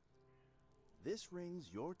me. This ring's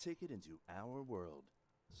your ticket into our world,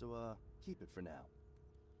 so keep it for now.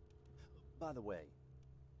 By the way,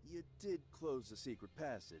 you did close the secret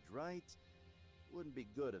passage, right? Wouldn't be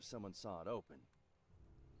good if someone saw it open.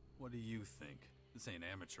 What do you think? This ain't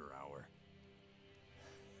amateur hour.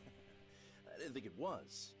 I didn't think it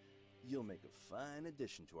was. You'll make a fine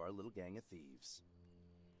addition to our little gang of thieves.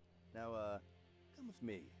 Now, come with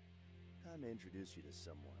me. Time to introduce you to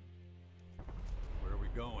someone. Where are we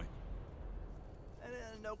going?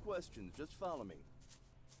 No questions, just follow me.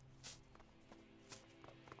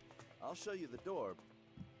 I'll show you the door,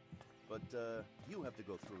 but you have to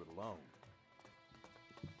go through it alone.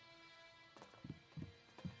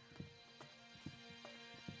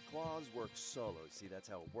 Claws work solo, see, that's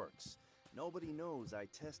how it works. Nobody knows I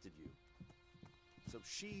tested you. So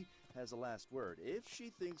she has the last word. If she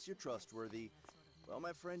thinks you're trustworthy, well,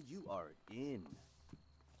 my friend, you are in.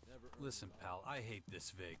 Listen, pal, I hate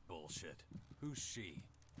this vague bullshit. Who's she?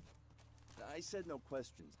 I said no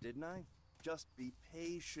questions, didn't I? Just be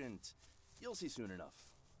patient. You'll see soon enough.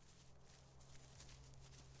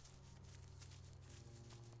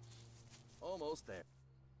 Almost there.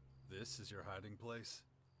 This is your hiding place?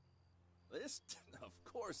 This? Of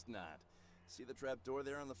course not. See the trap door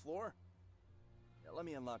there on the floor? Yeah, let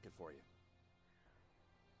me unlock it for you.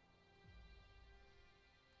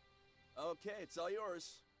 Okay, it's all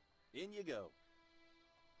yours. In you go.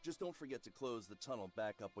 Just don't forget to close the tunnel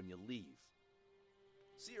back up when you leave.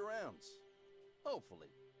 See you around. Hopefully.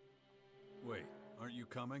 Wait, aren't you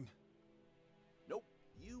coming? Nope,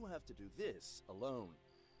 you have to do this alone.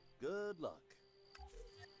 Good luck.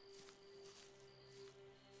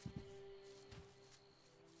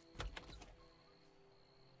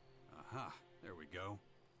 Aha, there we go.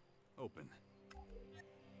 Open.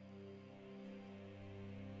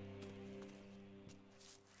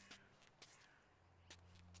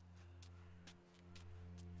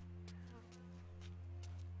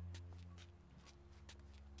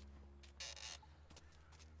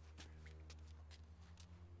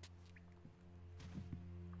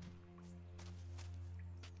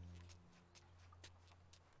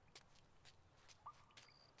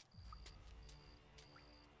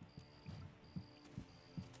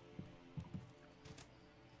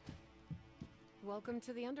 Welcome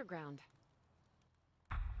to the underground.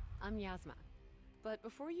 I'm Yasma, but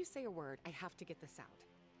before you say a word, I have to get this out.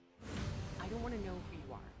 I don't want to know who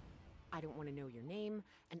you are. I don't want to know your name,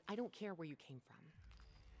 and I don't care where you came from.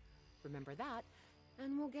 Remember that,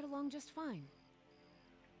 and we'll get along just fine.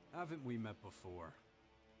 Haven't we met before?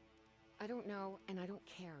 I don't know, and I don't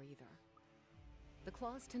care either. The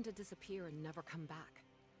claws tend to disappear and never come back.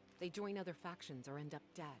 They join other factions or end up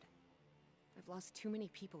dead. I've lost too many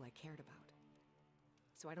people I cared about.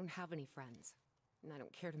 So I don't have any friends, and I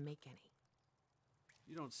don't care to make any.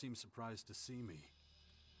 You don't seem surprised to see me.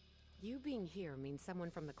 You being here means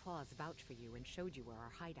someone from the Claws vouched for you and showed you where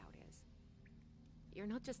our hideout is. You're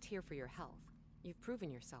not just here for your health. You've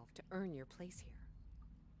proven yourself to earn your place here.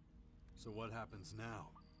 So what happens now?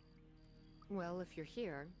 Well, if you're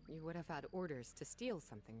here, you would have had orders to steal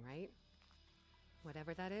something, right?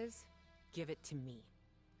 Whatever that is, give it to me.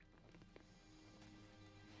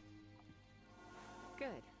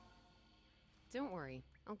 Good. Don't worry,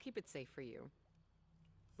 I'll keep it safe for you.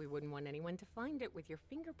 We wouldn't want anyone to find it with your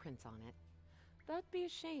fingerprints on it. That'd be a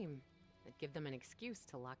shame. It'd give them an excuse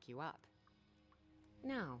to lock you up.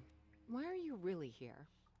 Now, why are you really here?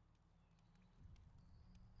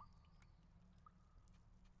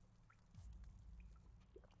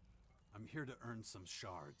 I'm here to earn some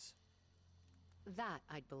shards. That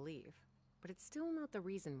I'd believe, but it's still not the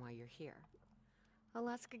reason why you're here. I'll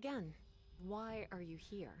ask again. Why are you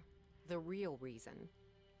here? The real reason.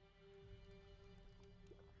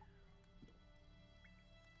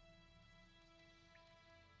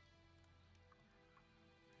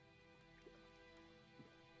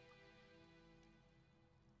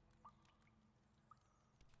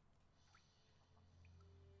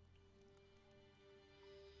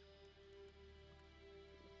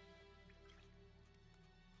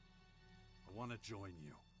 I want to join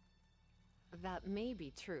you. That may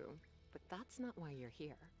be true, but that's not why you're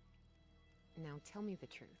here. Now tell me the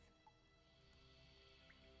truth.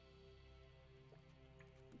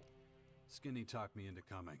 Skinny talked me into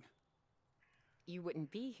coming. You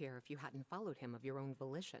wouldn't be here if you hadn't followed him of your own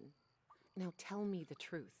volition. Now tell me the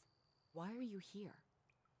truth. Why are you here?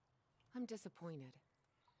 I'm disappointed.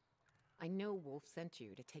 I know Wolf sent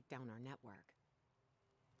you to take down our network.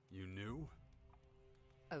 You knew?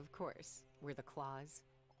 Of course. We're the Claws.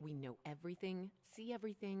 We know everything, see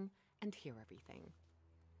everything, and hear everything.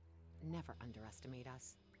 Never underestimate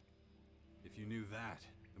us. If you knew that,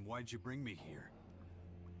 then why'd you bring me here?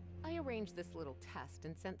 I arranged this little test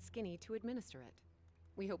and sent Skinny to administer it.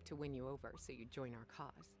 We hope to win you over so you join our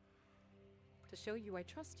cause. To show you I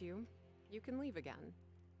trust you, you can leave again.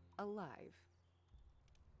 Alive.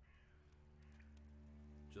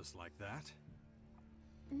 Just like that?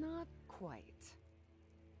 Not quite.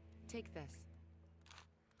 Take this.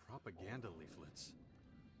 Propaganda leaflets.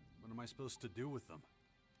 What am I supposed to do with them?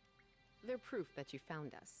 They're proof that you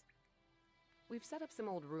found us. We've set up some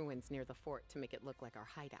old ruins near the fort to make it look like our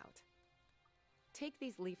hideout. Take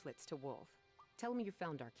these leaflets to Wolf. Tell him you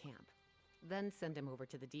found our camp. Then send him over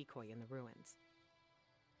to the decoy in the ruins.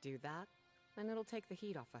 Do that, and it'll take the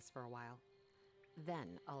heat off us for a while.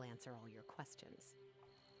 Then I'll answer all your questions.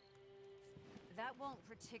 That won't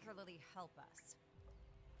particularly help us.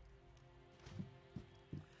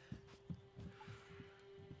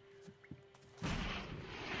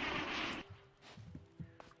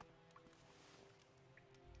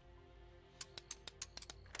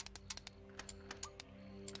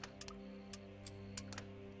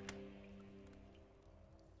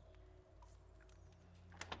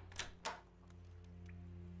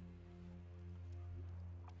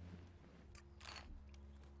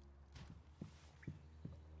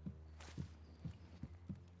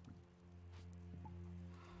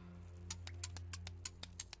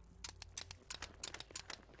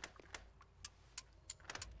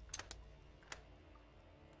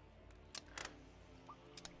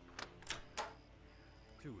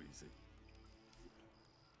 Too easy.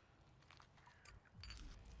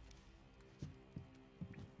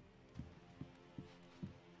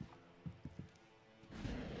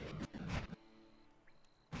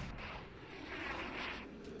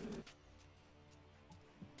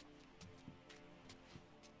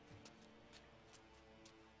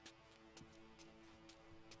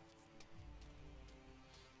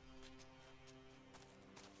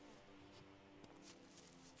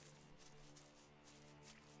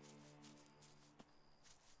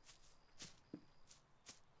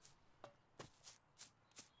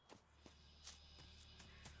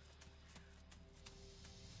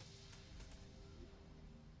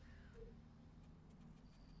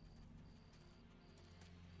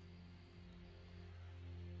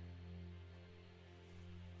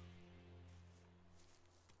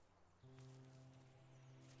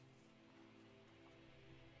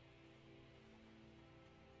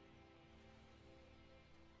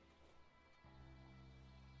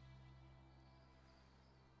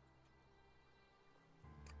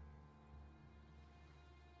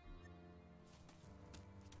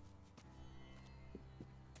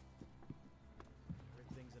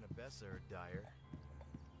 Everything's in a mess there, Dyer.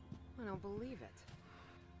 I don't believe it.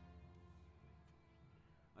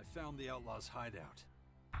 I found the outlaws' hideout.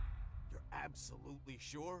 You're absolutely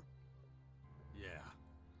sure? Yeah.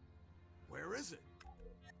 Where is it?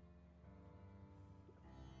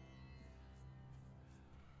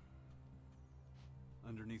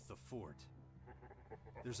 Underneath the fort.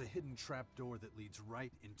 There's a hidden trapdoor that leads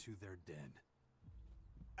right into their den.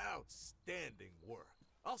 Outstanding work.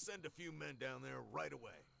 I'll send a few men down there right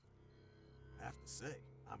away. I have to say,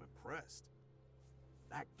 I'm impressed.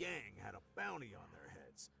 That gang had a bounty on their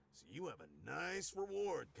heads, so you have a nice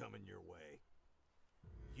reward coming your way.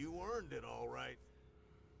 You earned it, all right.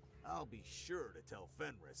 I'll be sure to tell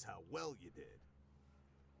Fenris how well you did.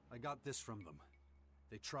 I got this from them.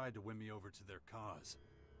 They tried to win me over to their cause.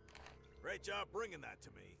 Great job bringing that to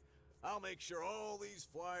me. I'll make sure all these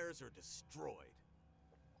flyers are destroyed.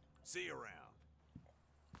 See you around.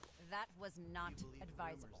 That was not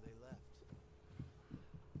advisable. They left.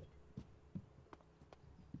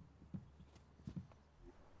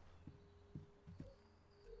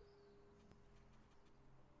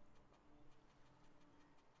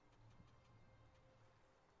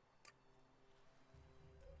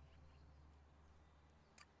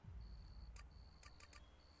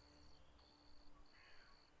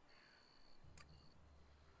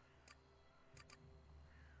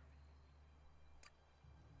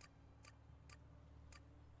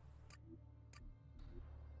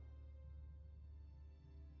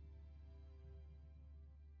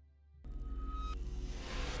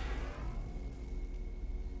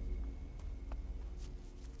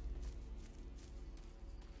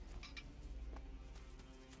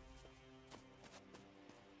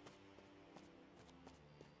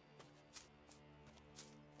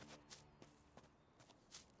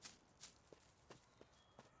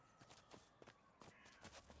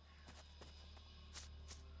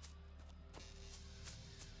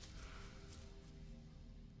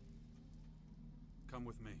 Come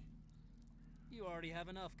with me. You already have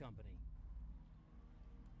enough company.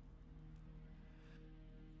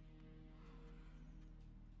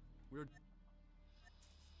 We're...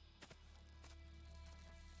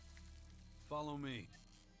 Follow me.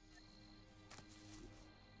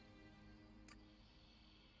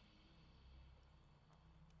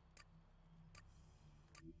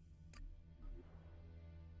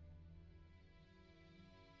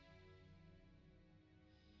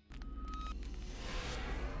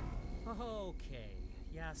 Okay.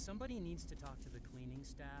 Yeah, somebody needs to talk to the cleaning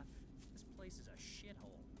staff. This place is a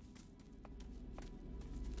shithole.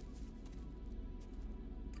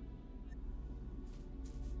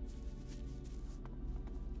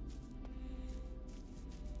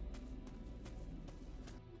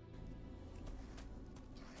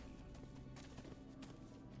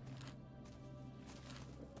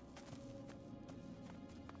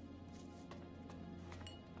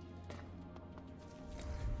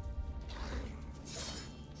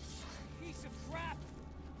 Piece of crap!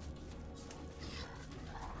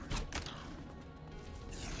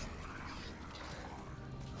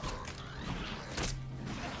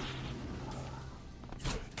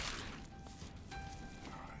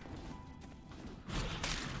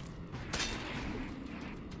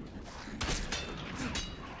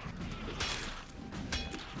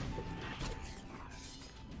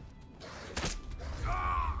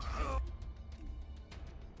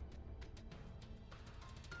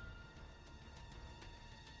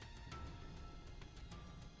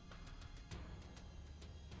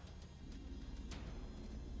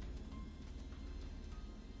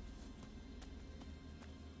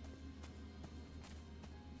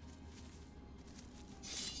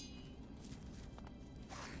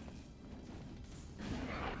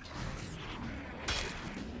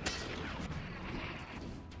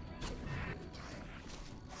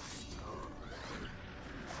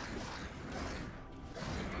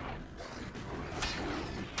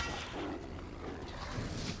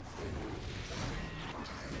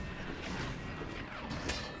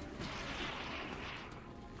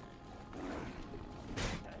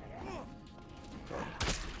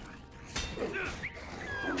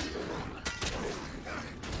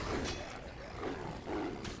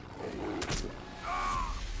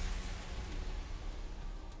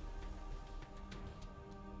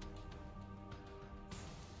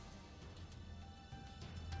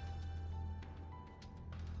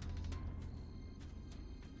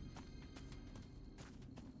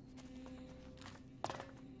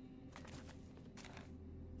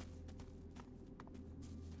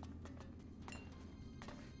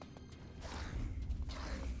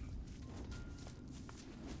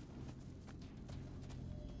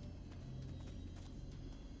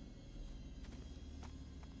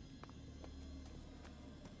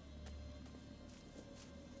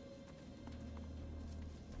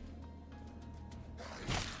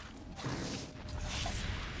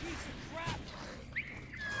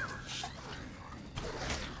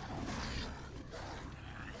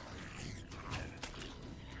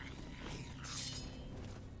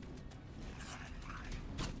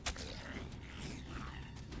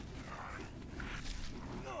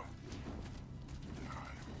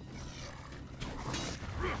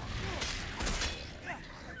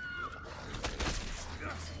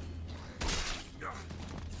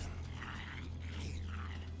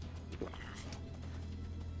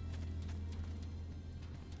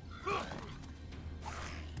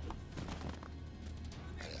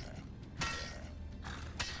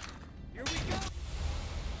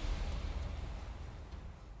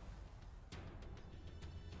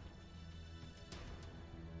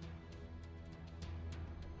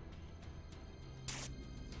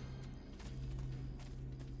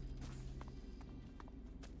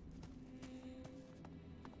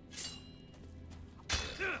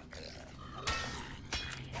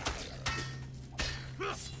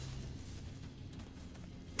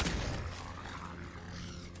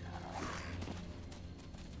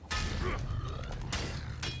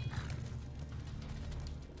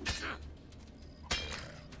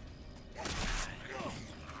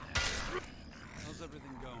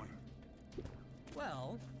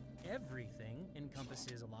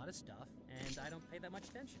 of stuff, and I don't pay that much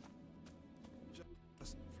attention.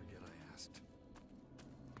 Just forget I asked.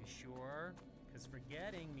 You sure? Because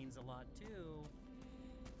forgetting means a lot too.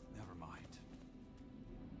 Never mind.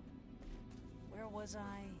 Where was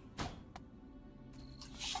I?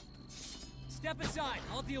 Step aside!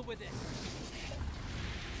 I'll deal with this!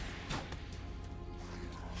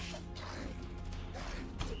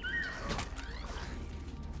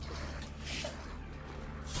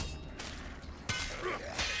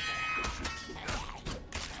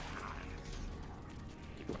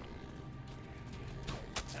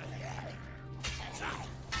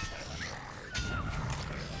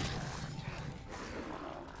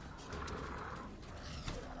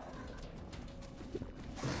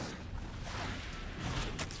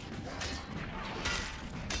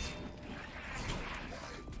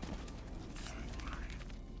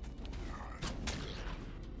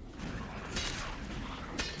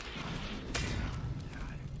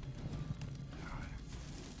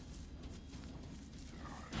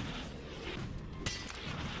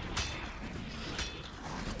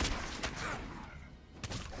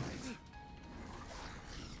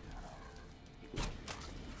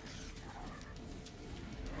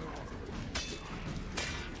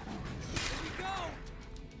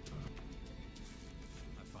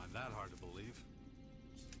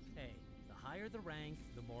 The rank,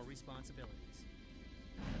 the more responsibilities.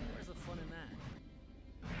 Where's the fun in that?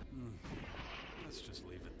 Let's just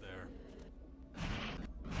leave it there.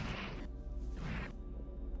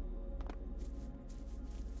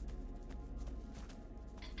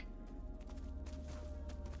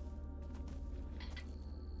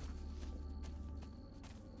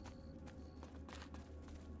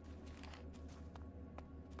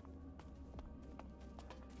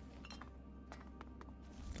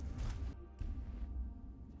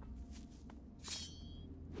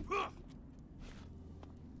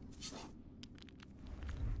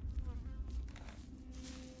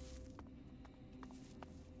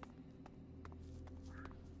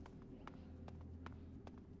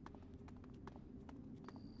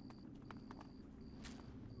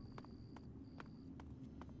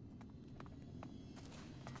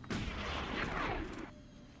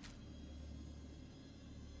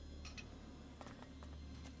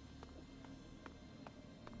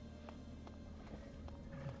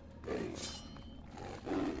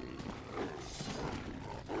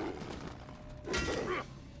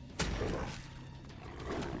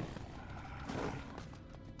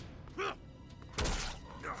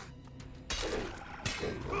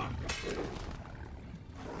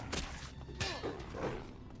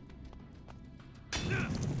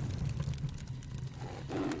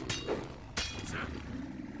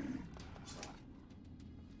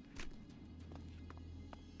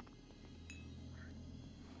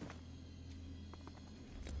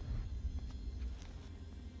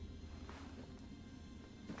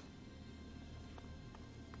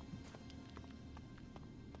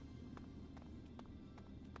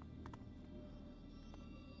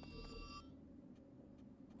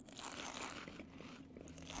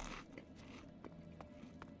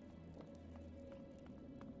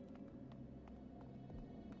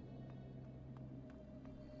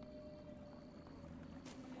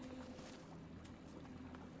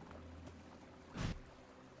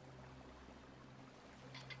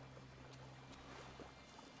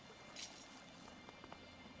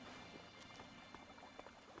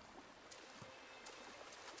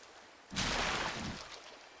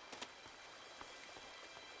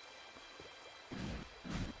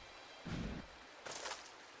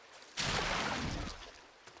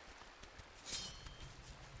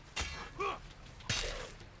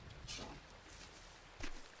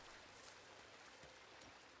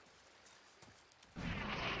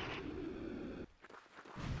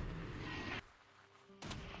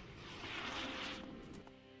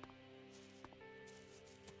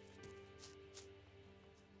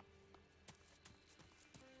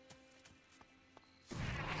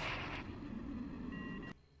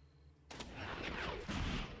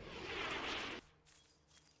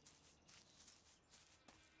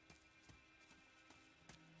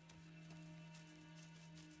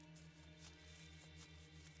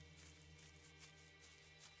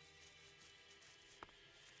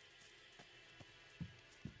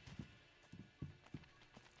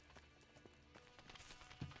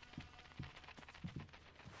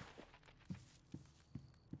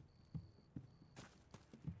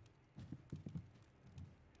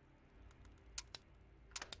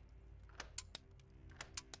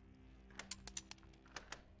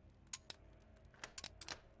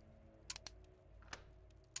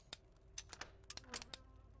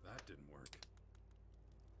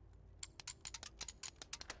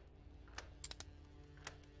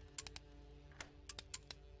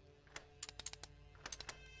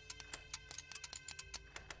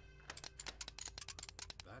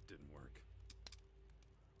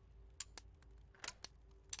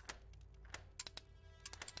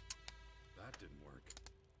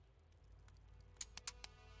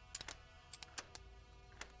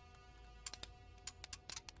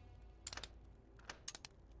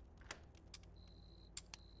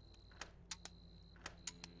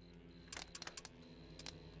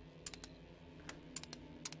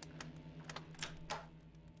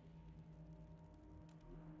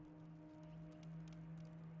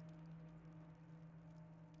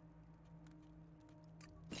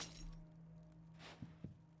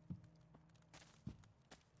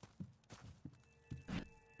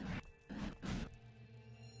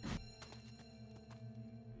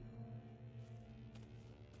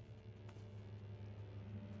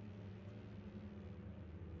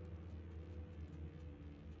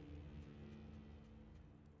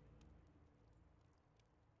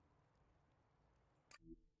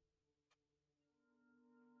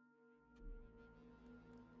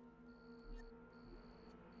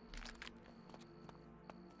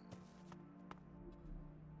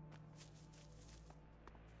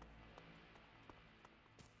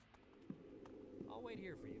 wait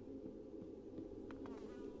here for you.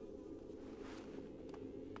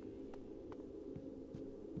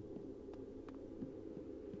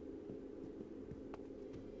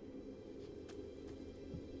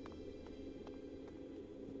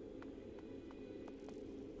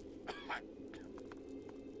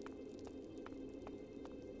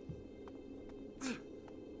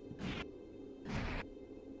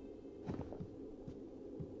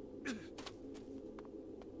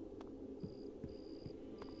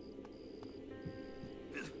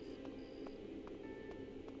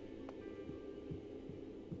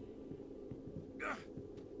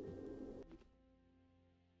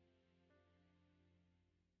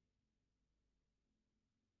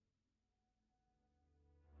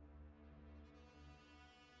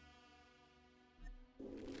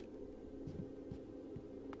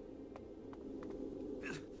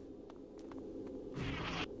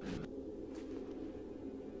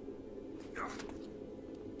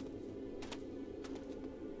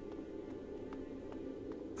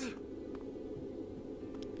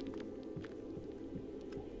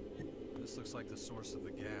 This looks like the source of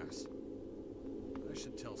the gas. I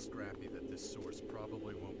should tell Scrappy that this source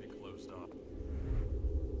probably won't be closed off.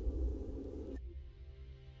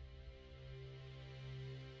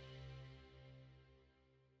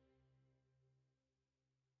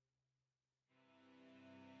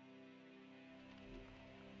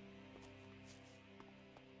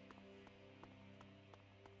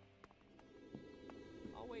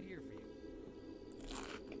 I'll wait here for you.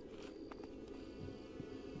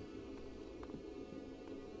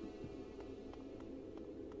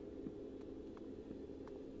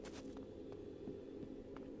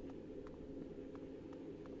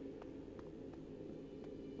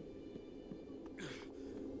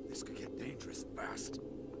 This could get dangerous fast.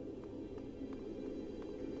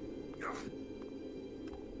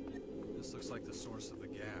 This looks like the source of the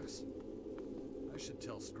gas. I should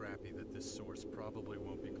tell Scrappy that this source probably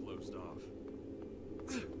won't be closed off.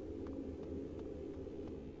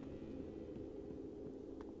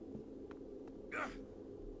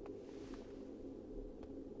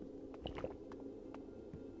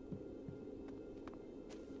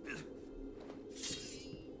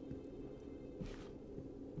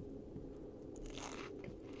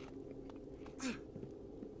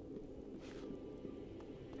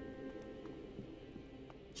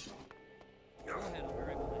 Go ahead, I'll be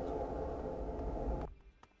right behind you.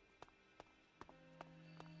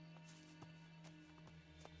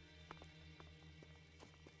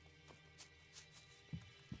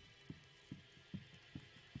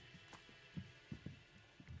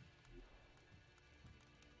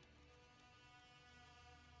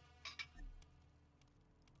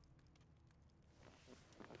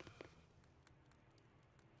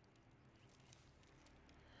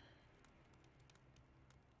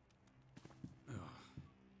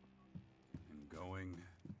 And going.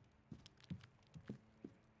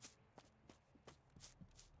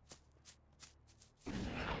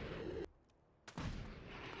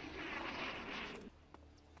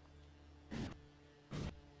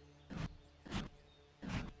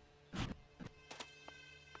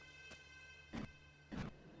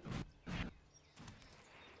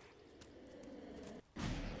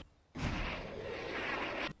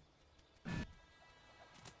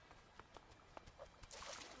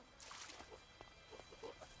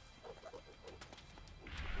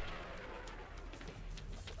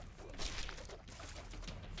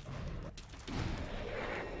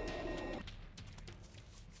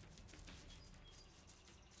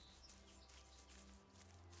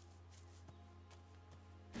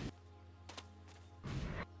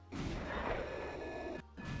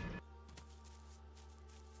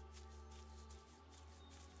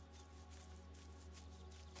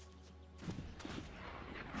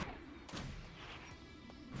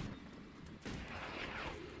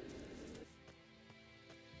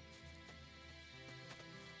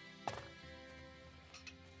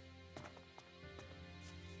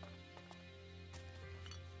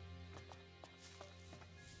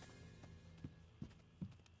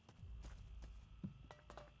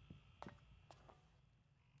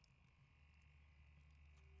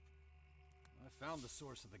 I found the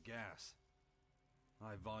source of the gas.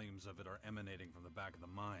 High volumes of it are emanating from the back of the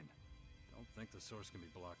mine. Don't think the source can be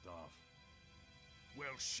blocked off.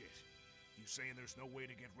 Well, shit. You saying there's no way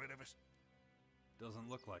to get rid of it? Doesn't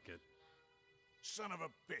look like it. Son of a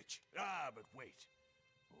bitch. Ah, but wait.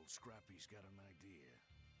 Old Scrappy's got an idea.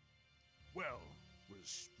 Well,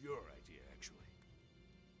 was your idea, actually.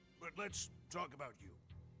 But let's talk about you.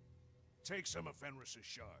 Take some of Fenris's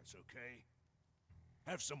shards, okay?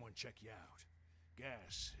 Have someone check you out.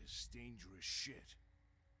 Gas is dangerous shit.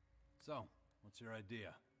 So, what's your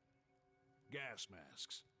idea? Gas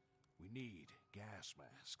masks. We need gas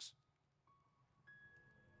masks.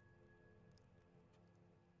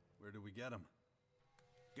 Where do we get them?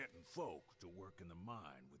 Getting folk to work in the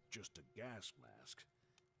mine with just a gas mask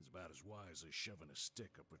is about as wise as shoving a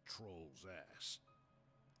stick up a troll's ass.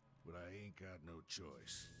 But I ain't got no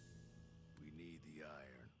choice. We need the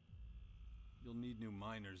iron. You'll need new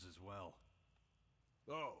miners as well.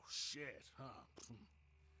 Oh, shit, huh?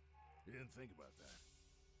 You didn't think about that.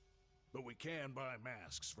 But we can buy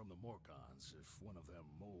masks from the Morcons if one of them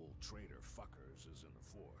mole trader fuckers is in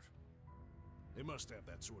the fort. They must have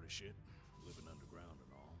that sort of shit, living underground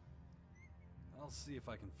and all. I'll see if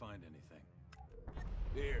I can find anything.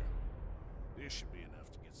 Here. This should be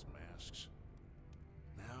enough to get some masks.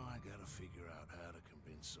 Now I gotta figure out how to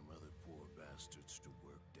convince some other poor bastards to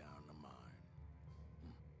work down the mine.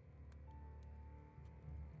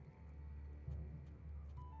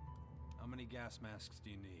 How many gas masks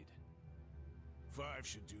do you need? 5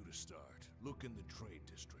 should do to start. Look in the trade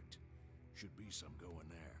district. Should be some going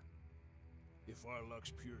there. If our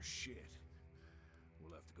luck's pure shit,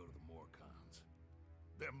 we'll have to go to the Morcons.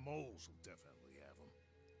 Them moles will definitely have them.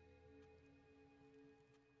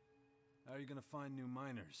 How are you gonna find new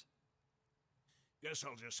miners? Guess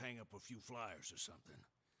I'll just hang up a few flyers or something.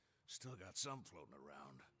 Still got some floating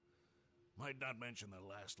around. Might not mention the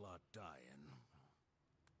last lot dying.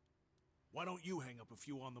 Why don't you hang up a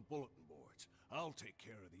few on the bulletin boards? I'll take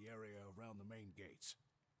care of the area around the main gates.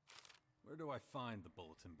 Where do I find the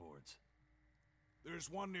bulletin boards? There's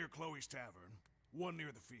one near Chloe's Tavern, one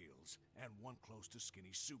near the fields, and one close to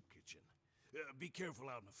Skinny's Soup Kitchen. Be careful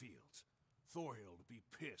out in the fields. Thorhild would be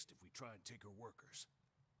pissed if we try and take her workers.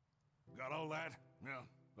 Got all that? Well,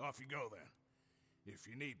 off you go then. If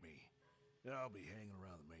you need me, I'll be hanging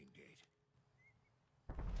around the main gate.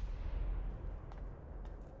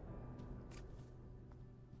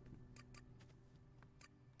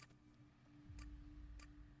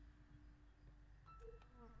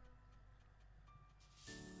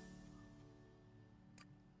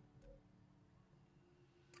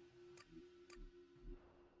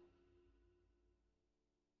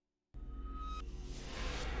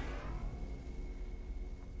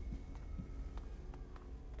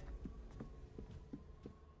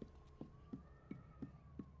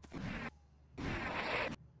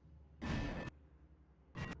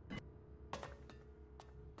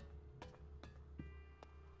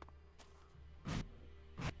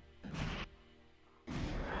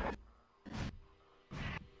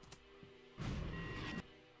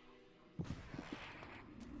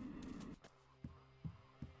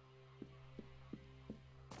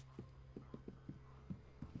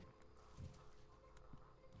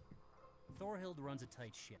 Thorhild runs a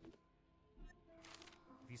tight ship.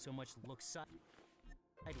 If you so much look sideways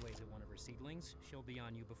at one of her seedlings, she'll be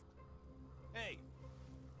on you before. Hey!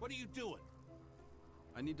 What are you doing?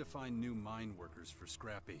 I need to find new mine workers for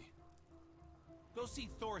Scrappy. Go see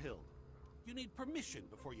Thorhild. You need permission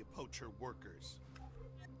before you poach her workers.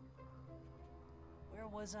 Where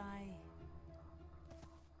was I?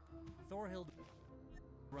 Thorhild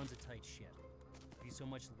runs a tight ship. If you so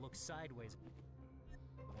much look sideways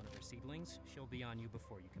at one of her seedlings, she'll be on you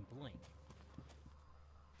before you can blink.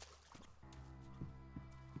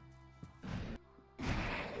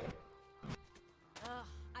 Ugh,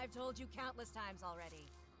 I've told you countless times already.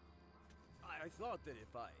 I thought that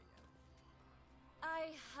if I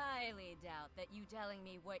highly doubt that you telling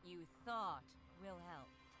me what you thought will help.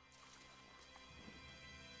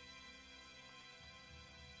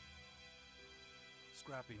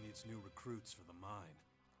 Scrappy needs new recruits for the mine.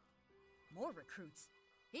 More recruits?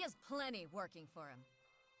 He has plenty working for him.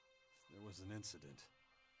 There was an incident.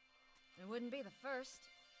 It wouldn't be the first.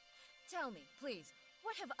 Tell me, please,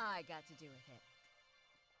 what have I got to do with it?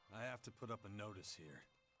 I have to put up a notice here.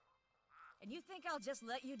 And you think I'll just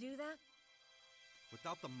let you do that?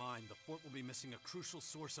 Without the mine, the fort will be missing a crucial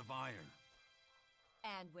source of iron.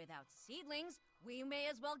 And without seedlings, we may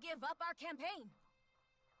as well give up our campaign.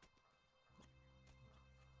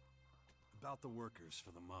 About the workers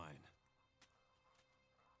for the mine.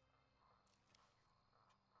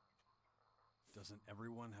 Doesn't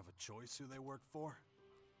everyone have a choice who they work for?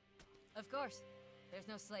 Of course. There's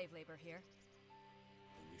no slave labor here.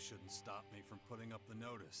 Then you shouldn't stop me from putting up the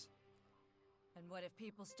notice. And what if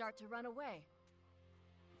people start to run away?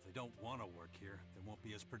 If they don't want to work here, they won't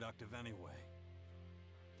be as productive anyway.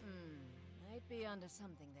 Might be onto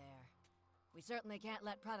something there. We certainly can't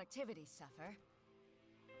let productivity suffer.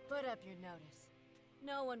 Put up your notice.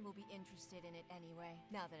 No one will be interested in it anyway,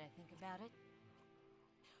 now that I think about it.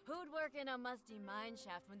 Who'd work in a musty mine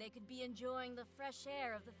shaft when they could be enjoying the fresh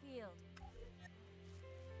air of the field?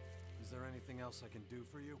 Is there anything else I can do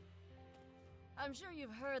for you? I'm sure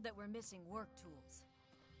you've heard that we're missing work tools.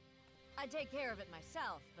 I take care of it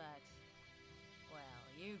myself, but... well,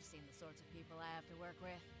 you've seen the sorts of people I have to work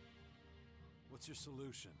with. What's your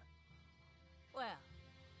solution? Well,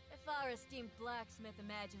 if our esteemed blacksmith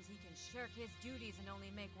imagines he can shirk his duties and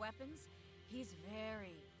only make weapons, he's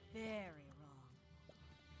very, very wrong.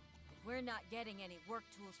 If we're not getting any work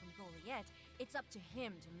tools from Goliath, it's up to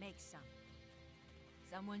him to make some.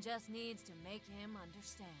 Someone just needs to make him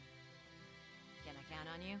understand. Can I count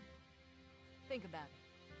on you? Think about it.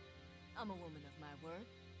 I'm a woman of my word.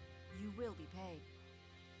 You will be paid.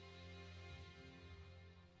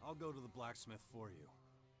 I'll go to the blacksmith for you.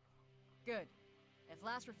 Good. If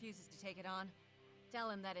Lass refuses to take it on, tell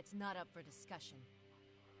him that it's not up for discussion.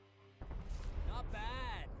 Not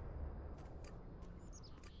bad!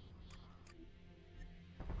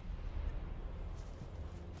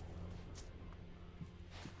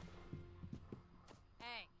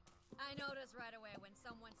 Hey, I notice right away when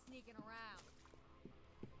someone's sneaking around.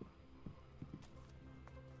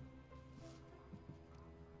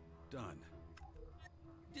 Done.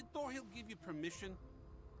 Did Thorhild give you permission?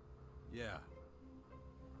 Yeah.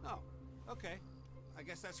 Oh, okay. I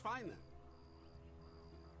guess that's fine then.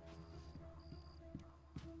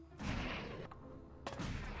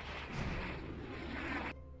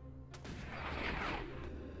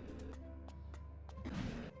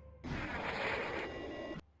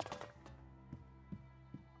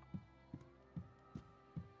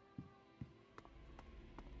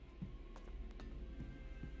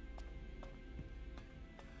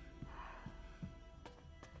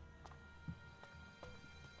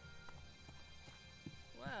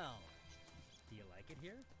 Well, do you like it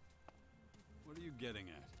here? What are you getting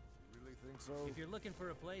at? Really think so? If you're looking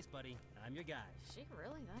for a place, buddy, I'm your guy. Is she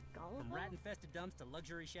really that gullible? From rat-infested dumps to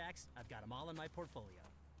luxury shacks, I've got them all in my portfolio.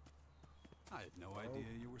 I had no idea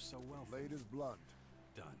you were so wealthy. Blade is blunt.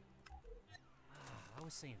 Done. I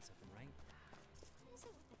was saying something, right? What is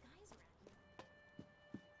it with the guys around here?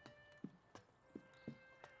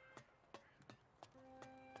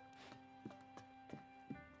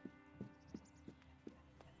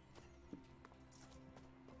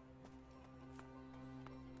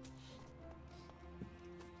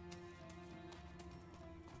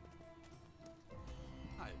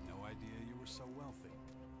 I had no idea you were so wealthy.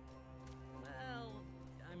 Well,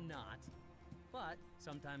 I'm not. But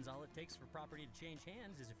sometimes all it takes for property to change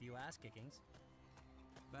hands is a few ass-kickings.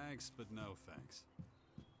 Thanks, but no thanks.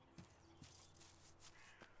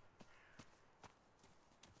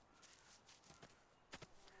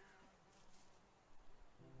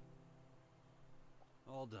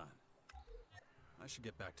 All done. I should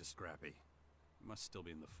get back to Scrappy. He must still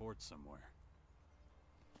be in the fort somewhere.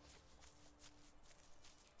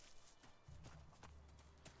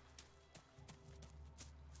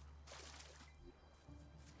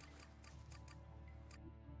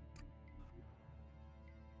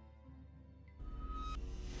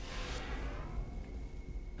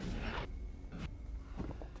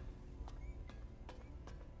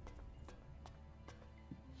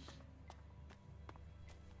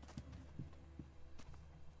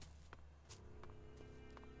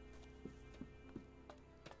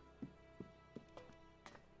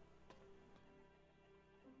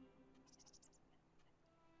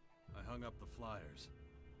 I hung up the flyers.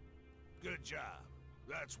 Good job.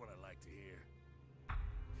 That's what I like to hear.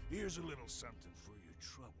 Here's a little something for your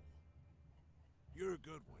trouble. You're a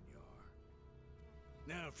good one, you are.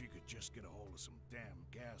 Now if you could just get a hold of some damn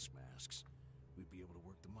gas masks, we'd be able to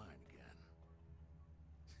work the mine again.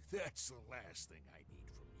 That's the last thing I need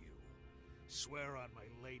from you. Swear on my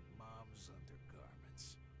late mom's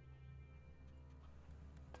undergarments.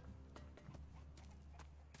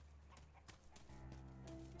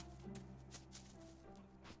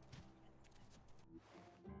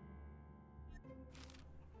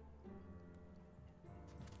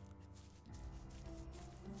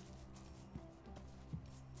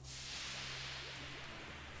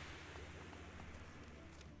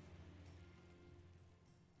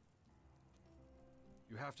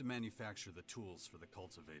 You have to manufacture the tools for the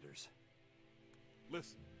cultivators.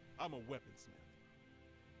 Listen, I'm a weaponsmith.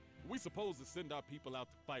 Are we supposed to send our people out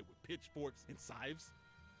to fight with pitchforks and scythes?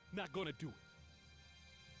 Not gonna do it.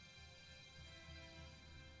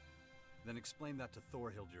 Then explain that to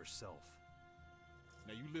Thorhild yourself.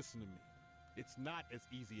 Now you listen to me. It's not as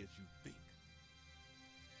easy as you think.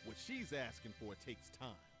 What she's asking for takes time.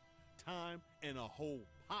 Time and a whole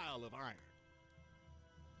pile of iron.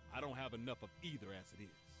 I don't have enough of either as it is.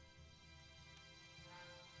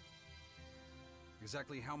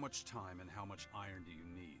 Exactly how much time and how much iron do you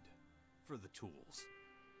need for the tools?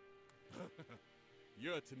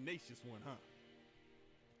 You're a tenacious one, huh?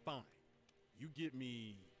 Fine. You get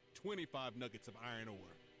me 25 nuggets of iron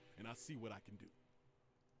ore, and I'll see what I can do.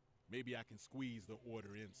 Maybe I can squeeze the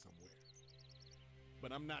order in somewhere.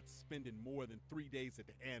 But I'm not spending more than 3 days at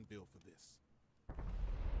the anvil for this.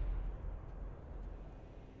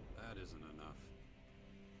 That isn't enough.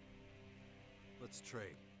 Let's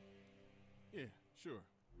trade. Yeah, sure.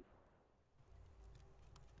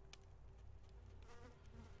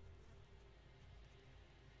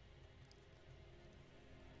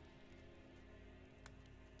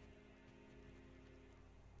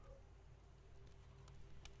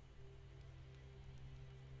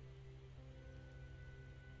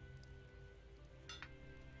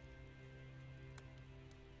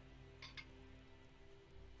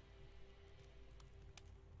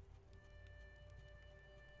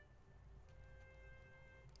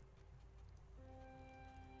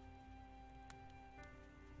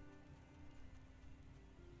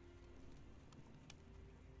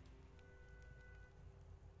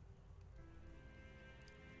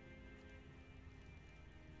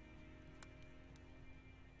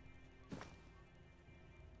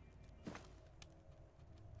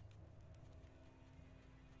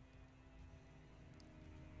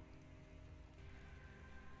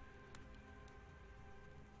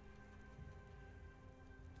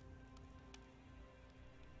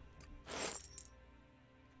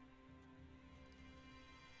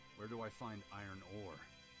 Where do I find iron ore?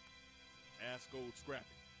 Ask old Scrappy.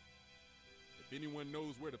 If anyone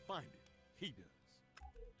knows where to find it, he does.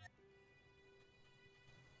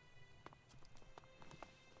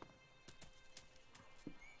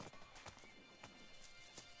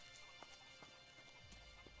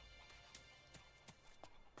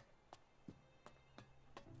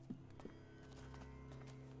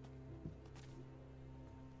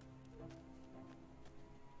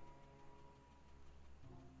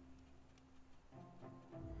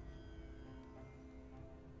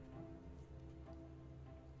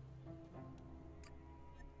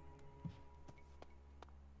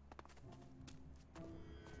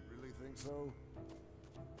 Really think so?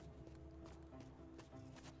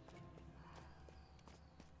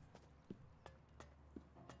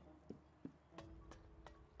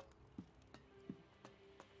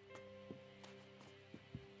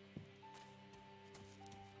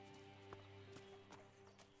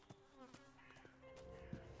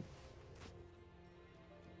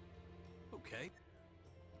 Okay.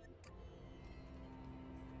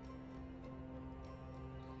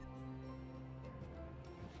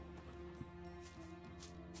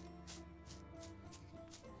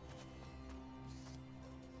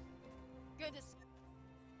 Good to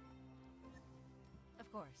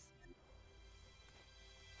Of course.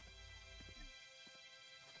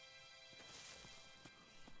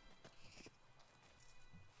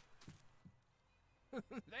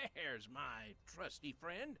 There's my trusty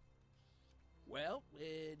friend. Well,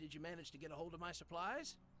 did you manage to get a hold of my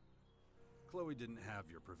supplies? Chloe didn't have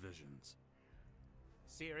your provisions.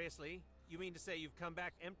 Seriously? You mean to say you've come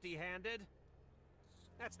back empty-handed?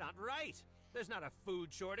 That's not right! There's not a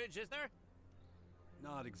food shortage, is there?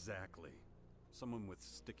 Not exactly. Someone with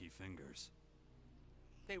sticky fingers.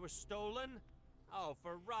 They were stolen? Oh,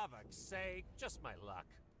 for Ravok's sake, just my luck.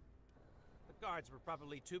 The guards were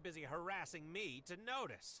probably too busy harassing me to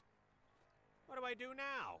notice. What do I do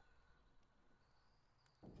now?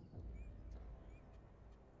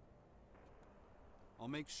 I'll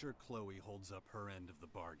make sure Chloe holds up her end of the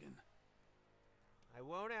bargain. I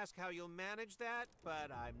won't ask how you'll manage that, but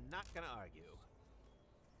I'm not gonna argue.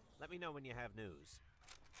 Let me know when you have news.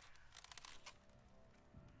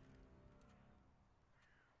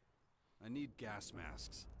 I need gas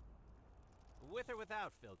masks. With or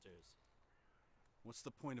without filters? What's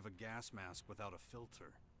the point of a gas mask without a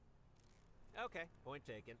filter? Okay, point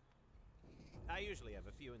taken. I usually have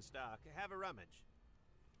a few in stock. Have a rummage.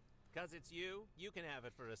 'Cause it's you, you can have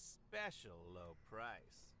it for a special low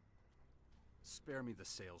price. Spare me the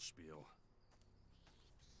sales spiel.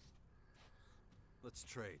 Let's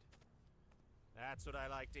trade. That's what I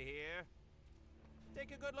like to hear.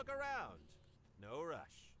 Take a good look around. No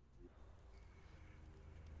rush.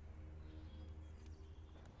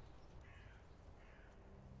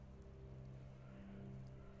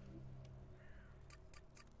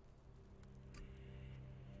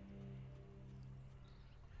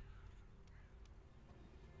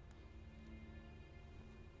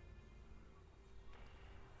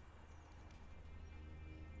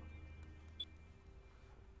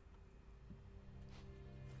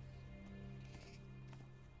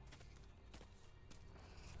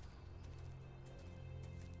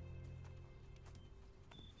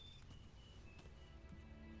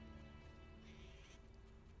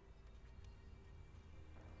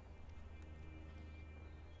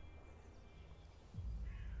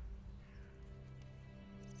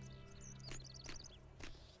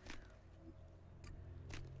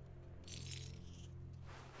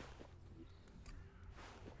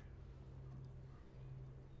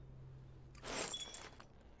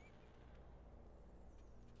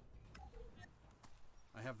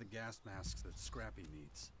 have the gas masks that Scrappy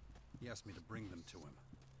needs. He asked me to bring them to him.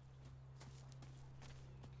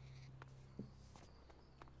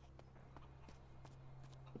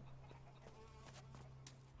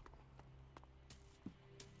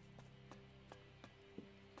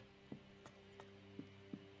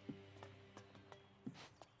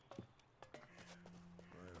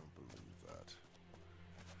 I don't believe that.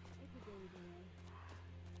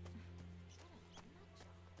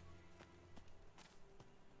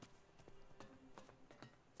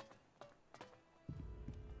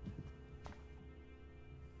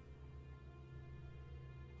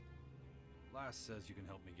 Lass says you can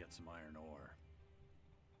help me get some iron ore.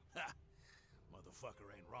 Ha!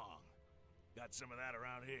 Motherfucker ain't wrong. Got some of that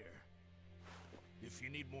around here. If you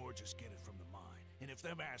need more, just get it from the mine. And if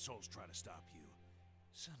them assholes try to stop you,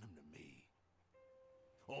 send them to me.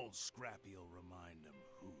 Old Scrappy'll remind them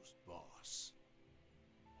who's boss.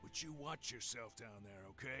 But you watch yourself down there,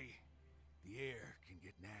 okay? The air can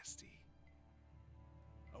get nasty.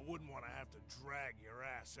 I wouldn't want to have to drag your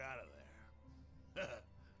ass out of there.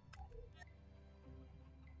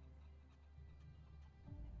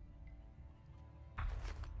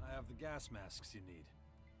 I have the gas masks you need.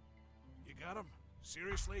 You got him?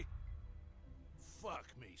 Seriously? Fuck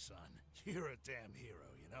me, son. You're a damn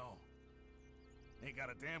hero, you know? Ain't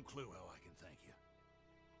got a damn clue how I can thank you.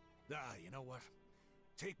 You know what?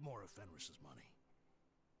 Take more of Fenris's money.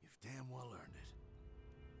 You've damn well earned it.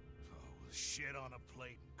 Oh, we'll shit on a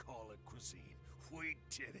plate and call it cuisine. We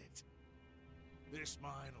did it. This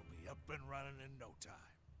mine will be up and running in no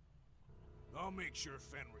time. I'll make sure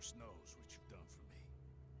Fenris knows what you've done for me.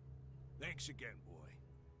 Thanks again, boy.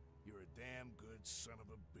 You're a damn good son of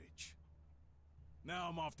a bitch. Now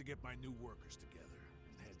I'm off to get my new workers together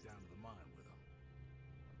and head down to the mine with them.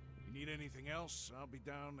 You need anything else, I'll be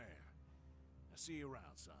down there. I'll see you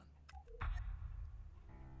around, son.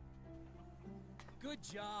 Good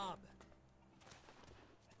job!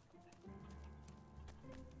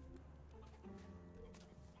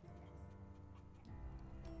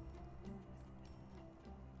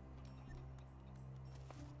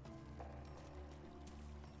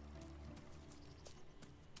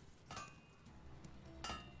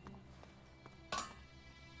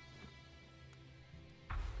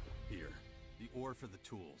 Here, the ore for the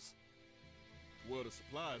tools. Well, the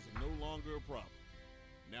supplies are no longer a problem.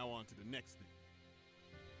 Now on to the next thing.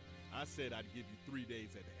 I said I'd give you 3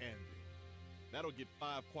 days at the anvil. That'll get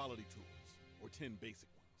 5 quality tools, or 10 basic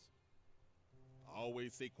ones. I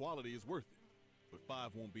always say quality is worth it, but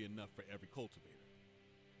 5 won't be enough for every cultivator.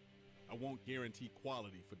 I won't guarantee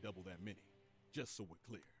quality for double that many, just so we're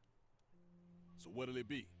clear. So what'll it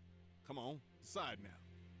be? Come on, decide now.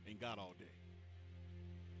 Ain't got all day.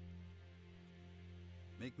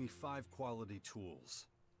 Make me 5 quality tools.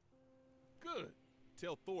 Good.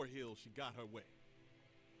 Tell Thorhill she got her way.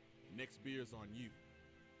 Next beer's on you.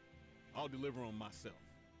 I'll deliver them myself.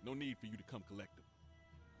 No need for you to come collect them.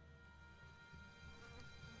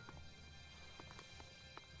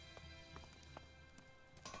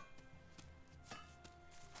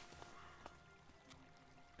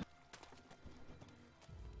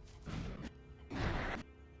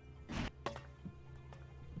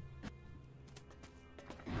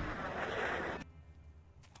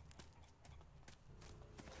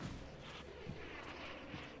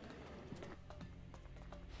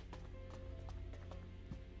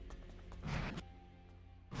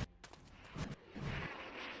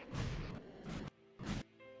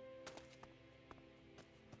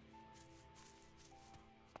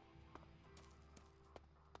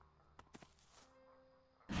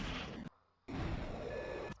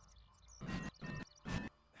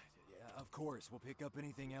 Of course, we'll pick up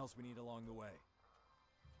anything else we need along the way.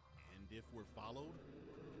 And if we're followed?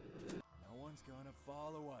 No one's gonna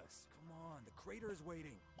follow us. Come on, the crater is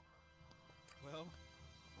waiting. Well,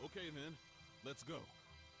 okay then. Let's go.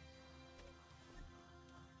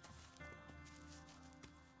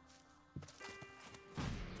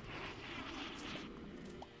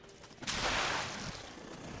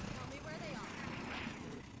 Tell me where they are.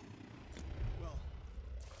 Well,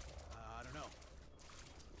 I don't know.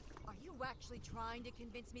 Are you actually trying to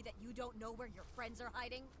convince me that you don't know where your friends are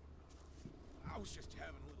hiding? I was just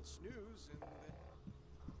having a little snooze and then...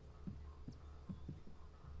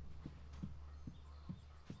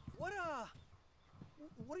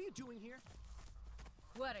 What are you doing here?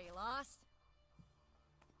 What, are you lost?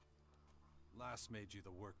 Lass made you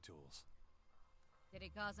the work tools. Did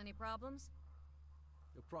it cause any problems?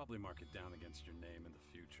 You'll probably mark it down against your name in the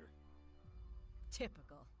future.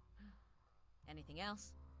 Typical. Anything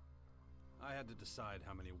else? I had to decide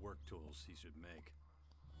how many work tools he should make.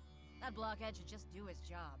 That blockhead should just do his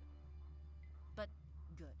job. But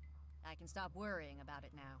good. I can stop worrying about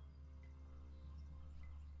it now.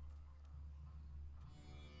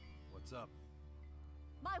 What's up?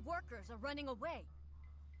 My workers are running away.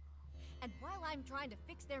 And while I'm trying to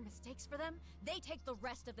fix their mistakes for them, they take the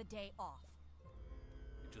rest of the day off.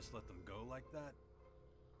 You just let them go like that?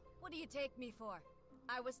 What do you take me for?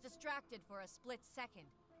 I was distracted for a split second.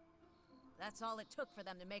 That's all it took for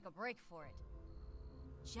them to make a break for it.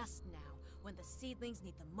 Just now, when the seedlings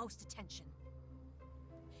need the most attention.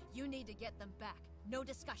 You need to get them back. No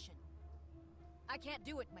discussion. I can't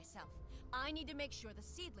do it myself. I need to make sure the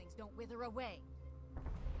seedlings don't wither away.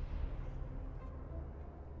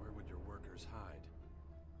 Where would your workers hide?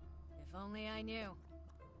 If only I knew.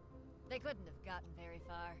 They couldn't have gotten very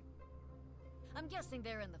far. I'm guessing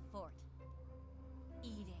they're in the fort.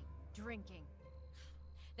 Eating, drinking.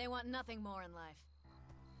 They want nothing more in life.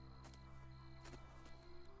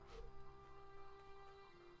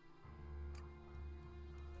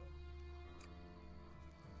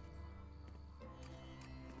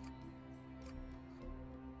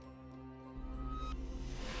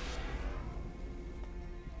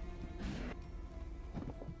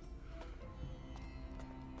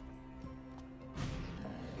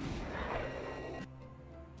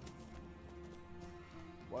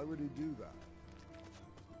 Why would he do that?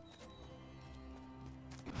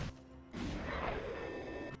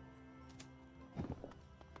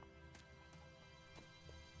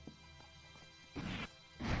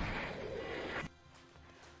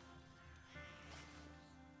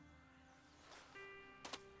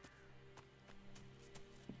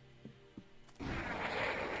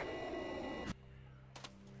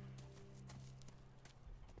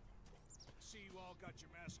 See, you all got your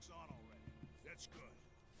masks on already. That's good.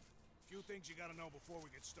 Few things you gotta know before we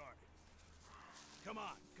get started. Come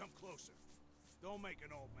on, come closer. Don't make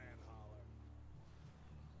an old man holler.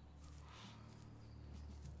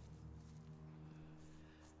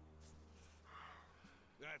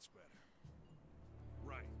 That's better.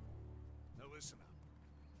 Right. Now listen up.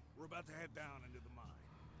 We're about to head down into the mine.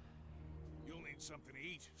 You'll need something to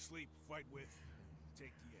eat, sleep, fight with, and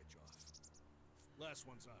take the edge off. Last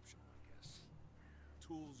one's optional, I guess.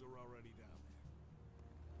 Tools are already down there.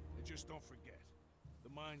 And just don't forget, the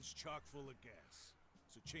mine's chock full of gas,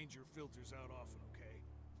 so change your filters out often, okay?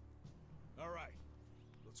 All right,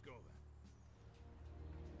 let's go then.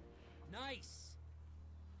 Nice!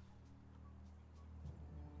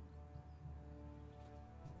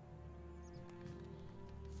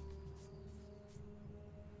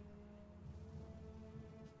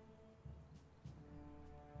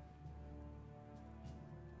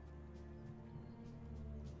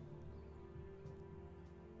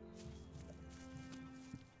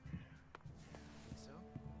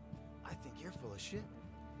 I think you're full of shit.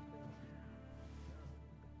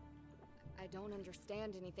 I don't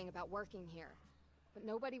understand anything about working here, but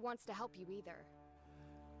nobody wants to help you either.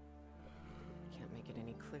 Can't make it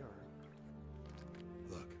any clearer.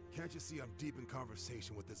 Look, can't you see I'm deep in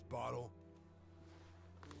conversation with this bottle?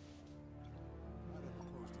 I'd have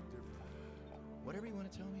approached it differently. Whatever you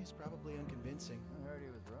want to tell me is probably unconvincing. I heard he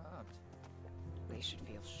was robbed. They should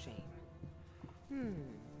feel shame.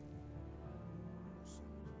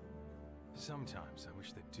 Sometimes I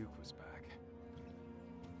wish the Duke was back.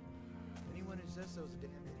 Anyone who says so is a damn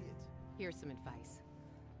idiot. Here's some advice.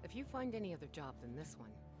 If you find any other job than this one,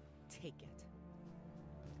 take it.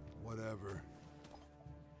 Whatever.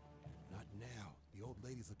 Not now. The old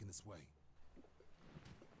lady's looking this way.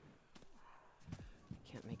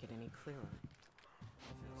 Can't make it any clearer.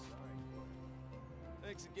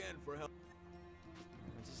 Thanks again for help.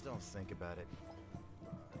 Just don't think about it.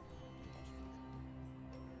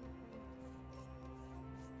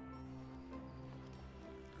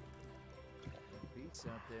 Beats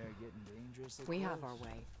out there getting dangerously We have close. our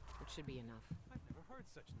way. It should be enough. I've never heard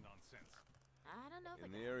such nonsense. I don't know if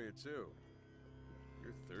In the area, too.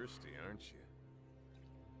 You're thirsty, aren't you?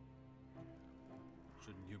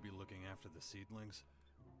 Shouldn't you be looking after the seedlings?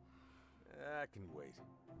 I can wait.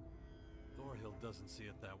 Thorhill doesn't see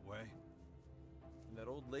it that way. And that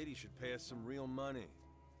old lady should pay us some real money.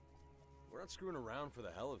 We're not screwing around for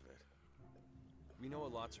the hell of it. We know a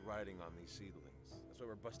lot's riding on these seedlings. That's why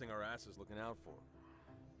we're busting our asses looking out for them.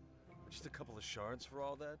 Just a couple of shards for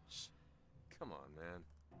all that? Come on, man.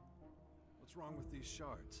 What's wrong with these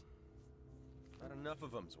shards? Not enough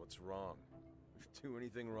of them's what's wrong. If we do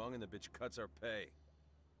anything wrong and the bitch cuts our pay.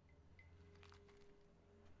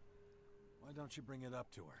 Why don't you bring it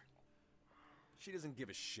up to her? She doesn't give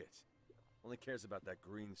a shit. Only cares about that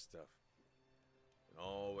green stuff. And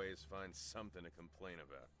always finds something to complain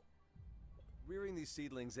about. Rearing these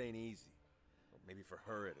seedlings ain't easy. Well, maybe for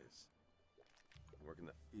her it is. Work in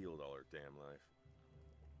the field all her damn life.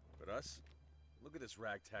 But us? Look at this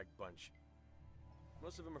ragtag bunch.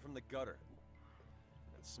 Most of them are from the gutter.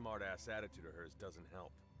 That smart-ass attitude of hers doesn't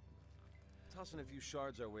help. Tossing a few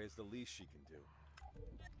shards our way is the least she can do.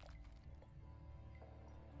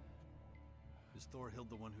 Is Thorhild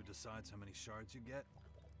the one who decides how many shards you get?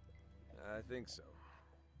 I think so.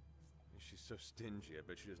 She's so stingy, I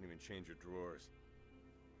bet she doesn't even change her drawers.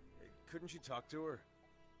 Hey, couldn't you talk to her?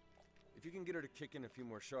 If you can get her to kick in a few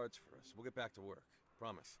more shards for us, we'll get back to work.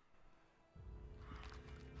 Promise.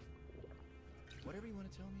 Whatever you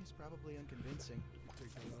want to tell me is probably unconvincing. You can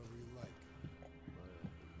take that however you like.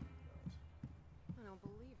 I don't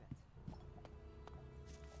believe it.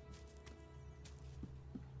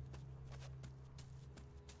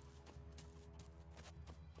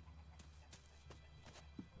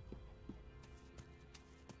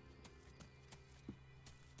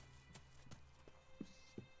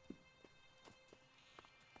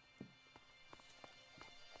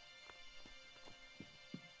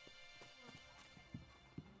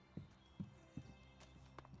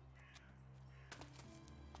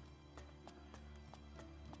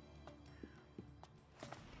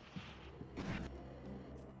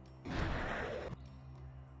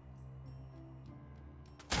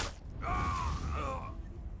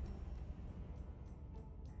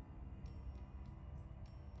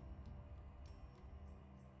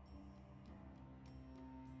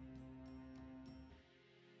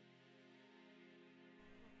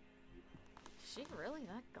 Is she really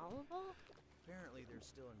that gullible? Apparently they're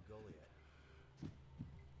still in Goliath.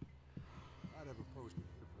 I'd have approached her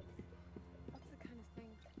differently. What's the kind of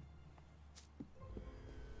thing?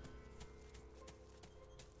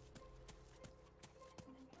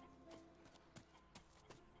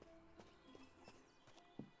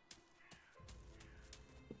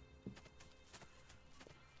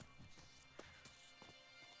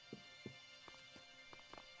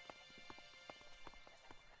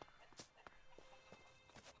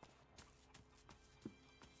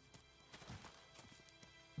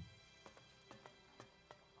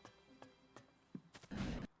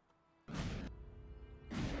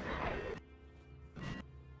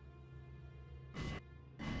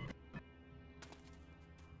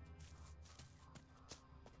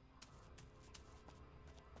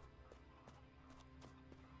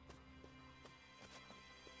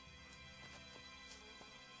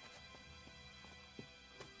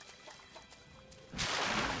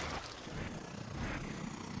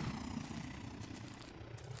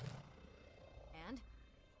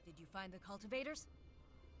 Did you find the cultivators?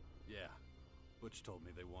 Yeah. Butch told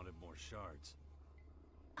me they wanted more shards.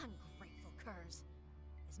 Ungrateful curs.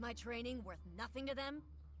 Is my training worth nothing to them?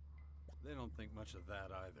 They don't think much of that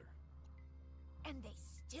either. And they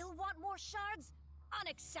still want more shards?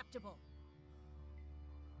 Unacceptable!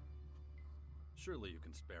 Surely you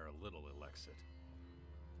can spare a little, Elexit.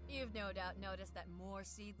 You've no doubt noticed that more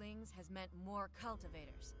seedlings has meant more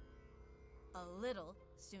cultivators. A little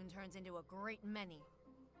soon turns into a great many.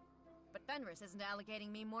 But Fenris isn't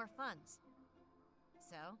allocating me more funds.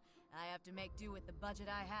 So, I have to make do with the budget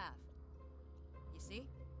I have. You see?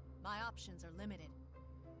 My options are limited.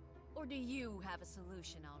 Or do you have a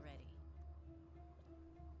solution already?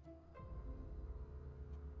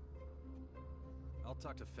 I'll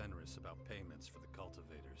talk to Fenris about payments for the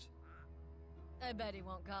cultivators. I bet he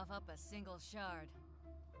won't cough up a single shard.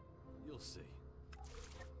 You'll see.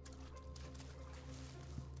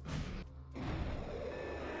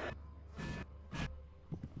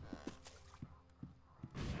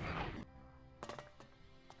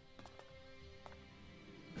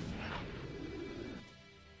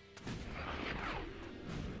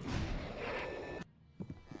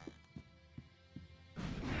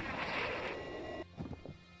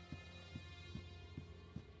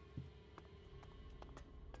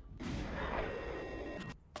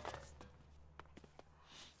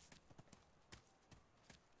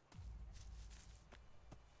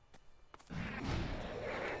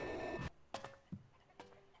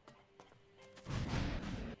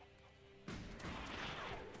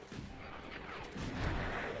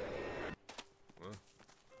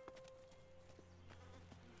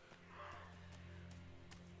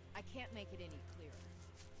 I can't make it any clearer.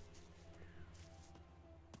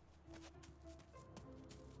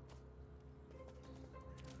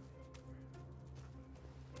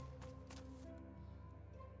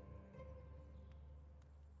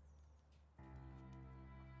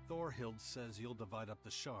 Thorhild says you'll divide up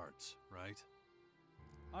the shards, right?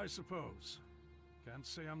 I suppose. Can't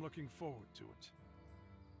say I'm looking forward to it.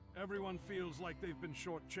 Everyone feels like they've been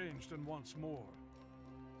shortchanged and wants more.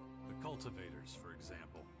 The cultivators, for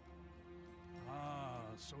example. Ah,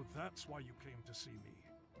 so that's why you came to see me.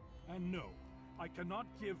 And no, I cannot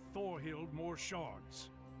give Thorhild more shards.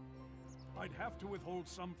 I'd have to withhold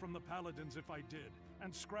some from the Paladins if I did,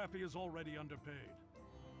 and Scrappy is already underpaid.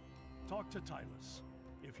 Talk to Tylus.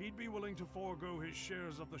 If he'd be willing to forego his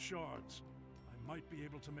shares of the shards, I might be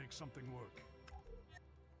able to make something work.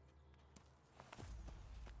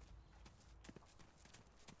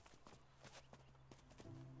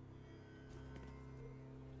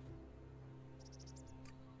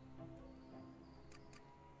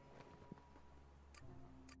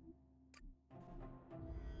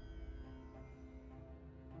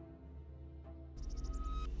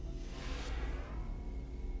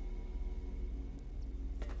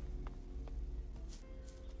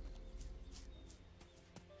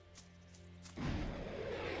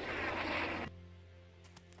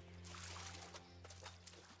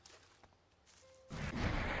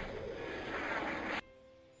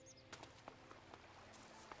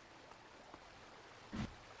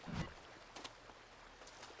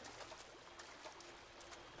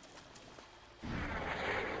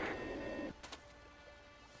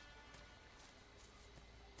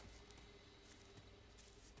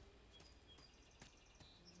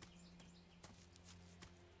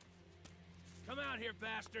 Come out here,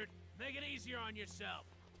 bastard! Make it easier on yourself!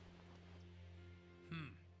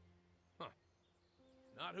 Huh.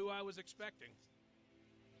 Not who I was expecting.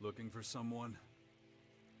 Looking for someone?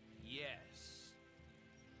 Yes.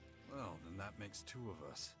 Well, then that makes two of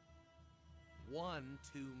us. One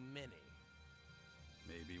too many.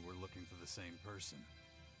 Maybe we're looking for the same person.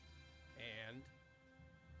 And?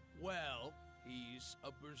 Well, he's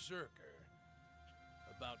a berserker.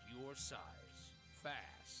 About your size.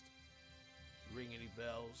 Fast. Ring any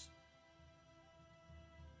bells?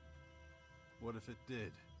 What if it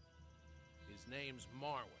did? His name's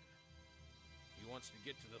Marwin. He wants to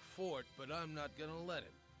get to the fort, but I'm not gonna let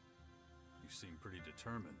him. You seem pretty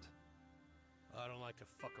determined. I don't like to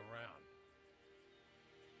fuck around.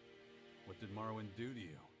 What did Marwin do to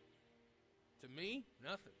you? To me,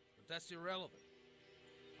 nothing. But that's irrelevant.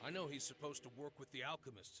 I know he's supposed to work with the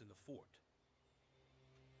alchemists in the fort.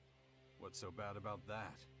 What's so bad about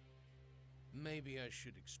that? Maybe I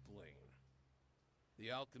should explain.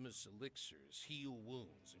 The alchemist's elixirs heal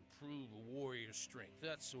wounds, improve a warrior's strength,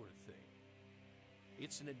 that sort of thing.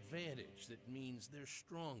 It's an advantage that means they're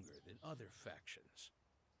stronger than other factions.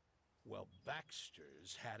 Well,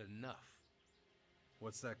 Baxter's had enough.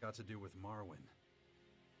 What's that got to do with Marwin?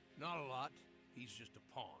 Not a lot. He's just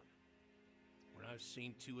a pawn. When I've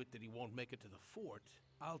seen to it that he won't make it to the fort,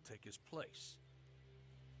 I'll take his place.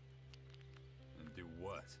 And do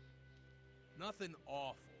what? Nothing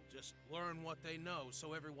awful. Just learn what they know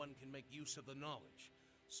so everyone can make use of the knowledge.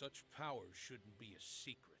 Such power shouldn't be a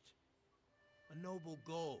secret. A noble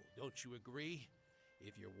goal, don't you agree?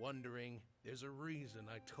 If you're wondering, there's a reason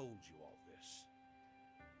I told you all this.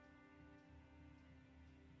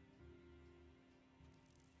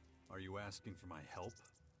 Are you asking for my help?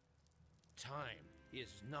 Time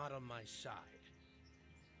is not on my side.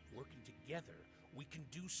 Working together, we can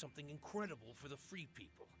do something incredible for the Free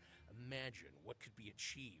People. Imagine what could be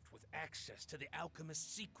achieved with access to the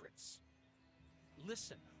alchemist's secrets.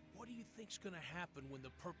 Listen, what do you think's gonna happen when the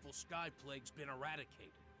Purple Sky Plague's been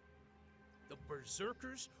eradicated? The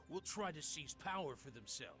Berserkers will try to seize power for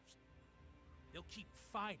themselves. They'll keep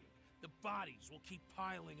fighting. The bodies will keep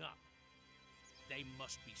piling up. They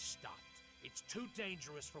must be stopped. It's too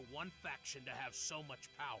dangerous for one faction to have so much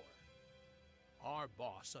power. Our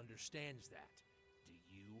boss understands that. Do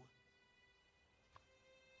you?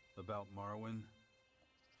 About Marwin?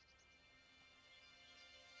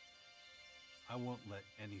 I won't let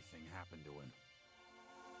anything happen to him.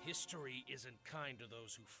 History isn't kind to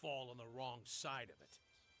those who fall on the wrong side of it.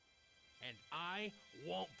 And I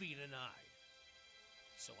won't be denied.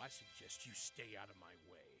 So I suggest you stay out of my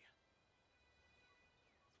way.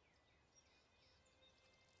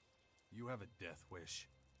 You have a death wish.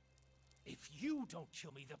 If you don't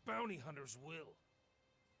kill me, the bounty hunters will.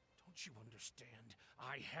 Don't you understand?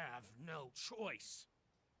 I have no choice.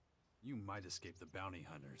 You might escape the bounty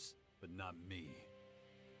hunters, but not me.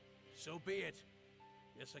 So be it.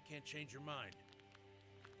 Guess I can't change your mind.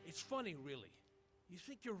 It's funny, really. You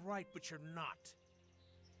think you're right, but you're not.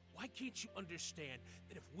 Why can't you understand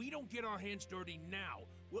that if we don't get our hands dirty now,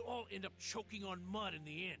 we'll all end up choking on mud in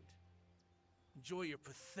the end? Enjoy your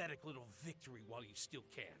pathetic little victory while you still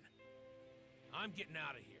can. I'm getting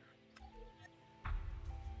out of here.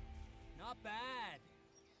 Not bad.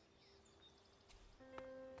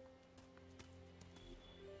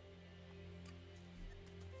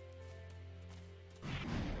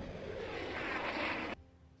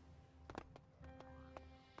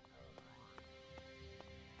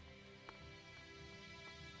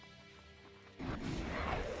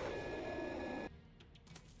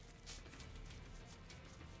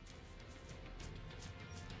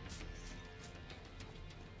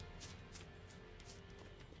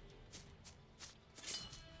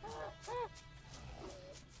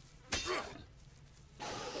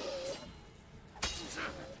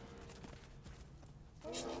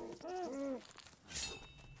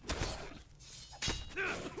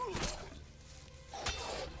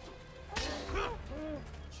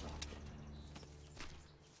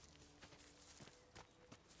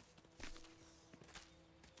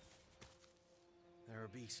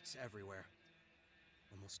 beasts everywhere.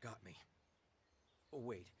 Almost got me. Oh,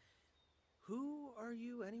 wait. Who are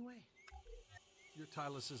you, anyway? You're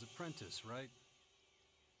Tylus's apprentice, right?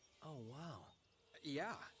 Oh, wow.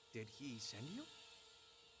 Yeah. Did he send you?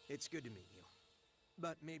 It's good to meet you.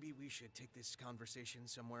 But maybe we should take this conversation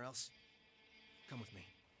somewhere else. Come with me.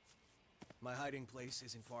 My hiding place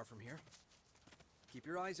isn't far from here. Keep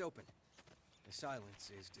your eyes open. The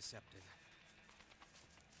silence is deceptive.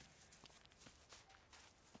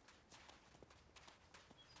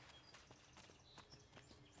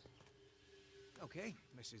 Okay,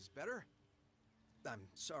 this is better. I'm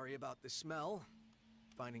sorry about the smell.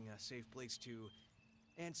 Finding a safe place to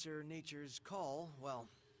answer nature's call, well,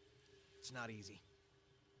 it's not easy.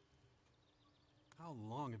 How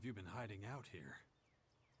long have you been hiding out here?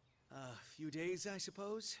 A few days, I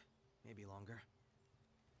suppose. Maybe longer.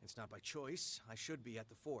 It's not by choice. I should be at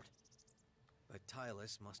the fort. But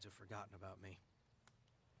Tylus must have forgotten about me.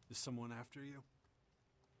 Is someone after you?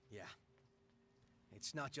 Yeah.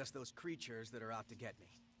 It's not just those creatures that are out to get me.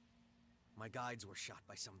 My guides were shot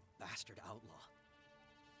by some bastard outlaw.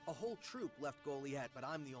 A whole troop left Goliath, but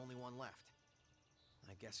I'm the only one left.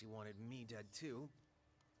 I guess he wanted me dead too,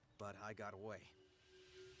 but I got away.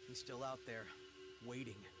 He's still out there,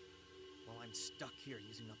 waiting, while I'm stuck here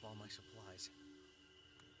using up all my supplies.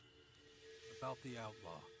 About the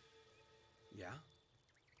outlaw. Yeah?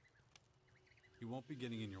 He won't be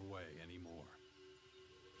getting in your way anymore.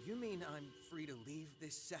 You mean I'm free to leave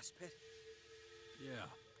this cesspit? Yeah.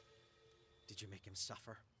 Did you make him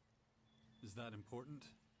suffer? Is that important?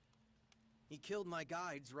 He killed my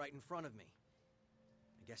guides right in front of me.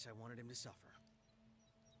 I guess I wanted him to suffer.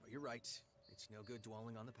 But you're right. It's no good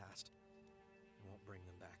dwelling on the past. It won't bring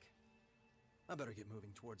them back. I better get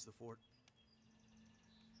moving towards the fort.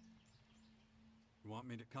 You want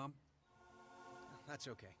me to come? That's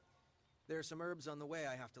okay. There are some herbs on the way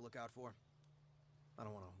I have to look out for. I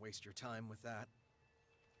don't want to waste your time with that.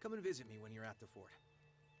 Come and visit me when you're at the fort.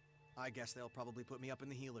 I guess they'll probably put me up in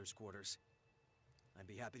the healer's quarters. I'd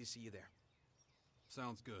be happy to see you there.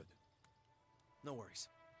 Sounds good. No worries.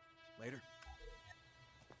 Later.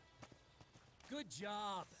 Good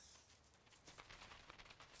job!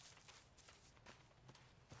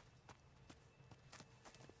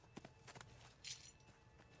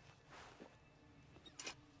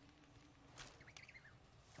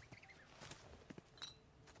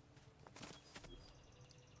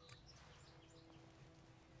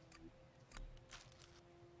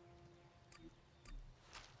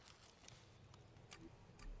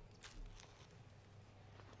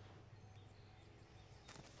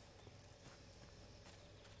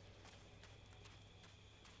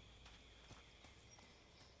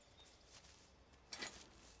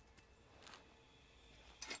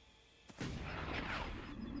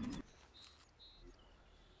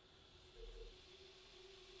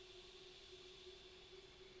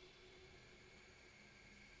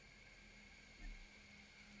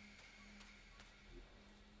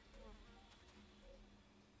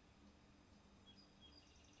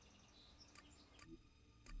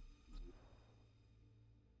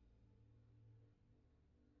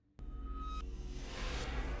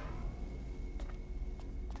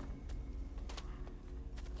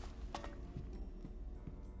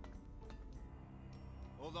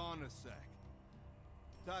 Hold on a sec.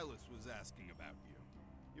 Tylus was asking about you.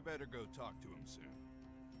 You better go talk to him soon.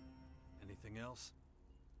 Anything else?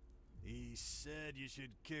 He said you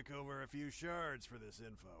should kick over a few shards for this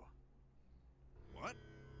info. What?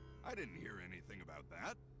 I didn't hear anything about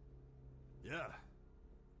that. Yeah.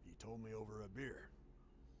 He told me over a beer.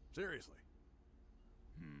 Seriously.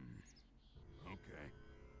 Okay.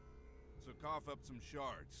 So cough up some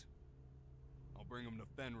shards. I'll bring them to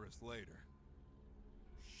Fenris later.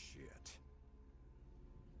 Shit.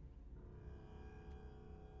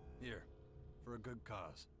 Here, for a good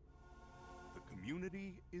cause. The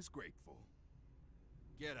community is grateful.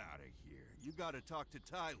 Get out of here. You gotta talk to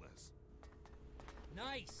Tylus.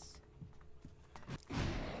 Nice!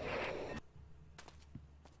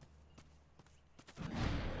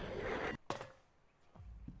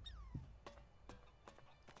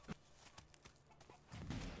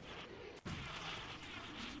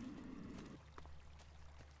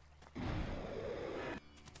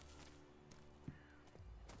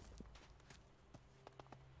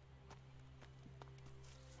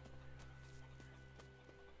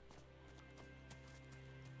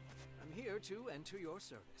 Here to enter your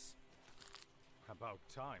service. About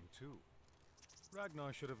time, too.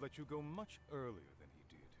 Ragnar should have let you go much earlier than he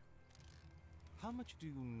did. How much do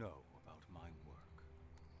you know about my work?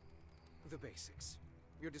 The basics.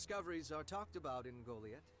 Your discoveries are talked about in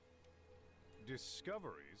Goliath.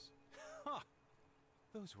 Discoveries? Ha!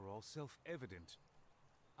 Those were all self-evident.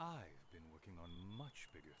 I've been working on much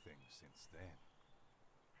bigger things since then.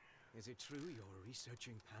 Is it true you're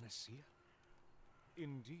researching Panacea?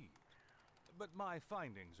 Indeed. But my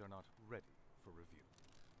findings are not ready for review.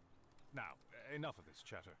 Now, enough of this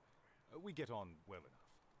chatter. We get on well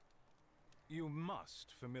enough. You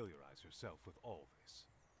must familiarize yourself with all this.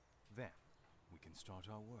 Then, we can start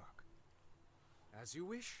our work. As you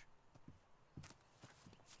wish.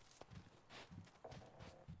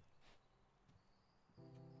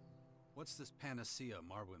 What's this panacea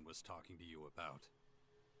Marwyn was talking to you about?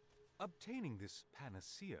 Obtaining this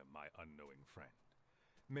panacea, my unknowing friend,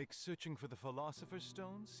 makes searching for the Philosopher's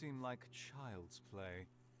Stone seem like child's play.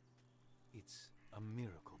 It's a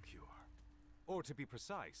miracle cure. Or to be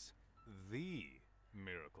precise, the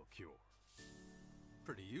miracle cure.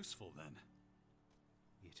 Pretty useful, then.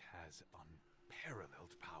 It has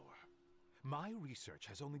unparalleled power. My research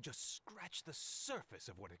has only just scratched the surface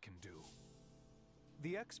of what it can do.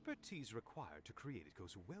 The expertise required to create it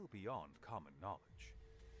goes well beyond common knowledge.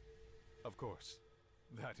 Of course,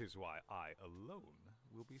 that is why I alone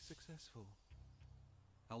will be successful.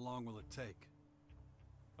 How long will it take?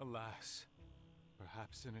 Alas,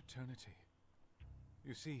 perhaps an eternity.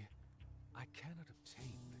 You see, I cannot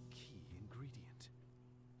obtain the key ingredient.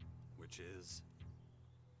 Which is?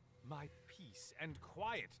 My peace and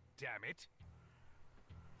quiet, damn it!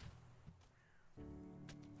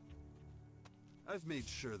 I've made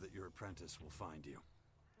sure that your apprentice will find you.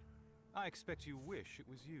 I expect you wish it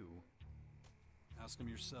was you. Ask him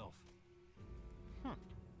yourself.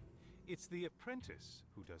 It's the apprentice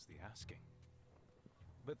who does the asking.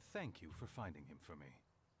 But thank you for finding him for me.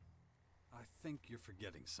 I think you're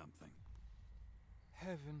forgetting something.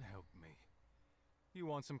 Heaven help me. You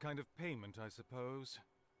want some kind of payment, I suppose.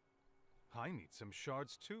 I need some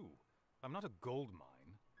shards too. I'm not a gold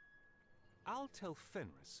mine. I'll tell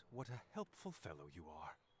Fenris what a helpful fellow you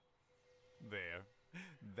are. There.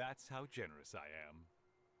 That's how generous I am.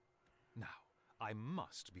 Now, I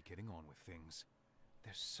must be getting on with things.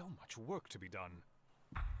 There's so much work to be done.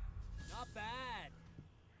 Not bad.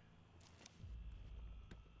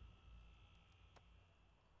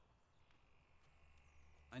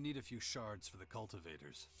 I need a few shards for the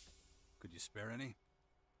cultivators. Could you spare any?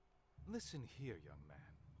 Listen here, young man.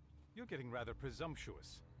 You're getting rather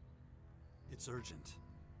presumptuous. It's urgent.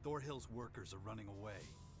 Thorhill's workers are running away.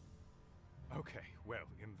 Okay, well,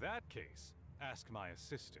 in that case, ask my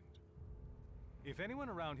assistant. If anyone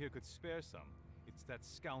around here could spare some, it's that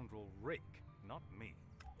scoundrel Rake, not me.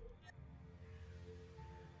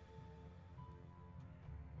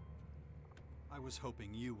 I was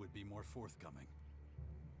hoping you would be more forthcoming.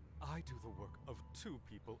 I do the work of two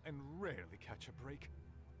people and rarely catch a break.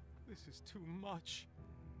 This is too much.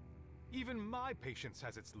 Even my patience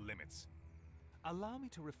has its limits. Allow me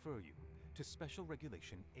to refer you to Special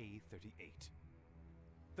Regulation A38.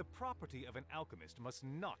 The property of an alchemist must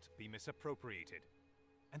not be misappropriated.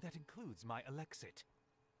 And that includes my Elexit.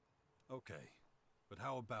 Okay, but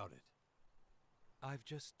how about it? I've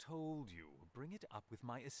just told you, bring it up with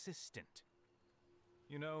my assistant.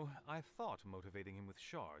 You know, I thought motivating him with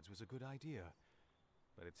shards was a good idea,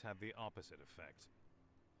 but it's had the opposite effect.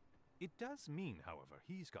 It does mean, however,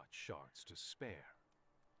 he's got shards to spare.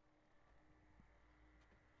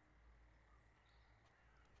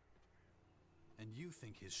 And you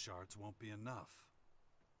think his shards won't be enough?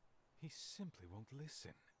 He simply won't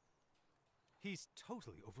listen. He's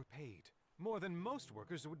totally overpaid, more than most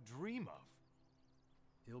workers would dream of.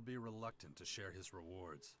 He'll be reluctant to share his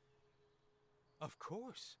rewards. Of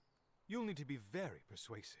course. You'll need to be very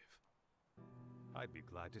persuasive. I'd be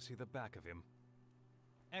glad to see the back of him.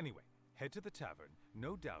 Anyway, head to the tavern.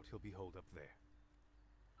 No doubt he'll be holed up there.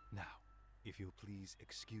 Now, if you'll please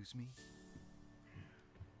excuse me.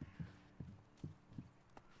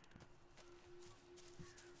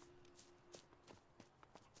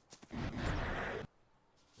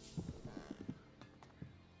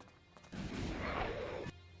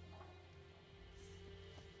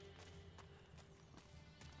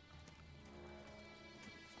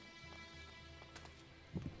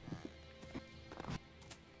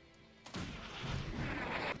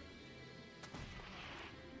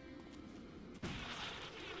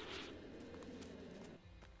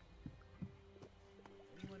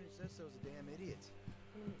 So's a damn idiot.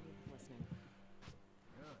 Listening.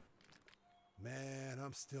 Man,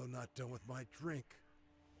 I'm still not done with my drink.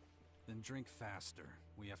 Then drink faster.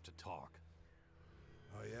 We have to talk.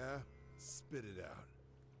 Oh yeah? Spit it out.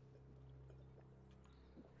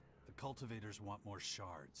 The cultivators want more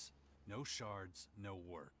shards. No shards, no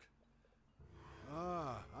work.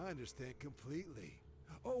 Ah, I understand completely.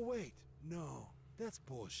 Oh, wait. No, that's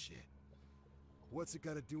bullshit. What's it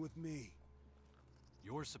got to do with me?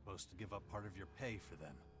 You're supposed to give up part of your pay for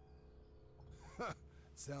them.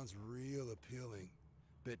 Sounds real appealing.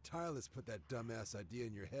 Bet Tyler's put that dumbass idea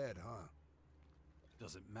in your head, huh?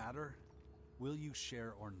 Does it matter? Will you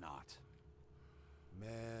share or not?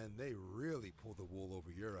 Man, they really pull the wool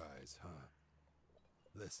over your eyes, huh?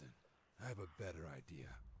 Listen, I have a better idea.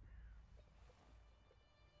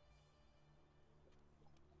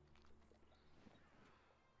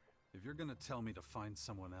 If you're gonna tell me to find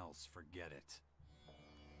someone else, forget it.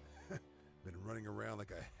 Been running around like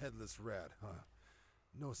a headless rat, huh?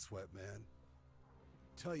 No sweat, man.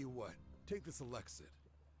 Tell you what, take this Elexit.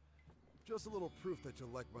 Just a little proof that you'll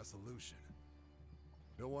like my solution.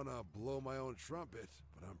 Don't want to blow my own trumpet,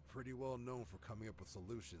 but I'm pretty well known for coming up with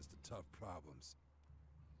solutions to tough problems.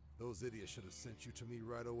 Those idiots should have sent you to me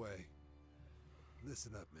right away.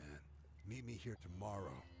 Listen up, man. Meet me here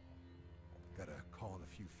tomorrow. Gotta call in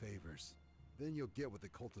a few favors. Then you'll get what the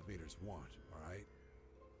cultivators want, alright?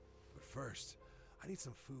 But first, I need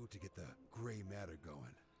some food to get the gray matter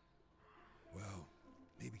going. Well,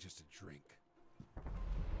 maybe just a drink. You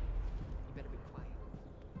better be quiet.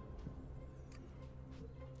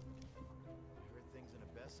 I heard things in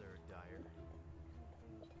Abessa are dire.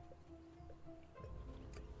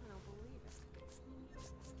 I don't believe it.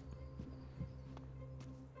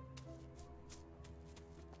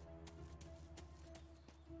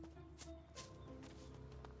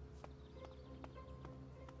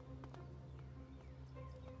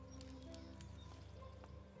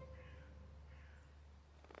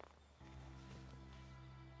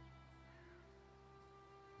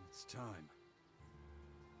 It's time.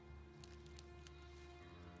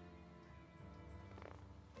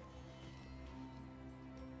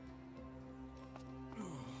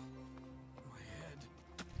 My head.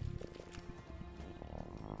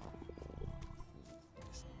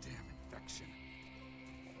 This damn infection.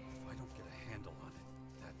 If I don't get a handle on it,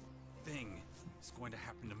 that thing is going to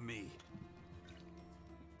happen to me.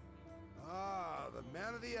 Ah, the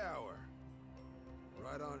man of the hour.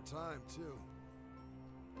 Right on time, too.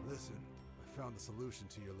 Listen, I found the solution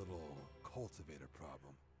to your little cultivator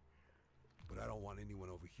problem. But I don't want anyone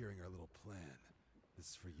overhearing our little plan. This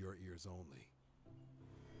is for your ears only.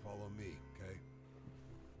 Follow me, okay?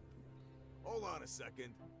 Hold on a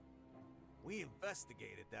second. We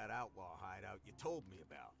investigated that outlaw hideout you told me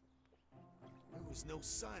about. There was no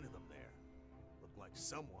sign of them there. Looked like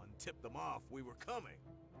someone tipped them off we were coming.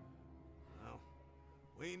 Well,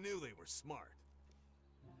 we knew they were smart.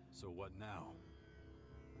 So what now?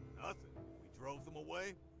 Nothing. We drove them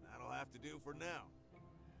away. That'll have to do for now.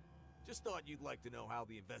 Just thought you'd like to know how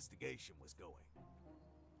the investigation was going.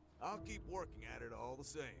 I'll keep working at it all the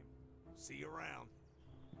same. See you around.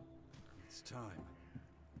 It's time.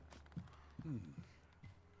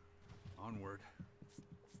 Onward.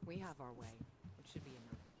 We have our way. It should be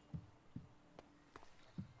enough.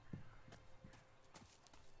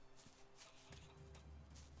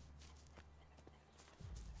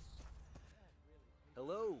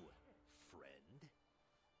 Hello, friend.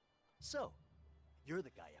 So, you're the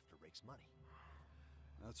guy after Rake's money.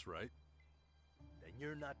 That's right. Then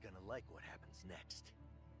you're not gonna like what happens next.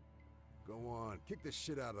 Go on, kick the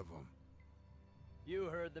shit out of him. You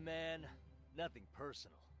heard the man. Nothing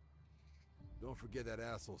personal. Don't forget that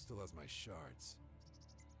asshole still has my shards.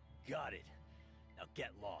 Got it. Now get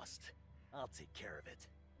lost. I'll take care of it.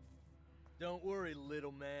 Don't worry,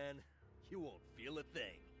 little man. You won't feel a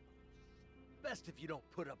thing. Best if you don't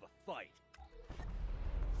put up a fight.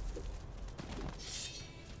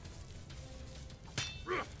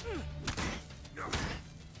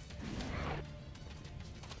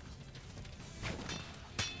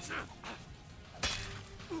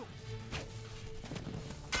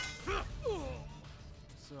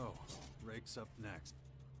 So, Rake's up next.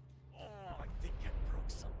 Oh, I think I broke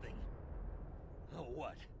something. Oh,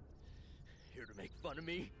 what? Here to make fun of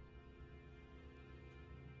me?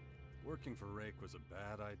 Working for Rake was a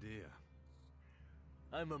bad idea.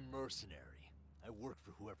 I'm a mercenary. I work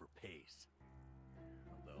for whoever pays.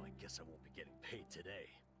 Although I guess I won't be getting paid today.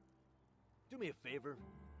 Do me a favor.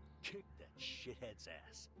 Kick that shithead's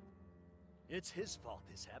ass. It's his fault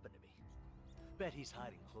this happened to me. Bet he's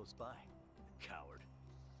hiding close by. Coward.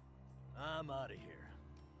 I'm out of here.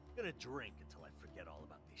 Gonna drink until I forget all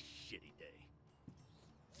about this shitty day.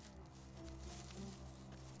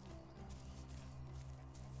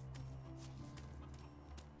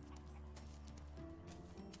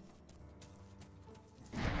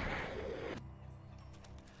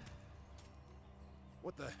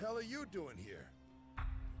 What the hell are you doing here?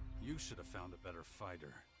 You should have found a better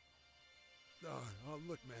fighter. Oh,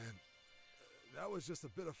 look, man. That was just a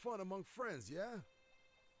bit of fun among friends, yeah?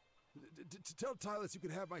 Tell Tylus you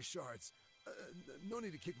can have my shards. No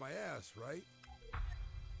need to kick my ass, right?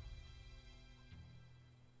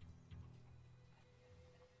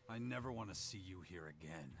 I never want to see you here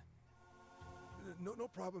again. No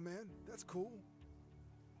problem, man. That's cool.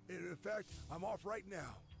 In fact, I'm off right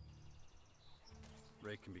now.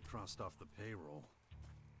 Ray can be crossed off the payroll.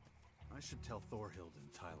 I should tell Thorhild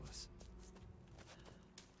and Tylus.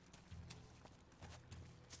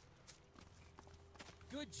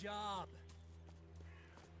 Good job!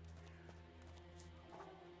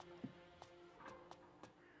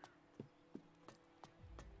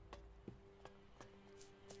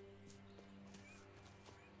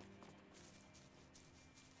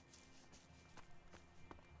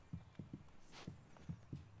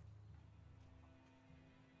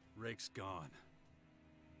 Rake's gone.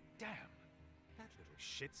 Damn! That little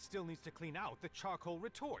shit still needs to clean out the charcoal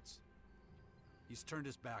retorts. He's turned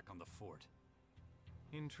his back on the fort.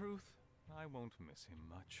 In truth, I won't miss him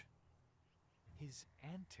much. His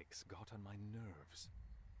antics got on my nerves.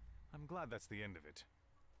 I'm glad that's the end of it.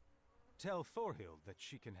 Tell Thorhild that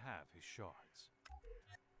she can have his shards.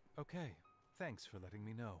 Okay, thanks for letting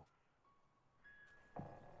me know.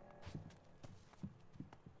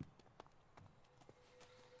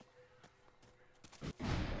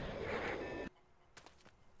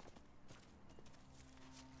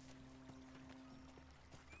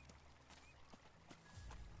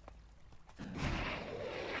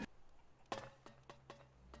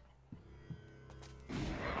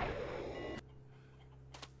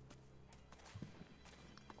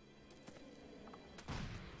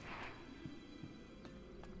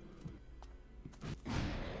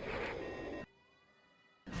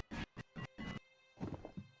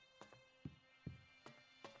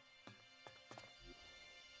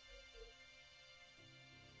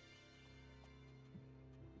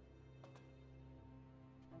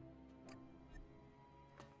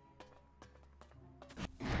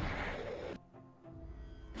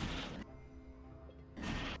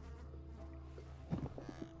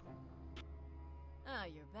 Ah,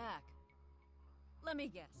 you're back. Let me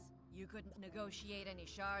guess. You couldn't negotiate any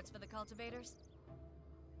shards for the cultivators?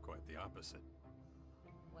 Quite the opposite.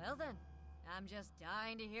 Well then, I'm just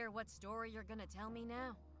dying to hear what story you're gonna tell me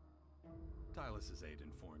now. Tylus's aide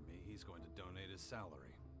informed me he's going to donate his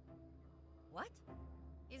salary. What?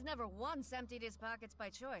 He's never once emptied his pockets by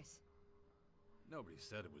choice. Nobody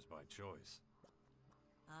said it was by choice.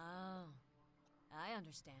 Oh, I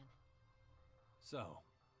understand. So,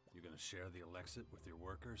 you gonna share the Elexit with your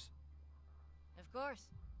workers? Of course.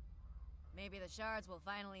 Maybe the shards will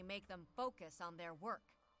finally make them focus on their work.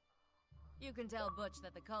 You can tell Butch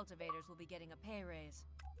that the cultivators will be getting a pay raise.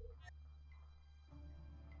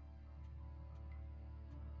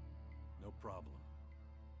 No problem.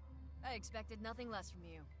 I expected nothing less from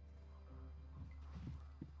you.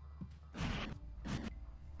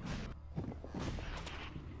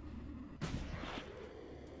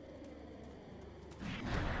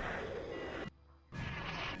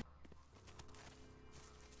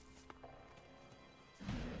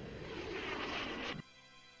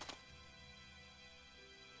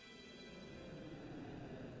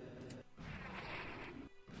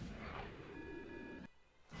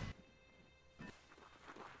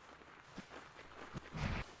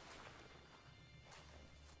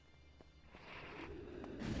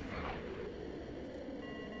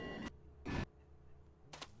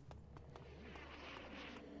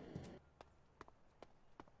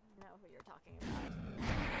 Know who you're talking about.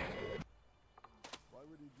 Why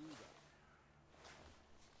would he do that?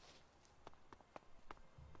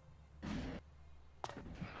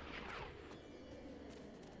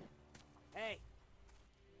 Hey,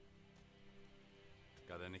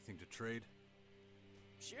 Got anything to trade?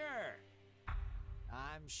 sure.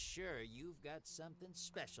 I'm sure you've got something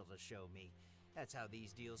special to show me. That's how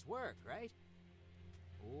these deals work, right?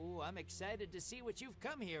 Oh, I'm excited to see what you've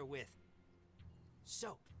come here with.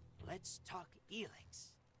 So, let's talk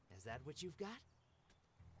Elex. Is that what you've got?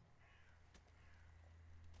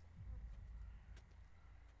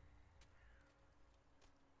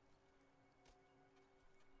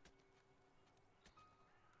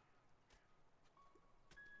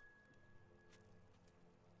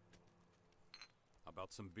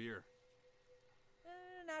 About some beer?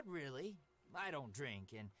 Not really. I don't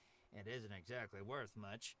drink, and it isn't exactly worth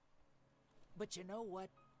much. But you know what?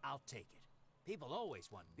 I'll take it. People always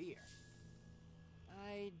want beer.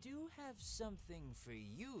 I do have something for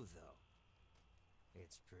you, though.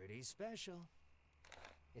 It's pretty special.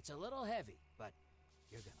 It's a little heavy, but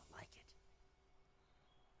you're gonna like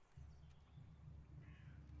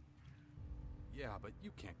Yeah, but you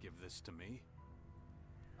can't give this to me.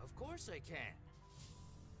 Of course I can.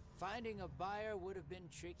 Finding a buyer would have been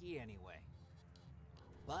tricky anyway.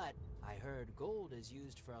 But I heard gold is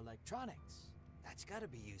used for electronics. That's gotta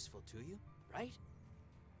be useful to you, right?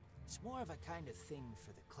 It's more of a kind of thing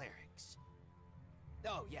for the clerics.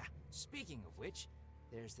 Oh yeah, speaking of which,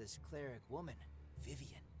 there's this cleric woman,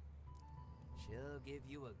 Vivian. She'll give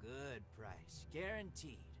you a good price,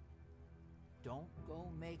 guaranteed. Don't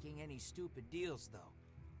go making any stupid deals though.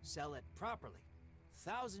 Sell it properly.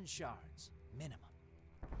 1,000 shards, minimum.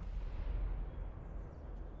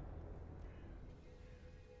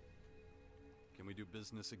 Can we do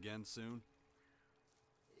business again soon?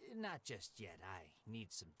 Not just yet, I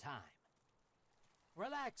need some time.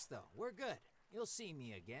 Relax though, we're good. You'll see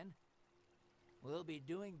me again. We'll be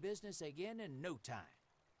doing business again in no time.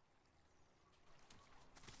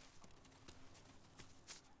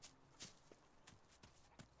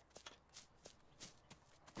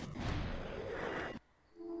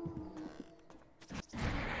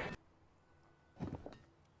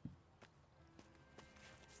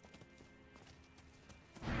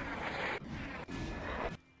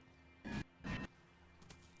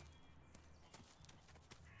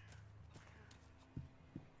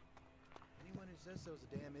 Anyone who says so is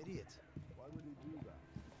a damn idiot. Why would he do that?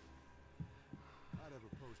 I'd have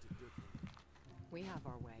approached it differently. We have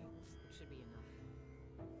our way. Should be enough.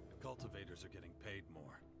 The cultivators are getting paid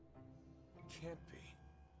more. Can't be.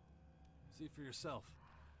 See for yourself.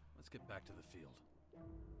 Let's get back to the field.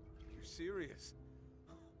 You're serious?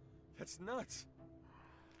 That's nuts.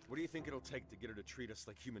 What do you think it'll take to get her to treat us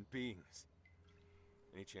like human beings?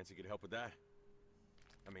 Any chance you could help with that?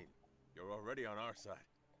 I mean, you're already on our side.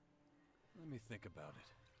 Let me think about it.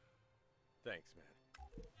 Thanks, man.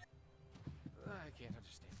 I can't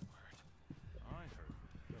understand a word. I heard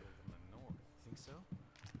better than the North. Think so?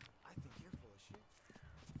 I think you're full of shit.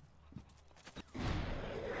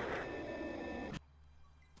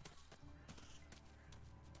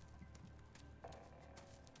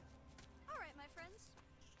 All right, my friends.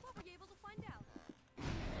 What were you able to find out?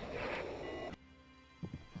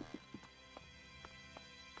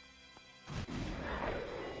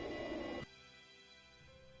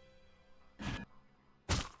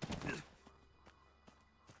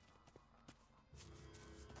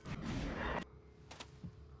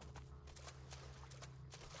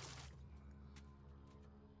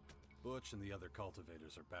 Butch and the other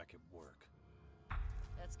cultivators are back at work.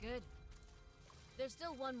 That's good. There's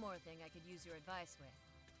still one more thing I could use your advice with.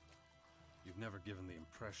 You've never given the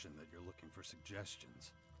impression that you're looking for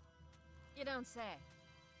suggestions. You don't say.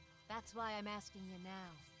 That's why I'm asking you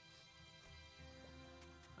now.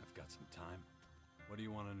 I've got some time. What do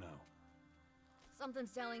you want to know?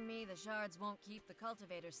 Something's telling me the shards won't keep the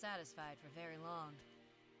cultivators satisfied for very long.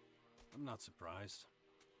 I'm not surprised.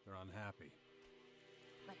 They're unhappy.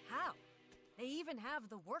 But how? They even have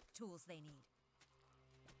the work tools they need.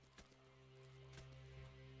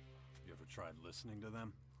 You ever tried listening to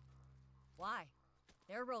them? Why?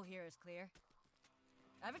 Their role here is clear.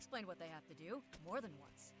 I've explained what they have to do, more than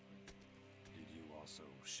once. Did you also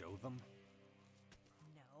show them?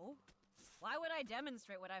 No. Why would I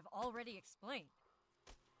demonstrate what I've already explained?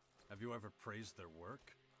 Have you ever praised their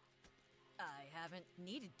work? I haven't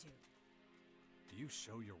needed to. Do you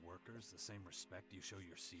show your workers the same respect you show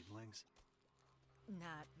your seedlings?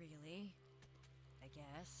 Not really, I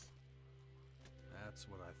guess. That's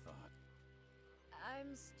what I thought.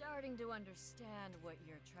 I'm starting to understand what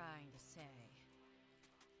you're trying to say.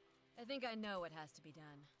 I think I know what has to be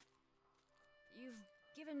done. You've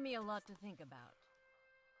given me a lot to think about.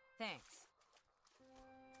 Thanks.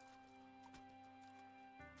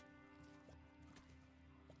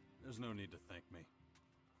 There's no need to thank me.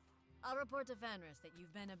 I'll report to Fenris that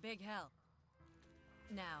you've been a big help.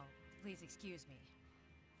 Now, please excuse me.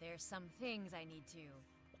 There's some things I need to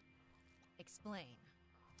explain.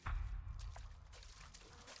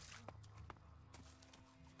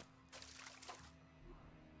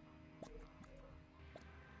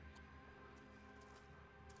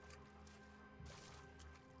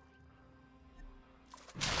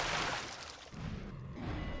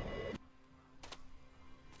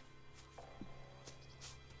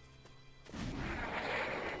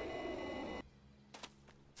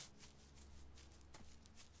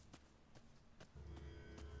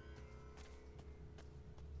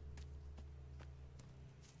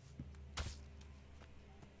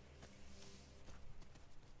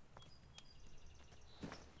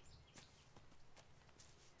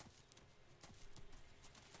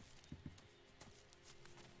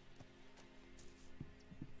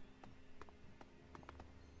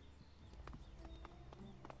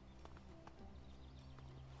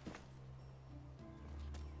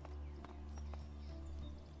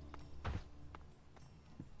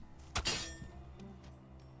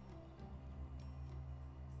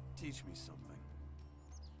 teach me something?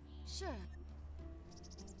 Sure.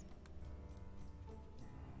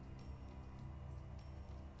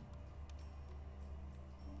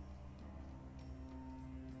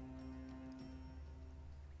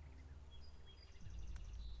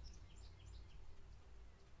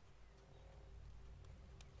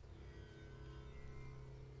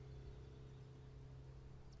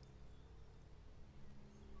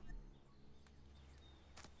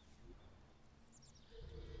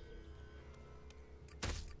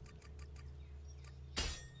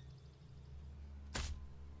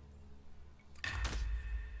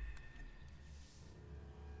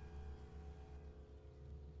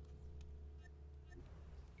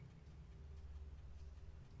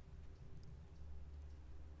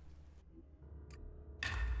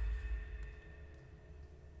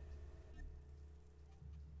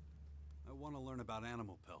 I want to learn about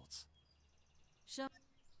animal pelts. Show.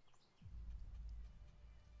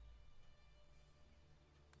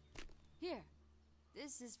 Here.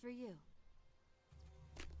 This is for you.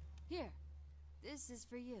 Here. This is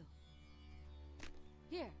for you.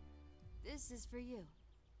 Here. This is for you.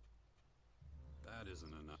 That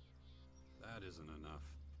isn't enough. That isn't enough.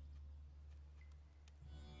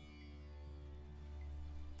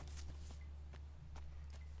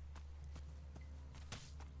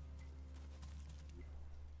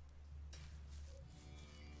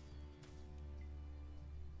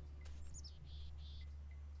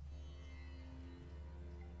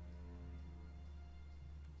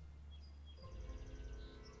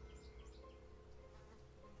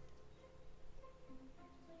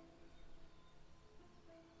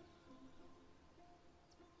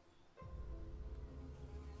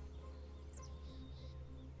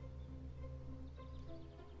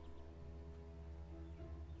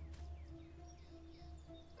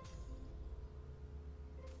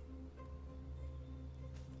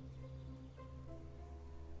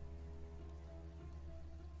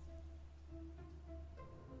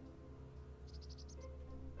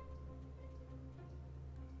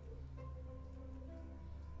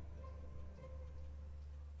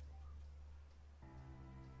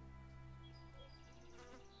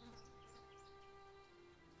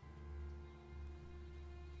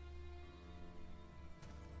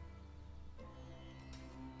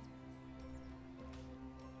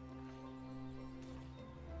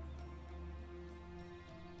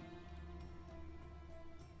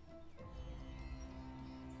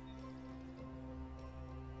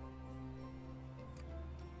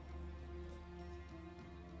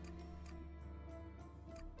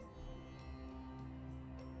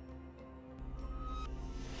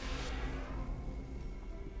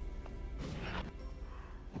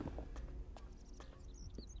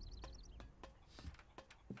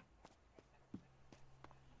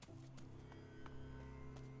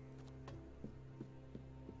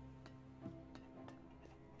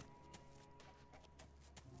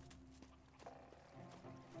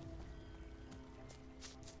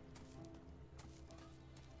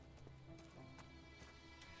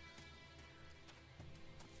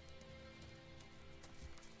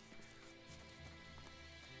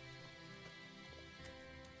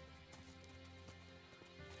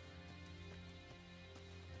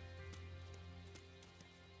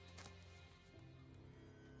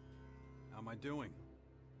 How am I doing?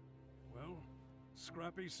 Well,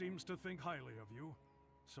 Scrappy seems to think highly of you,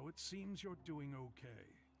 so it seems you're doing okay.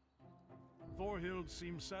 Thorhild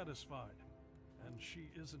seems satisfied, and she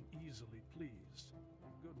isn't easily pleased.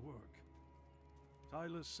 Good work.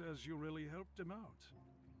 Tylus says you really helped him out.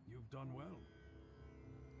 You've done well.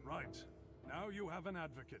 Right. Now you have an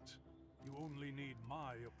advocate. You only need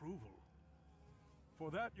my approval. For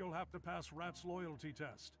that, you'll have to pass Rat's loyalty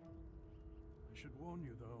test. I should warn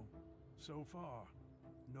you, though. So far,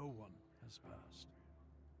 no one has passed.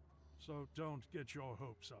 So don't get your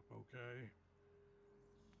hopes up, okay?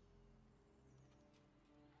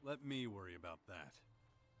 Let me worry about that.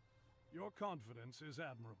 Your confidence is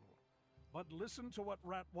admirable. But listen to what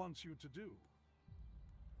Rat wants you to do.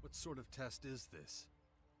 What sort of test is this?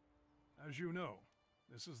 As you know,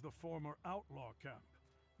 this is the former outlaw camp.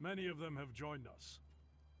 Many of them have joined us.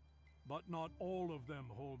 But not all of them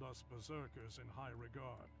hold us berserkers in high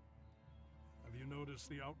regard. Have you noticed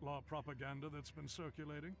the outlaw propaganda that's been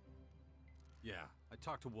circulating? Yeah, I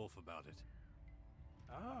talked to Wolf about it.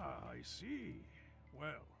 Ah, I see.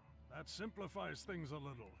 Well, that simplifies things a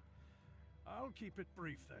little. I'll keep it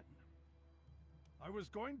brief then. I was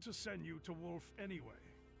going to send you to Wolf anyway.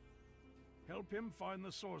 Help him find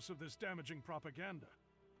the source of this damaging propaganda.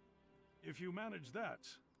 If you manage that,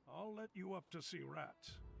 I'll let you up to see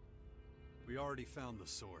Rat. We already found the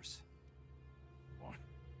source. What?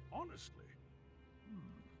 Honestly,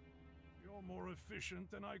 you're more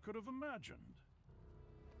efficient than I could have imagined.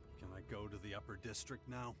 Can I go to the upper district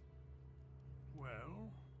now?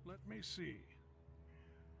 Well, let me see.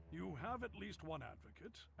 You have at least one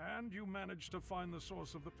advocate, and you managed to find the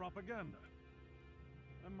source of the propaganda.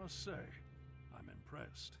 I must say, I'm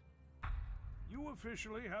impressed. You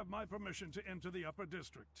officially have my permission to enter the upper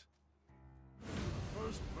district. You're the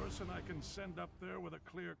first person I can send up there with a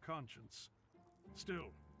clear conscience.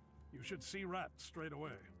 Still, you should see Rat straight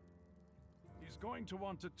away. He's going to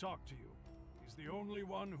want to talk to you. He's the only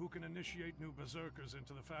one who can initiate new berserkers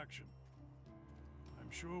into the faction. I'm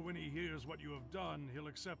sure when he hears what you have done, he'll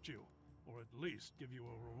accept you, or at least give you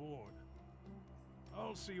a reward.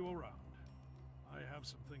 I'll see you around. I have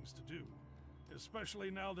some things to do,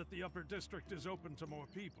 especially now that the upper district is open to more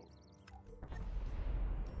people.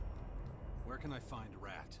 Where can I find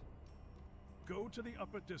Rat? Go to the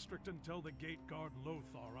upper district and tell the gate guard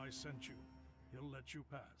Lothar I sent you. He'll let you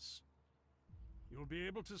pass. You'll be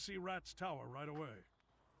able to see Rat's tower right away.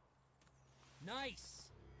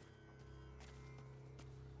 Nice!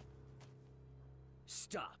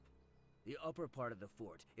 Stop! The upper part of the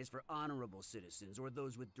fort is for honorable citizens or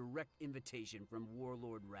those with direct invitation from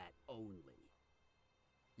Warlord Rat only.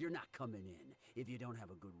 You're not coming in if you don't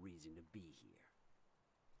have a good reason to be here.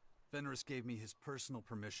 Fenris gave me his personal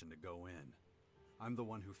permission to go in. I'm the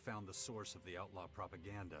one who found the source of the outlaw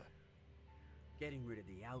propaganda. Getting rid of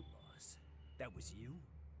the outlaws? That was you?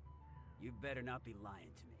 You better not be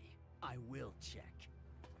lying to me. I will check.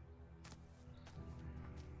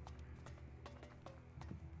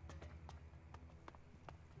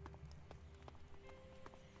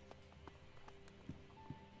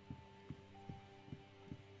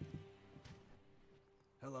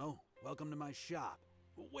 Hello, welcome to my shop.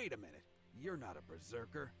 Wait a minute, you're not a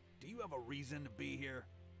berserker. Do you have a reason to be here?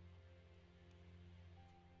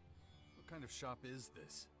 What kind of shop is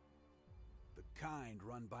this? The kind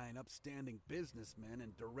run by an upstanding businessman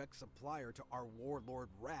and direct supplier to our warlord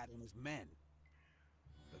Rat and his men.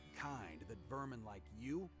 The kind that vermin like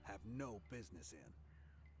you have no business in.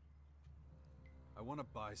 I want to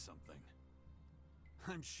buy something.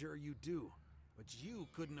 I'm sure you do, but you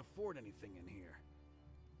couldn't afford anything in here.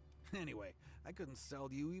 Anyway, I couldn't sell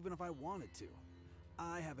to you even if I wanted to.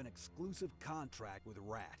 I have an exclusive contract with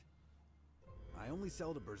Rat. I only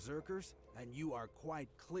sell to berserkers, and you are quite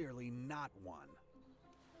clearly not one.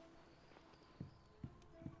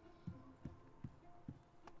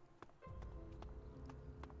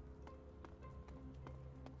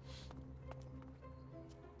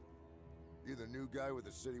 You the new guy with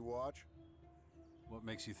the city watch? What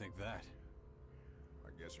makes you think that? I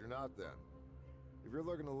guess you're not then. If you're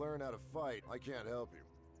looking to learn how to fight, I can't help you.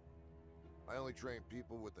 I only train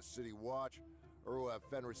people with the city watch or who have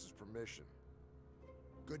Fenris's permission.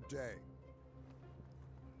 Good day.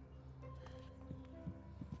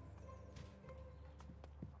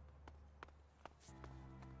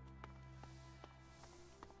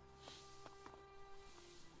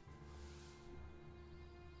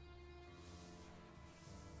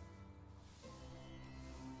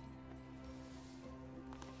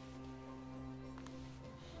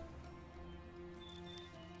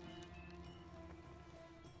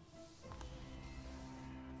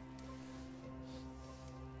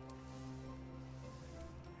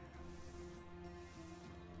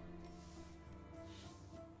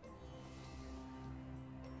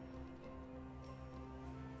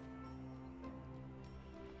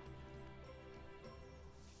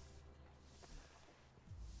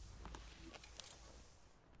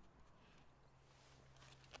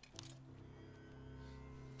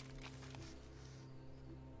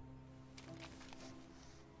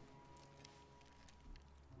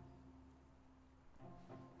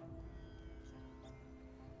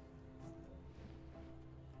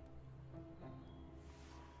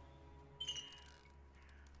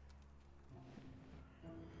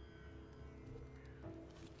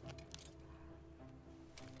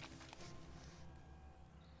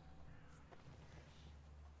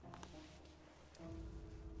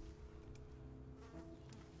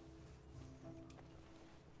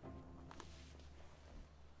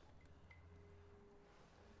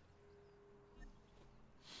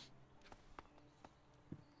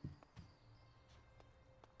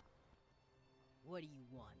 What do you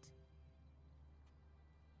want?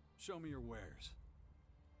 Show me your wares.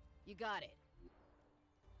 You got it.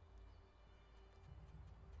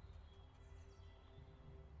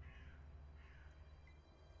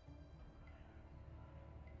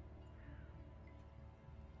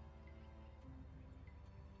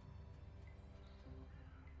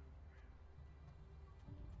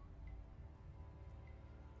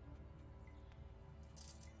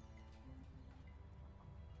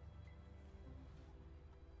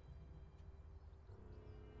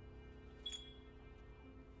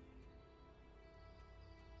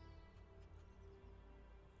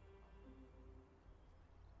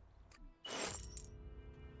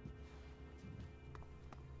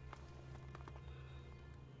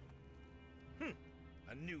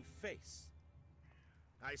 new face.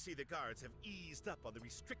 I see the guards have eased up on the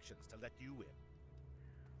restrictions to let you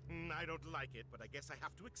in. I don't like it, but I guess I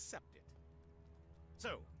have to accept it.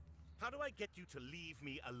 So, how do I get you to leave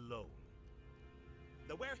me alone?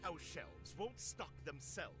 The warehouse shelves won't stock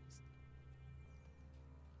themselves.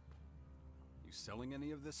 You selling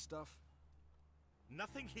any of this stuff?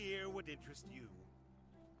 Nothing here would interest you.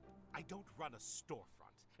 I don't run a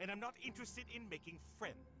storefront, and I'm not interested in making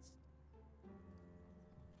friends.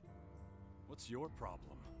 What's your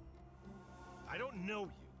problem? I don't know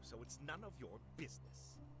you, so it's none of your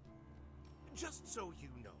business. Just so you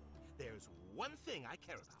know, there's one thing I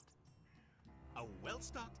care about. A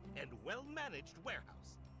well-stocked and well-managed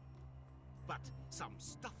warehouse. But some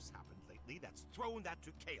stuff's happened lately that's thrown that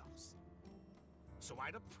to chaos. So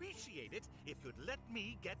I'd appreciate it if you'd let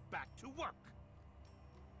me get back to work.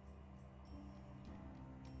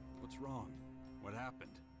 What's wrong? What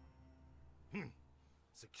happened?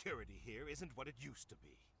 Security here isn't what it used to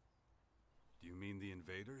be. Do you mean the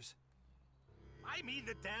invaders? I mean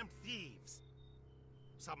the damned thieves.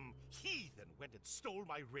 Some heathen went and stole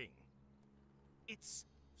my ring. It's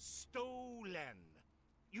stolen.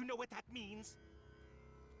 You know what that means?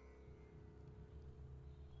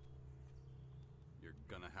 You're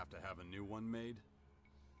gonna have to have a new one made?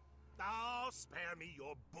 Oh, spare me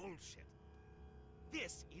your bullshit.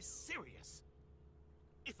 This is serious.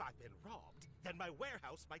 If I've been robbed, then my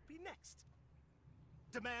warehouse might be next.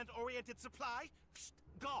 Demand-oriented supply? Psst,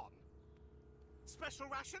 gone. Special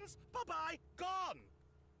rations? Bye-bye, gone.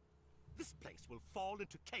 This place will fall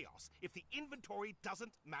into chaos if the inventory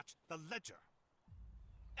doesn't match the ledger.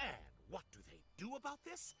 And what do they do about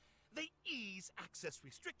this? They ease access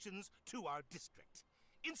restrictions to our district.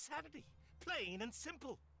 Insanity, plain and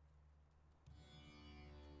simple.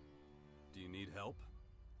 Do you need help?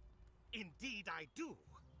 Indeed I do.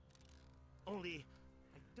 Only,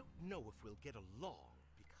 I don't know if we'll get along,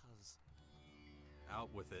 because...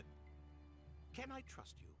 Out with it. Can I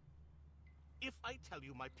trust you? If I tell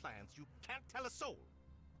you my plans, you can't tell a soul.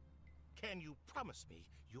 Can you promise me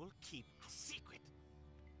you'll keep a secret?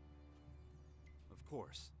 Of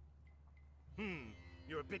course.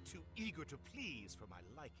 You're a bit too eager to please for my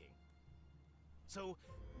liking. So,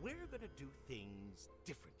 we're gonna do things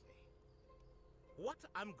differently. What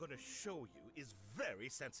I'm gonna show you is very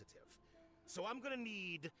sensitive. So I'm gonna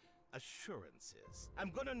need assurances.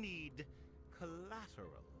 I'm gonna need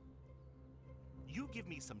collateral. You give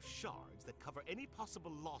me some shards that cover any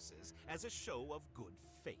possible losses as a show of good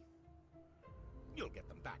faith. You'll get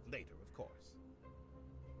them back later, of course.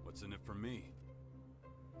 What's in it for me?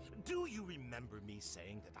 Do you remember me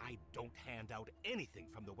saying that I don't hand out anything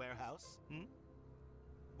from the warehouse?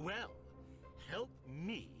 Well, help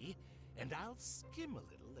me, and I'll skim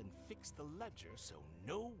a little and fix the ledger so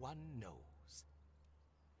no one knows.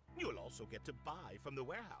 You'll also get to buy from the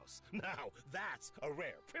warehouse. Now, that's a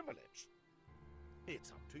rare privilege.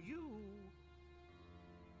 It's up to you.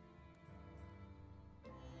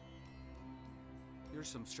 Here's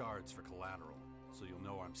some shards for collateral, so you'll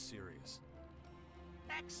know I'm serious.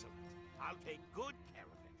 Excellent. I'll take good care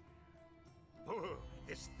of it. Oh,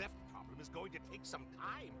 this theft problem is going to take some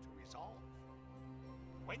time to resolve.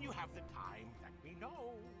 When you have the time, let me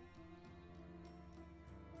know.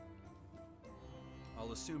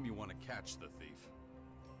 I'll assume you want to catch the thief.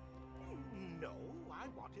 No, I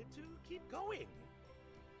wanted to keep going.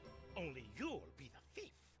 Only you'll be the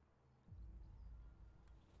thief.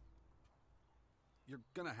 You're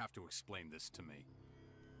gonna have to explain this to me.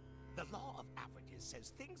 The law of averages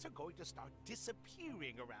says things are going to start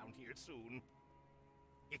disappearing around here soon.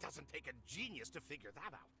 It doesn't take a genius to figure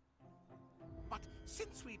that out. But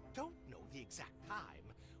since we don't know the exact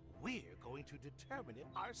time, we're going to determine it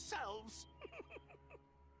ourselves.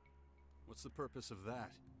 What's the purpose of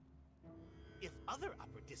that? If other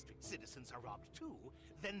Upper District citizens are robbed too,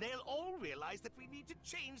 then they'll all realize that we need to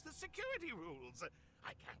change the security rules.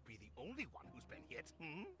 I can't be the only one who's been hit,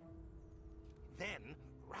 Then,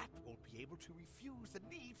 Rat won't be able to refuse the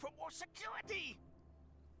need for more security.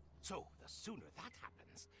 So, the sooner that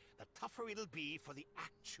happens, the tougher it'll be for the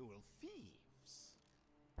actual thieves.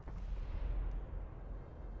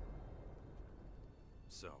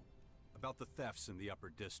 So, about the thefts in the Upper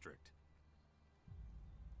District.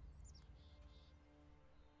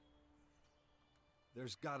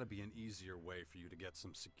 There's gotta be an easier way for you to get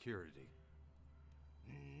some security.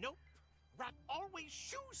 Nope. Rat always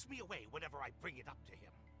shoos me away whenever I bring it up to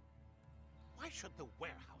him. Why should the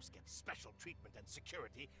warehouse get special treatment and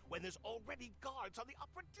security when there's already guards on the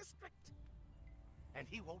Upper District? And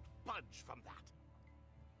he won't budge from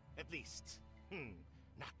that. At least,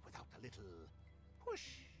 not without a little push.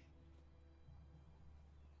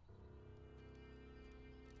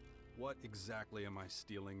 What exactly am I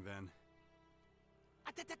stealing then?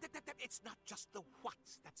 It's not just the what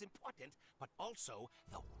that's important, but also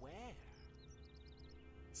the where.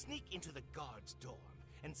 Sneak into the guards' dorm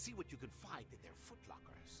and see what you can find in their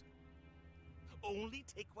footlockers. Only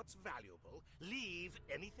take what's valuable, leave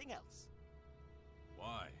anything else.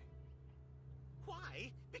 Why?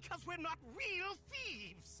 Why? Because we're not real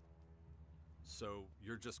thieves! So,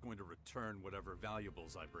 you're just going to return whatever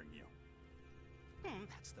valuables I bring you?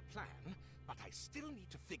 That's the plan, but I still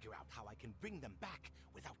need to figure out how I can bring them back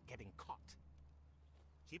without getting caught.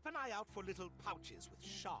 Keep an eye out for little pouches with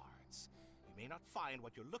shards. You may not find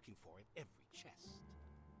what you're looking for in every chest.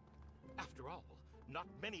 After all, not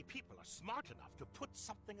many people are smart enough to put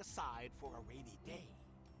something aside for a rainy day.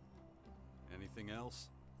 Anything else?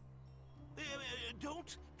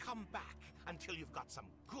 Don't come back until you've got some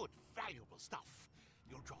good, valuable stuff.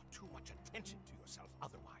 You'll draw too much attention to yourself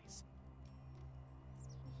otherwise.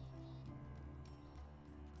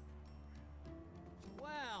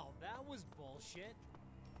 Well, that was bullshit.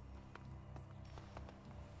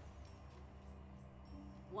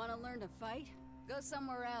 Want to learn to fight? Go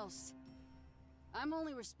somewhere else. I'm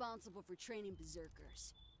only responsible for training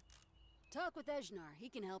berserkers. Talk with Ejnar, he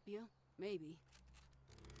can help you. Maybe.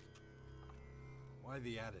 Why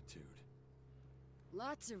the attitude?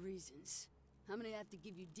 Lots of reasons. I'm gonna have to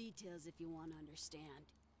give you details if you want to understand.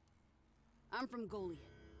 I'm from Goliath.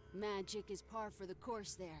 Magic is par for the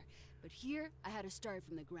course there, but here I had to start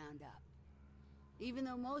from the ground up. Even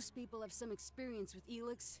though most people have some experience with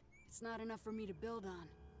Elex, it's not enough for me to build on.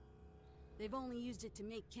 They've only used it to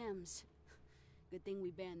make chems. Good thing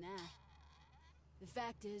we banned that. The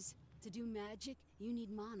fact is, to do magic, you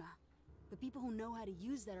need mana. The people who know how to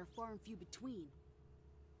use that are far and few between.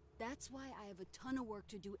 That's why I have a ton of work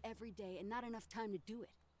to do every day and not enough time to do it.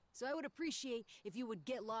 So I would appreciate if you would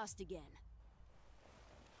get lost again.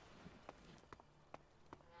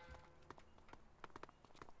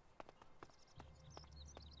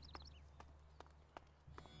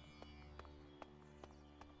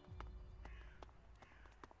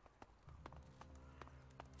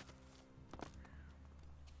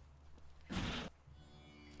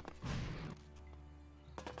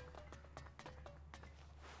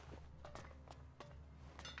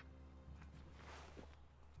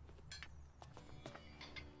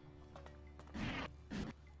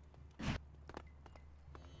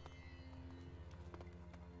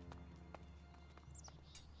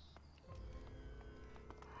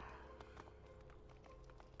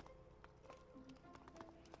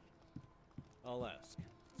 I'll ask.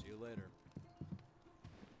 See you later.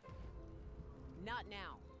 Not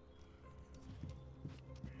now.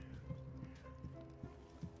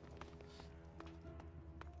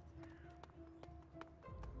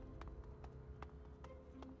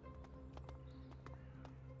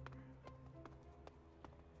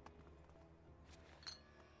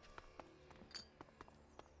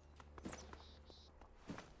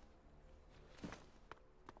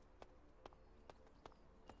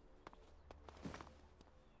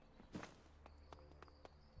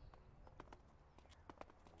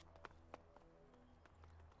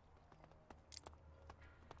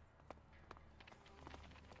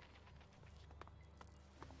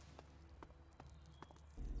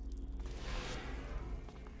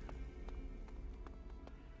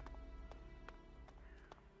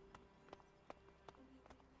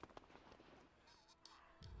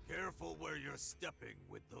 Careful where you're stepping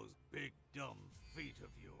with those big, dumb feet of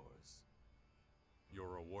yours.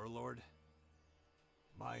 You're a warlord?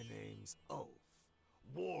 My name's Ulf.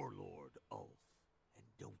 Warlord Ulf. And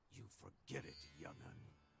don't you forget it, young'un.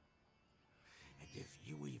 And if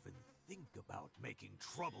you even think about making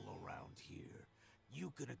trouble around here,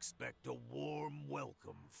 you can expect a warm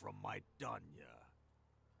welcome from my Danya.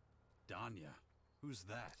 Danya? Who's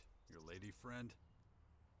that? Your lady friend?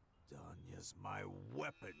 Danya's my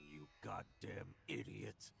weapon, you goddamn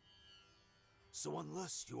idiot. So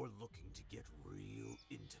unless you're looking to get real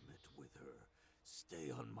intimate with her, stay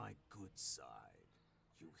on my good side.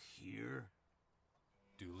 You hear?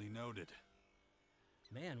 Duly noted.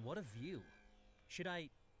 Man, what a view. Should I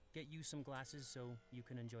get you some glasses so you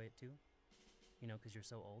can enjoy it too? You know, because you're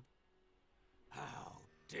so old. How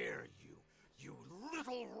dare you, you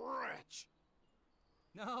little wretch!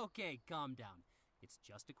 Okay, calm down. It's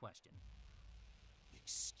just a question.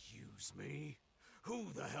 Excuse me?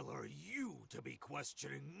 Who the hell are you to be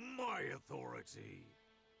questioning my authority?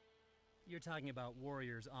 You're talking about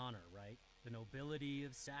warrior's honor, right? The nobility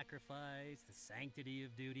of sacrifice, the sanctity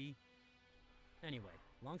of duty. Anyway,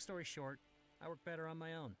 long story short, I work better on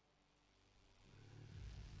my own.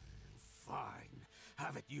 Fine.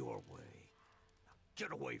 Have it your way. Now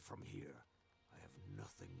Get away from here. I have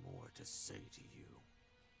nothing more to say to you.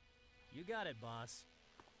 You got it, boss.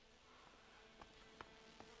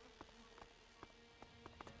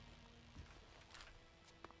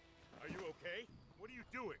 Are you okay? What are you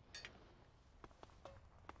doing?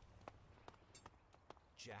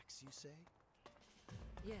 Jax, you say?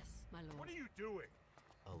 Yes, my lord. What are you doing?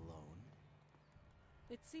 Alone?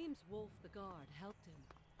 It seems Wolf the guard helped him.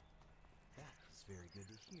 That is very good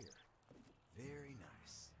to hear. Very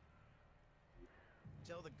nice.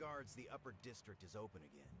 Tell the guards the upper district is open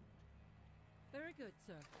again. Very good,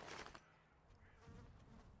 sir.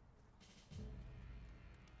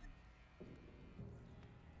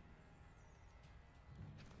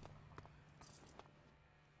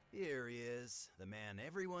 Here he is, the man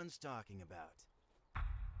everyone's talking about.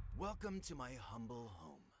 Welcome to my humble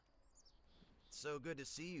home. So good to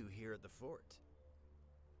see you here at the fort.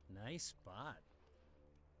 Nice spot.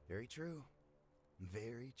 Very true.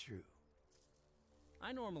 Very true.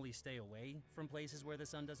 I normally stay away from places where the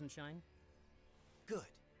sun doesn't shine. Good.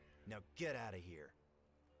 Now get out of here.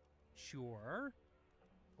 Sure.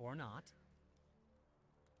 Or not.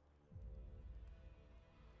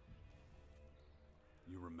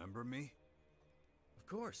 You remember me? Of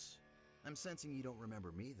course. I'm sensing you don't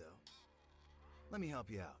remember me, though. Let me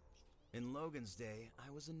help you out. In Logan's day,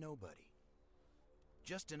 I was a nobody.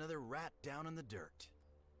 Just another rat down in the dirt.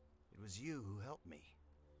 It was you who helped me.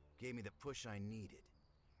 Gave me the push I needed.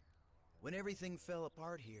 When everything fell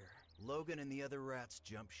apart here, Logan and the other rats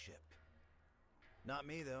jumped ship. Not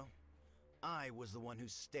me, though. I was the one who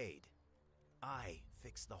stayed. I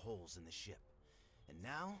fixed the holes in the ship. And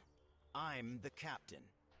now, I'm the captain.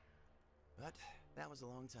 But that was a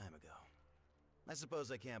long time ago. I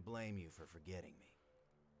suppose I can't blame you for forgetting me.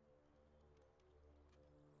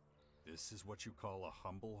 This is what you call a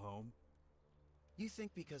humble home? You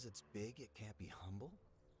think because it's big it can't be humble?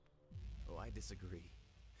 Oh, I disagree.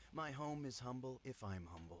 My home is humble if I'm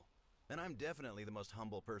humble. And I'm definitely the most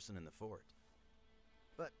humble person in the fort.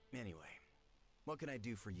 But anyway, what can I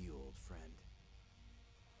do for you, old friend?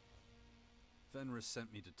 Fenris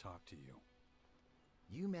sent me to talk to you.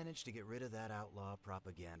 You managed to get rid of that outlaw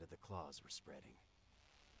propaganda the Claws were spreading.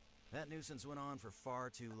 That nuisance went on for far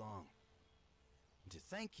too long. To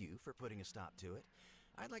thank you for putting a stop to it,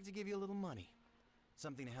 I'd like to give you a little money.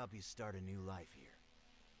 Something to help you start a new life here.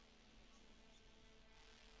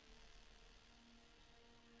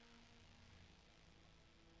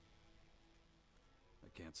 I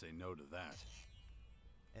can't say no to that.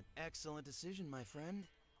 An excellent decision, my friend.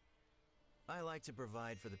 I like to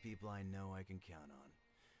provide for the people I know I can count on.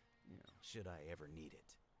 You know, should I ever need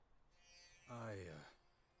it.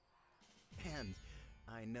 And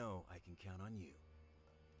I know I can count on you.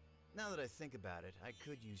 Now that I think about it, I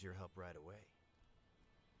could use your help right away.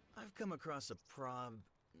 I've come across a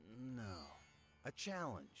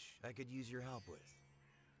challenge I could use your help with.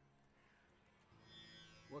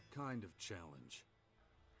 What kind of challenge?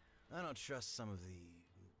 I don't trust some of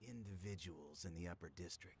the individuals in the upper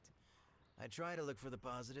district. I try to look for the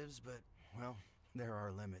positives, but, well, there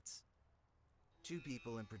are limits. Two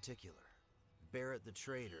people in particular. Barrett the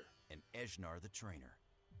trader and Ejnar the trainer.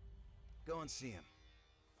 Go and see him.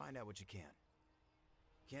 Find out what you can.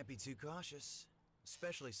 Can't be too cautious,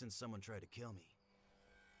 especially since someone tried to kill me.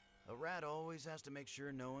 A rat always has to make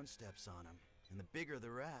sure no one steps on him. And the bigger the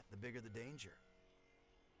rat, the bigger the danger.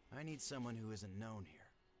 I need someone who isn't known here.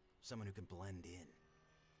 Someone who can blend in.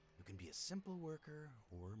 Who can be a simple worker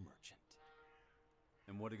or merchant.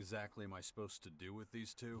 And what exactly am I supposed to do with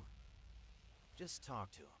these two? Just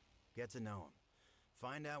talk to them. Get to know them.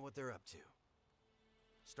 Find out what they're up to.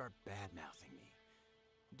 Start bad-mouthing me.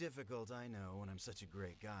 Difficult, I know, when I'm such a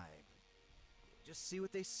great guy, but just see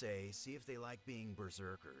what they say, see if they like being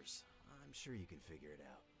berserkers. I'm sure you can figure it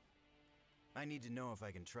out. I need to know if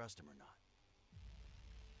I can trust them or not.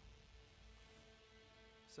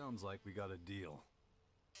 Sounds like we got a deal.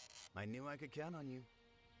 I knew I could count on you.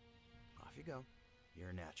 Off you go.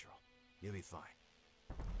 You're a natural. You'll be fine.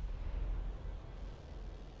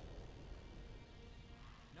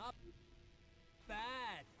 Not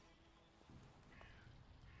bad.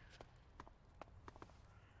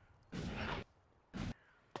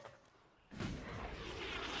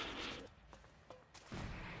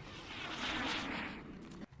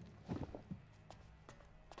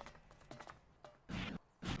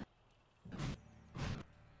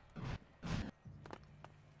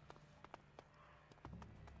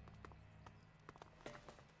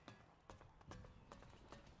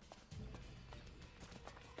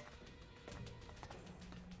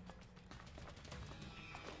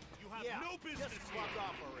 Yeah, no business. Just fuck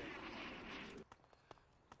off already.